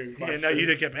 Yeah, no, you'd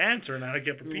have kept answering that. I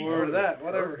kept repeating. More of that,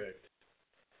 whatever.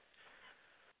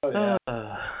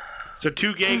 So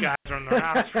 2 gay guys are in their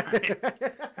house, right?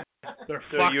 They're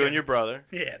So fucking. you and your brother.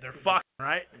 Yeah, they're fucking,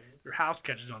 right? Your house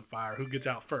catches on fire. Who gets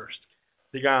out first?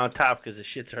 The guy on top because the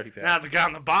shit's already bad. Now the guy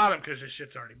on the bottom because his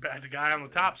shit's already bad. The guy on the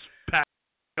top's packed.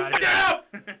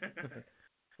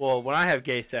 Well, when I have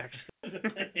gay sex.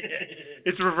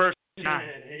 It's reverse time.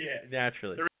 Yeah.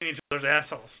 Naturally. They're in each other's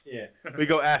assholes. Yeah. We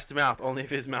go ass to mouth, only if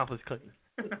his mouth is clean.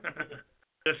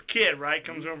 This kid, right,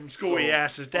 comes home from school. He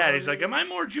asks his dad. He's like, "Am I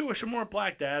more Jewish or more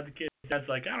black, Dad?" The dad's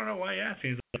like, "I don't know why you ask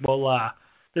me." He's like, "Well,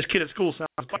 this kid at school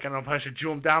sounds like I don't know if I should Jew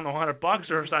him down the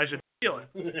 $100 or if I should steal it."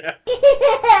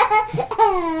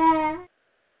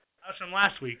 That's from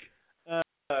last week.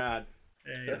 God.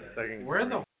 Yeah. Where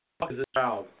the fuck is this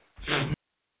child? Yeah,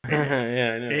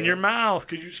 I know. In your mouth.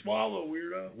 Could you swallow,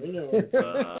 weirdo?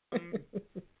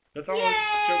 That's all the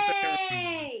jokes I can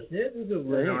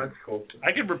remember. No, that's cool.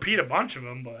 I could repeat a bunch of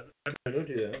them, but Don't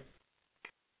do that.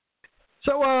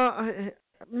 So,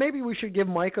 maybe we should give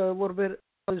Mike a little bit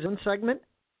of his own segment.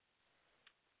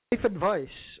 Life advice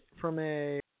from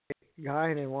a guy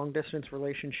in a long-distance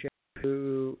relationship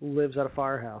who lives at a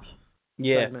firehouse.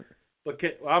 Yeah. Segment. But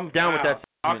I'm down with that.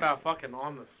 Talk about fucking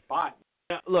on the spot.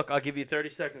 Look, I'll give you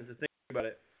 30 seconds to think about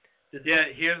it. Yeah,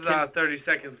 here's 30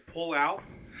 seconds. Pull out.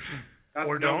 That's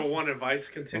Or number don't. one advice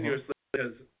continuously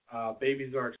because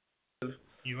babies are expensive.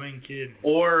 you ain't kidding.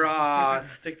 Or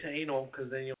stick to anal because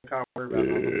then you don't gotta worry about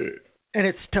it. And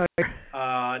it's time.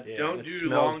 Don't it do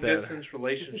smells long better. distance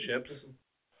relationships.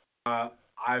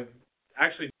 I've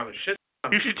actually done a shit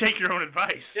ton. You should take your own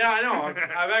advice. Yeah, I know.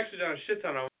 I've actually done a shit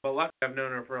ton of them, but luckily I've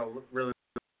known her for a really.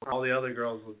 All the other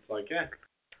girls, it's like,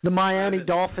 The Miami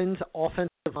Dolphins offensive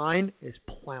line is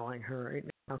plowing her right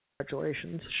now.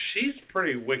 Congratulations. She's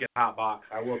pretty wicked hot box,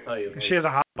 I will tell you. She has a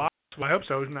hot box. Well, I hope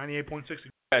so. It's 98.6.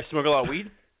 I smoke a lot of weed.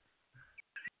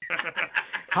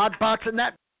 Hot box and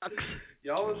that box.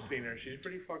 Y'all have seen her. She's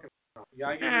pretty fucking hot. Yeah,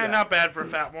 I give you Eh, that. not bad for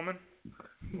a fat woman.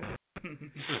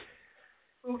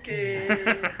 Okay.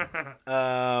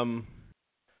 I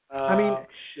mean,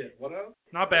 shit. What else?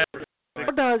 Not bad.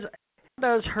 How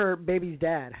does her baby's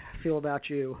dad feel about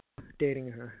you dating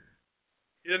her?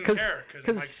 He didn't care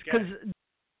because Mike's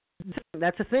gay.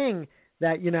 That's a thing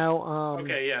that, you know.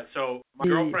 Okay, yeah. So my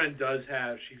girlfriend does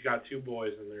have. She's got 2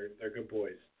 boys, and they're good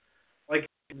boys. Like,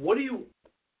 what do you want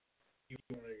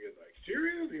to get like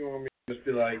serious? Do you want me to just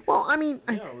be like? Well, I mean.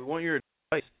 Yeah, we want your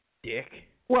advice, dick.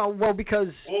 Well, because.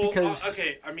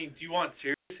 Okay. I mean, do you want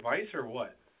serious advice or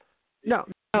what? No.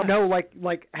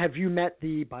 Like, have you met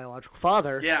the biological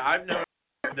father? Yeah,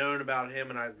 I've known about him,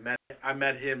 and I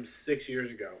met him 6 years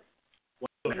ago.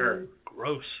 With her.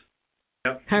 Gross.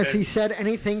 Yep. Has he said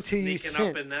anything to you Sneaking since?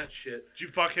 up in that shit. Did you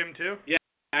fuck him too?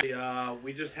 Yeah.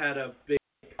 We just had a big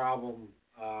problem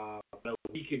a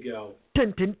week ago.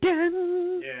 Dun dun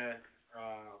dun. Yeah.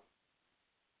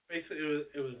 Basically,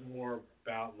 it was more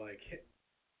about like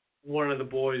one of the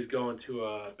boys going to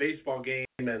a baseball game,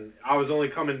 and I was only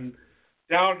coming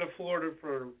down to Florida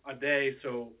for a day,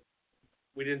 so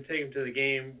we didn't take him to the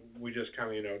game. We just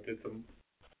kind of, did some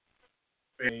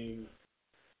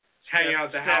hang out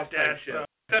at the house type shit.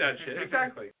 That shit,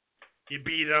 exactly. You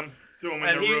beat him, threw him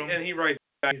in the room. And he writes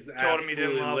back, he's told him he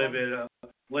didn't love him.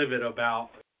 livid about,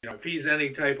 if he's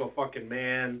any type of fucking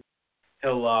man,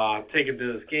 he'll take him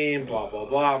to this game, blah, blah,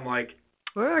 blah. I'm like,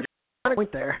 Well, I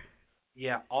went there.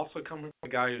 yeah, also coming from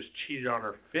a guy who's cheated on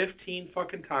her 15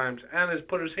 fucking times and has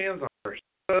put his hands on her.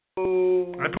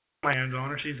 So, I put my hands on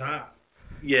her. She's hot.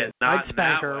 yeah, not I'd in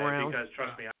spank that her way, around. because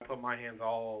trust me, I put my hands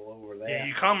all over that. Yeah,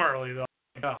 you come early though.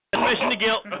 Yeah. Admission to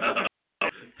guilt.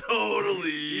 Totally.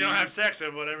 You don't have sex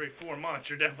with, but every 4 months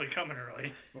you're definitely coming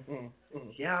early.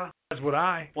 Yeah, That's what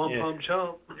I. one Yeah. pump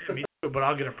chump. Yeah, me too, but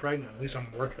I'll get her pregnant. At least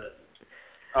I'm worth it.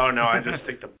 Oh no, I just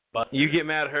stick the butt. You get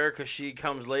mad at her because she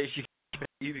comes late. She gets mad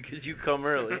at you because you come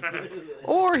early.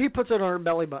 Or he puts it on her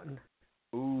belly button.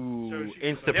 Ooh, So she-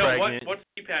 insta Yo, pregnant. what's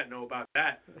D-Pat know about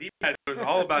that? D-Pat knows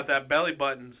all about that belly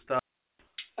button stuff.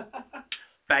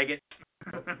 Faggot.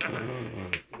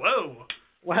 Whoa.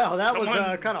 Wow, that was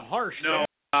Someone- kind of harsh. No,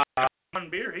 One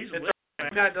beer, he's it's lit.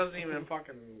 D-Pat doesn't even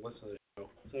fucking listen to the show.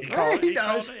 So He Yeah, called, he he does.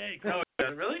 called it. Hey, no, he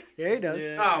doesn't really? Yeah, he does.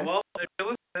 Oh, well, if you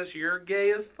listen to this, you're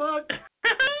gay as fuck.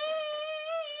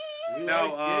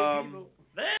 No,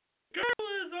 that girl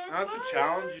is on not fire. the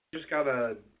challenge. You just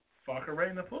gotta. Fuck her right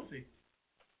in the pussy.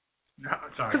 No,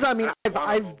 sorry. Because I mean, That's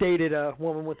wonderful. I've dated a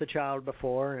woman with a child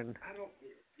before, and I don't.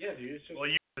 Yeah, dude. It's just. Well,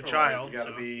 you're the child. You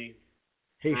gotta so. be.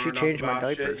 hey, she grown up changed my about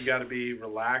diapers. shit. You gotta be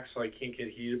relaxed. Like, can't get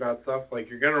heated about stuff. Like,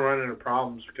 you're gonna run into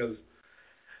problems because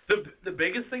the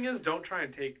biggest thing is don't try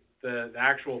and take the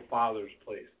actual father's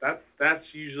place. That's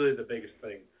usually the biggest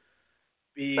thing.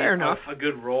 Be Fair enough. a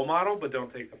good role model, but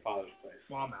don't take the father's place.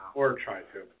 Well, I'm out. Or try to.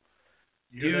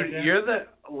 You hear that, Dude, Dan? you're the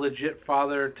legit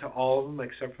father to all of them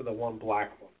except for the one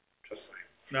black one. Just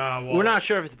saying. No, well, We're not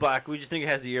sure if it's black. We just think it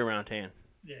has the year-round tan.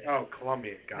 Yeah. Oh,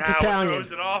 Colombian guy. Now, what Italian.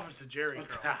 throws it off is the Jerry girl.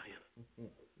 Italian.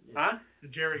 Huh? The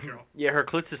Jerry girl. Yeah, her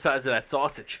clit's the size of that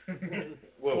sausage.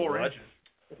 Whoa, 4 what? inches.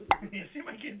 You see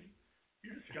my kid?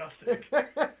 You're disgusting.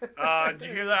 Did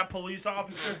you hear that, police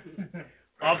officer?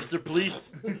 Officer, please.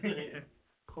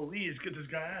 Police, get this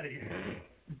guy out of here.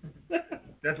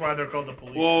 That's why they're called the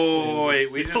police. Whoa,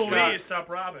 wait, we just got. Police, stop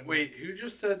robbing. Wait, who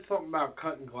just said something about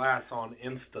cutting glass on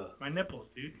Insta? My nipples,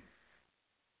 dude.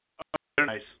 They're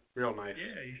nice, real nice.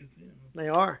 Yeah, you should see them. They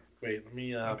are. Wait, let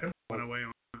me. My pimple went away.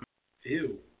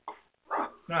 Ew.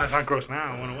 No, it's not gross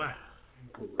now. It went away.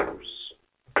 Gross.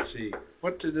 Let's see.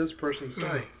 What did this person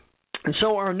say? And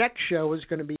so our next show is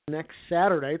going to be next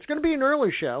Saturday. It's going to be an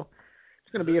early show.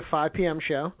 It's going to be a 5 p.m.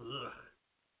 show. Ugh.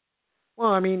 Well,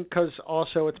 I mean, because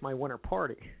also it's my winter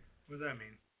party. What does that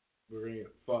mean? We're gonna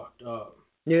get fucked up.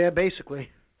 Yeah, basically.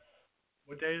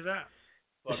 What day is that?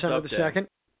 December the 2nd.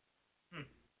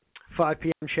 5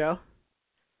 p.m. show.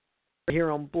 Right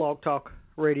here on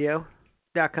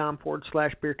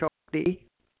blogtalkradio.com/beertalkd.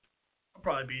 I'll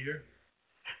probably be here.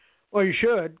 Well, you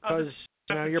should, I'll because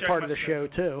have to you're check part my of the show,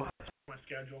 too. My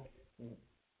schedule.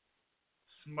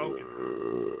 Smoking.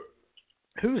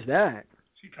 Who's that?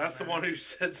 She That's the one who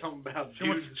said something about She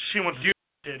wants dude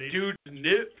titties. dude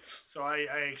nips. So I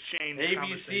exchanged ABC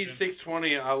conversation.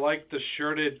 620. I like the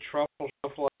shirted truffle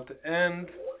shuffle at the end.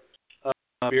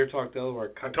 Beer Talk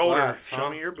Delaware. I Cut told her, glass, show huh?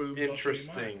 me your boobs. I'll show you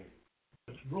mine. Interesting.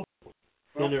 It's real.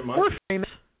 We're famous.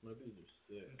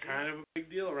 Kind of a big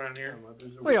deal around here.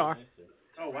 We are.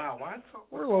 Oh wow, why?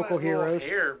 We're local heroes.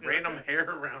 Random hair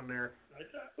around there.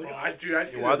 Look, Well, I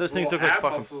see why those things little look like ab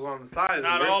fucking- muscles on the side.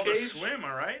 not of the all rib but cage. swim,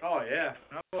 all right? Oh yeah.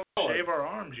 Not all shave our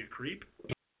arms, you creep.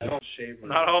 I don't shave my.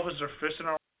 Not all of us are fisting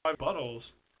our buttholes.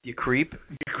 You creep.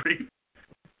 You creep.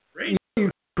 Great. You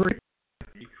creep.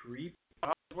 You creep. I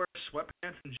always wear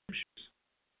sweatpants and gym shoes.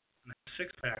 And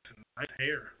six packs and nice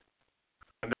hair.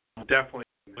 I'm definitely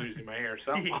losing my hair.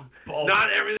 So Bald. not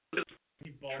everything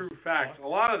is Bald. true facts. A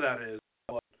lot of that is,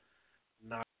 but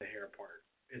not the hair part.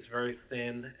 It's very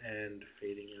thin and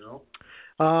fading out.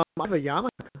 I have a yarmulke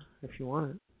if you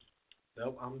want it.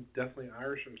 Nope, I'm definitely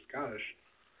Irish and Scottish.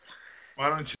 Why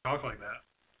don't you talk like that?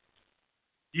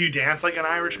 Do you dance like an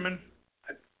Irishman?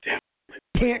 I definitely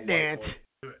Can't don't dance. like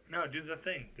Do it. No, do the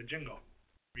thing, the jingle.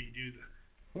 Where you do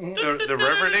The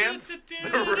river dance?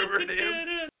 The river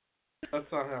dance? That's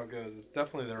not how it goes. It's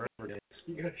definitely the river dance.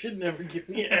 You guys should never give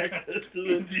me access to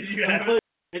this. Did you have it?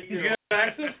 You got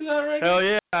access to that right now? Hell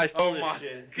yeah, I saw Oh this my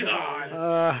shit.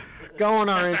 god. Go on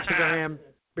our Instagram,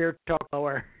 Beer Talk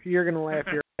Lower. You're gonna laugh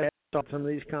your ass off some of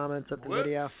these comments at the What?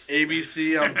 video.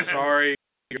 ABC, I'm sorry.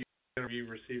 You're going to be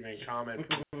receiving a comment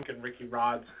from fucking Ricky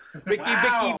Rods. Ricky,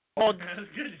 Wow. That's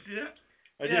good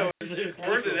shit. Yeah,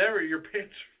 where did ever your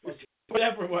pitch?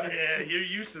 Whatever. Yeah, you're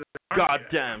used to that. aren't you?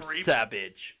 Goddamn Creep.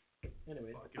 savage.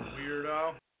 Fucking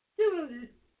weirdo.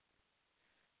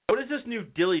 What is this new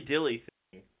dilly dilly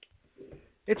thing?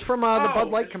 It's from the Oh, Bud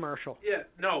Light it's- commercial. Yeah,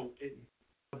 no.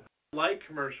 Light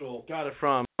commercial. Got it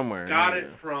from somewhere. Got it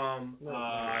from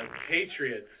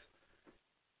Patriots.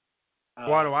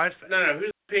 Why do I say? No,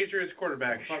 who's the Patriots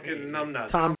quarterback? Fucking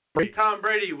numbnuts. Tom Brady. Tom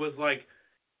Brady was like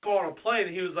called a play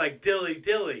and he was like dilly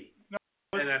dilly.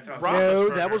 And that's how.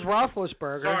 No, that was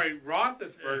Roethlisberger. Sorry,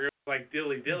 Roethlisberger was like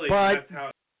dilly dilly. But- That's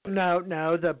how.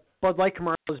 No, the Bud Light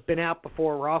commercial has been out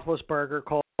before Roethlisberger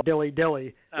called Dilly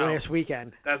Dilly Oh. last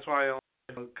weekend. That's why I only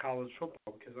play college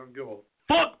football because I don't give a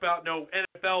fuck about no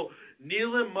NFL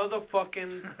kneeling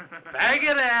motherfucking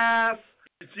faggot ass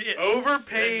See it.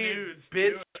 overpaid Nudes, bitch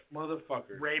do it.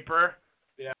 motherfucker. Raper.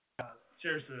 Yeah.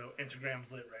 Seriously though, Instagram's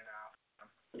lit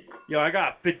right now. Yo, I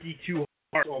got 52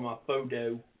 hearts on my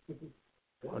photo.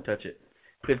 Don't touch it.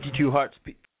 52 hearts.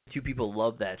 2 people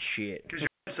love that shit. Because your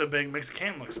head's so big, makes the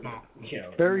cam look small. Yeah.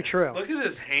 Very true. Look at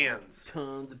his hands.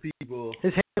 Tons of people.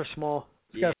 His hands are small.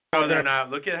 He's got- No, they're not.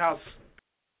 Look at how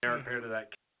they're compared to that.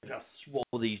 How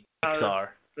swole these dicks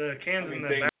are. The cans in the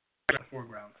big. back are the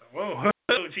foreground. So, whoa,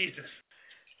 oh Jesus.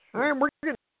 All right, we're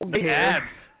gonna Big abs.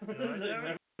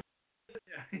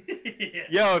 Yeah.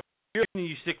 Yo, if you're listening,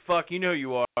 you sick fuck, you know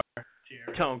you are.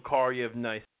 Cheers. Tell him Carl you have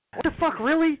nice. What the fuck,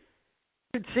 really?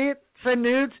 You could see it? Send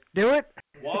nudes? Do it?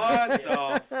 What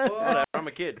the Whatever, fuck? I'm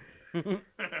a kid. Who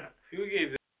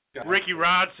gave this guy? Ricky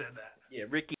Rod said that. Yeah,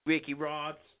 Ricky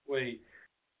Rods. Wait.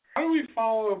 How do we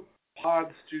follow Pod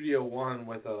Studio One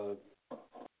with a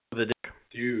The dick.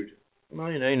 dude?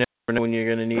 Well, you never know when you're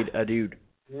gonna need a dude.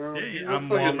 No, Yeah, he yeah, looks I'm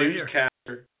like a one right here.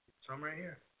 newscaster. So I'm right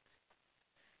here.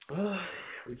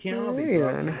 We can't all be Man.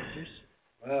 broadcasters.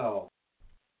 Well,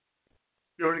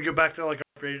 You want to go back to like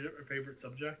our favorite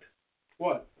subject?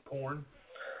 what? Porn.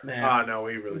 Ah, no,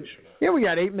 we really shouldn't. Yeah, we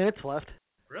got 8 minutes left.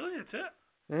 Really? That's it?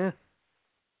 Yeah.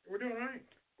 We're doing all right.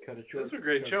 Cut it This is a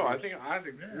great show. I think Yeah,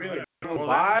 we had a well, good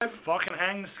vibe. Fucking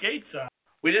hang the skates up.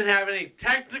 We didn't have any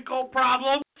technical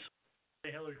problems.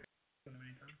 Say Hillary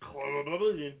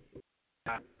Clinton.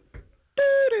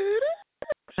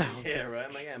 Yeah, right.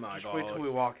 I'm like, oh my Just wait till we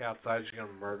walk outside. She's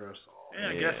gonna murder us all. Yeah,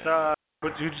 I Yeah. guess.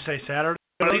 What did you say? Saturday.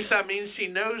 At least that means she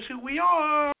knows who we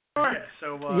are. Yeah.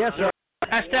 So. Yes, sir.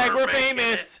 Hashtag we're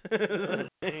making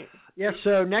famous. Yes,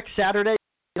 so next Saturday,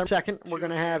 2nd, we're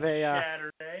going to have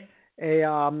Saturday.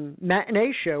 a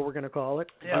matinee show, we're going to call it.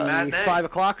 Yeah, the matinee. 5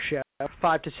 o'clock show,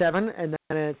 5 to 7, and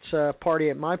then it's a party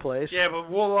at my place. Yeah, but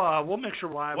we'll make sure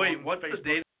live. Wait, on what's the Facebook,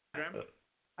 date? Instagram.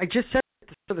 I just said it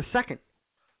for the 2nd.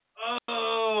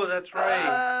 Oh, that's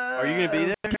right. Are you gonna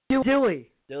be there? Dilly.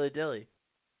 Dilly.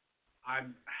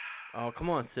 I'm Oh, come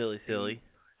on, silly.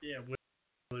 Yeah.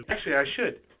 actually I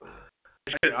should.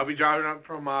 I'll be driving up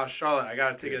from Charlotte. I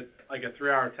gotta take a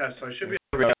 3-hour test, so I should be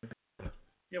able to,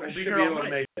 Yeah, I we'll should be be here all able to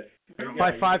night. make it.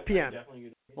 By 5 p.m.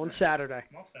 on Saturday.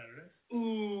 All Saturdays.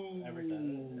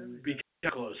 Ooh, be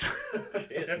close.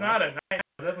 If not at night,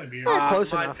 I'll definitely be here. Yeah, close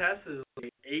my enough. test is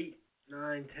like 8,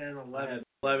 9, 10,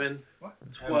 11, What?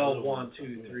 12, 1,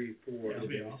 2, 3, 4. That'll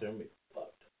be awesome.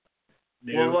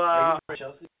 Well,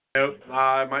 nope.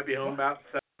 I might be home about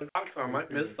 7 o'clock, so I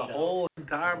might miss the whole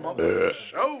entire month of the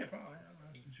show.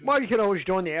 Well, you can always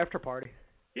join the after party.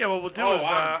 Yeah, what we'll do Oh, is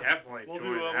I'm definitely we'll do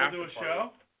joining a after show.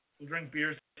 party. We'll drink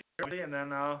beers and then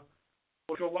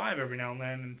we'll go live every now and then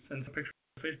and send some pictures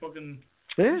on Facebook and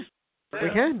Yeah. We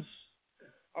can.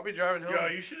 I'll be driving home. Yo,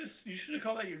 you should have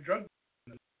called that your drug.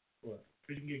 What?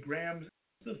 You can get grams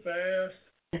so fast.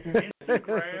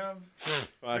 Instagram.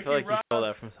 Well, I feel like you stole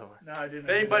that from somewhere. No, I didn't. If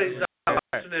anybody's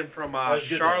listening from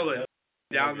Charlotte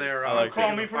down there,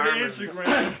 call me from the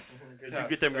Instagram. You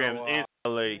get them grams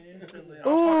instantly.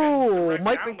 Ooh,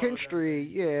 Mike McKinstry.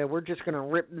 Yeah, we're just gonna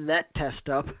rip that test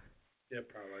up. Yeah,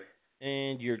 probably.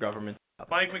 And your government.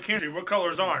 Mike McKinstry, what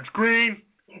color is orange? Green.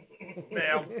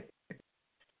 Male.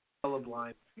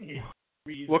 Colorblind.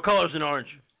 What color is an orange?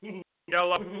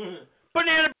 Yellow.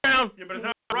 Banana brown. Yeah, but it's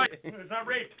not right. It's not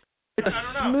rape. It's I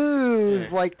don't know.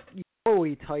 smooth, like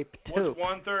Bowie type too.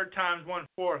 What's 1/3 times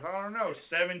 1/4? I don't know.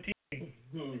 17.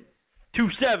 2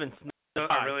 7s.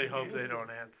 I really hope they don't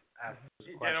ask those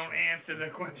They questions. don't answer the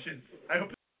questions. I hope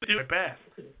they do it best.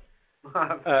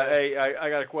 Hey, I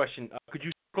got a question. Could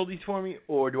you circle these for me,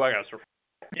 or do I got to circle?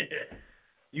 Yeah.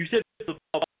 You said the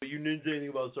ball, but you didn't say anything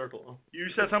about circle. You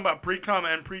said something about pre-com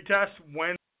and pre-test.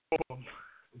 When?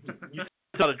 You said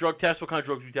about a drug test. What kind of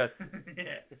drugs you test?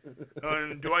 Yeah.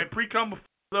 And do I pre-com before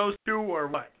those two or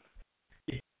what?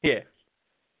 Yeah.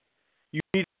 You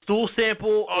need a stool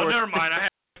sample. Oh, or never mind. I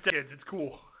have kids. It's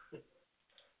cool.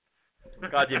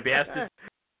 Goddamn bastard.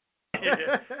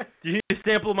 Yeah. Do you need a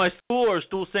sample of my stool or a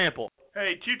stool sample?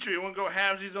 Hey, Chicho, you want to go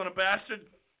halvesies on a bastard?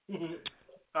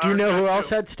 Do you know who else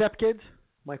had stepkids?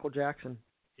 Michael Jackson.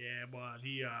 Yeah, but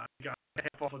he got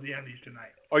half off of the Endies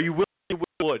tonight. Are you willing to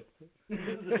wood?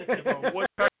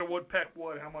 Woodpecker would peck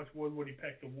wood. How much wood would he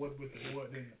peck the wood with the wood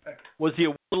in the peck? Was he a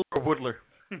whittler or woodler?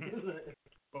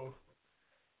 Both.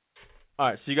 All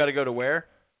right, so you got to go to where?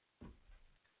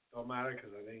 Don't matter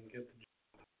because I didn't get the.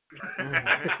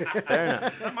 Fair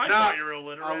enough. That might be you're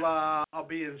illiterate. I'll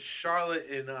be in Charlotte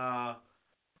in I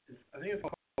think it's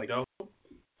called Dope.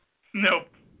 Nope.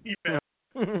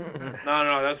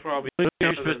 No, that's where I'll be.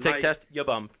 You're supposed to take test. You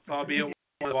bum. I'll be at one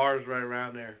of the bars right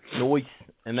around there. Noise.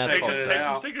 And that's Take all.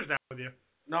 some stickers down with you.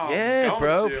 No, I'm Yeah, going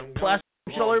bro. to. I'm Plastic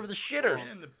going all over the shitters.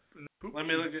 Yeah, and the poop Let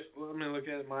me look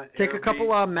at my. Take a couple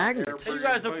magnets. Hey, you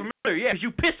guys are familiar, yeah, 'cause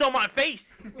you piss on my face.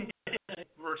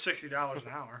 for $60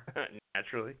 an hour.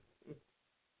 Naturally.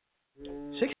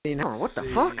 60 an hour. What the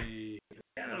fuck? You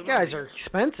guys are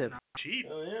expensive. Cheap.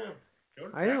 Oh yeah.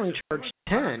 I only charge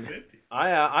 10. I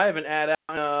have an ad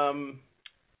out.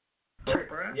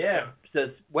 Yeah, it says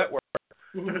wet work.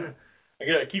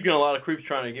 I keep getting a lot of creeps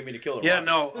trying to get me to kill them. Yeah,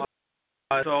 no.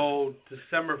 So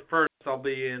December 1st, I'll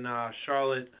be in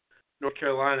Charlotte, North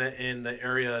Carolina, in the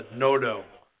area Nodo.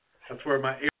 That's where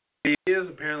my area is.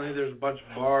 Apparently, there's a bunch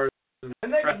of bars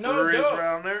and breweries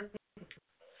around there.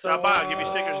 So, Stop by. I'll give you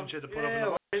stickers and shit to put up in the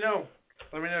let me know.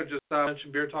 Let me know. Just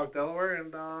mention Beer Talk Delaware,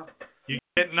 and you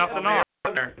get nothing I'll off. be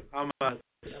around there. I'm a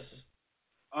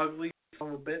ugly son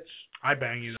of a bitch. I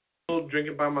bang you. Still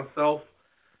drinking by myself.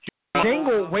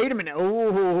 Single. Wait a minute.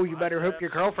 Oh, you better hope your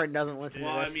girlfriend doesn't listen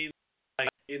Well, to I this. mean, like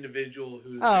individual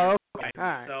who's Oh, okay. All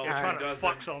right. himself, All right. who doesn't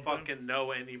Fuck something. fucking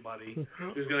know anybody,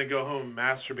 who's gonna go home and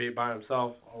masturbate by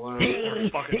himself alone.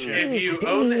 Fucking shit. If you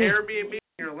own the Airbnb and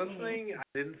you're listening, I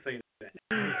didn't say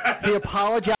that. He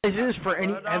apologizes for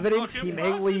any evidence he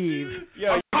may leave.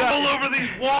 Yo, you I'm all over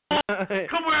these walls.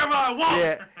 Come wherever I want.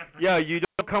 Yeah. Yo, you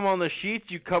don't come on the sheets,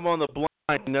 you come on the blind.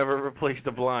 Never replace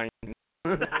the blind.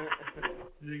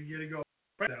 You gotta go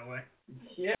that way.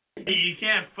 Yeah. You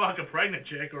can't fuck a pregnant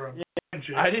chick or a blind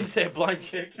chick. I didn't say blind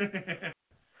chick.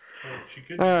 She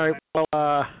could. All right.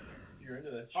 Well, You're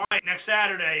into that. All right, next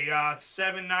Saturday,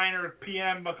 7, 9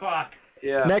 p.m. o'clock.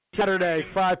 Yeah. next Saturday,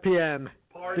 5 p.m.,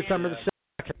 Party. December the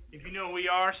 2nd. If you know who we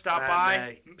are, stop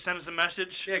Matinee. by, send us a message,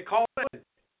 Yeah, call in.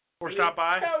 or stop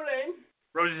by.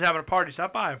 Rosie's having a party.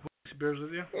 Stop by. We'll get some beers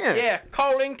with you. Yeah. Yeah,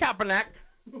 Colin Kaepernick.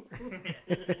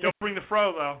 Don't bring the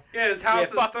fro though. Yeah, his house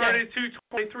Yeah, fuck is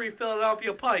 3223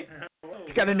 Philadelphia Pike.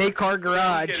 He's got an 8-car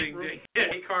garage. I'm kidding. Yeah,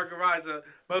 8-car garage, the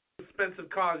most expensive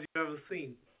cars you've ever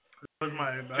seen. That was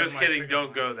my Just kidding,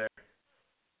 don't go there.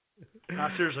 No,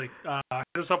 seriously.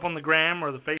 Hit us up on the gram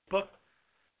or the Facebook.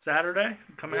 Saturday.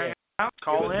 Come hang out.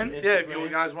 Call in. Yeah, if you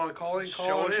guys want to call in, Show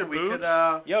call us in. your We boobs.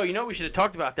 could, Yo, you know we should have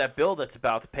talked about that bill that's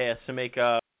about to pass to make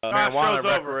marijuana show's over.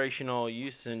 recreational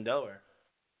use in Delaware.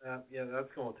 yeah, that's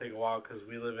going to take a while because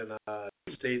we live in a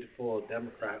state full of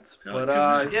Democrats. Yeah, But,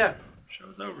 good yeah,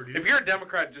 Show's over, dude. if you're a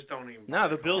Democrat, just don't even. No,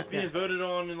 the bill's being voted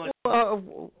on in like.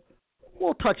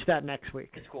 We'll touch that next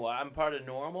week. It's cool. I'm part of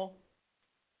normal.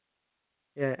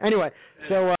 Yeah. Anyway,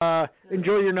 so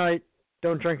enjoy your night.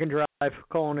 Don't drink and drive.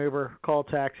 Call an Uber. Call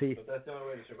a taxi. But that's the only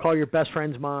way to survive. Call your best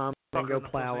friend's mom and go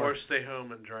plow her. Or stay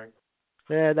home and drink.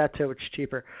 Yeah, that too. It's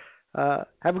cheaper.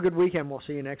 Have a good weekend. We'll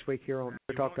see you next week here on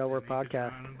the Talk Delaware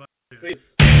podcast. Peace.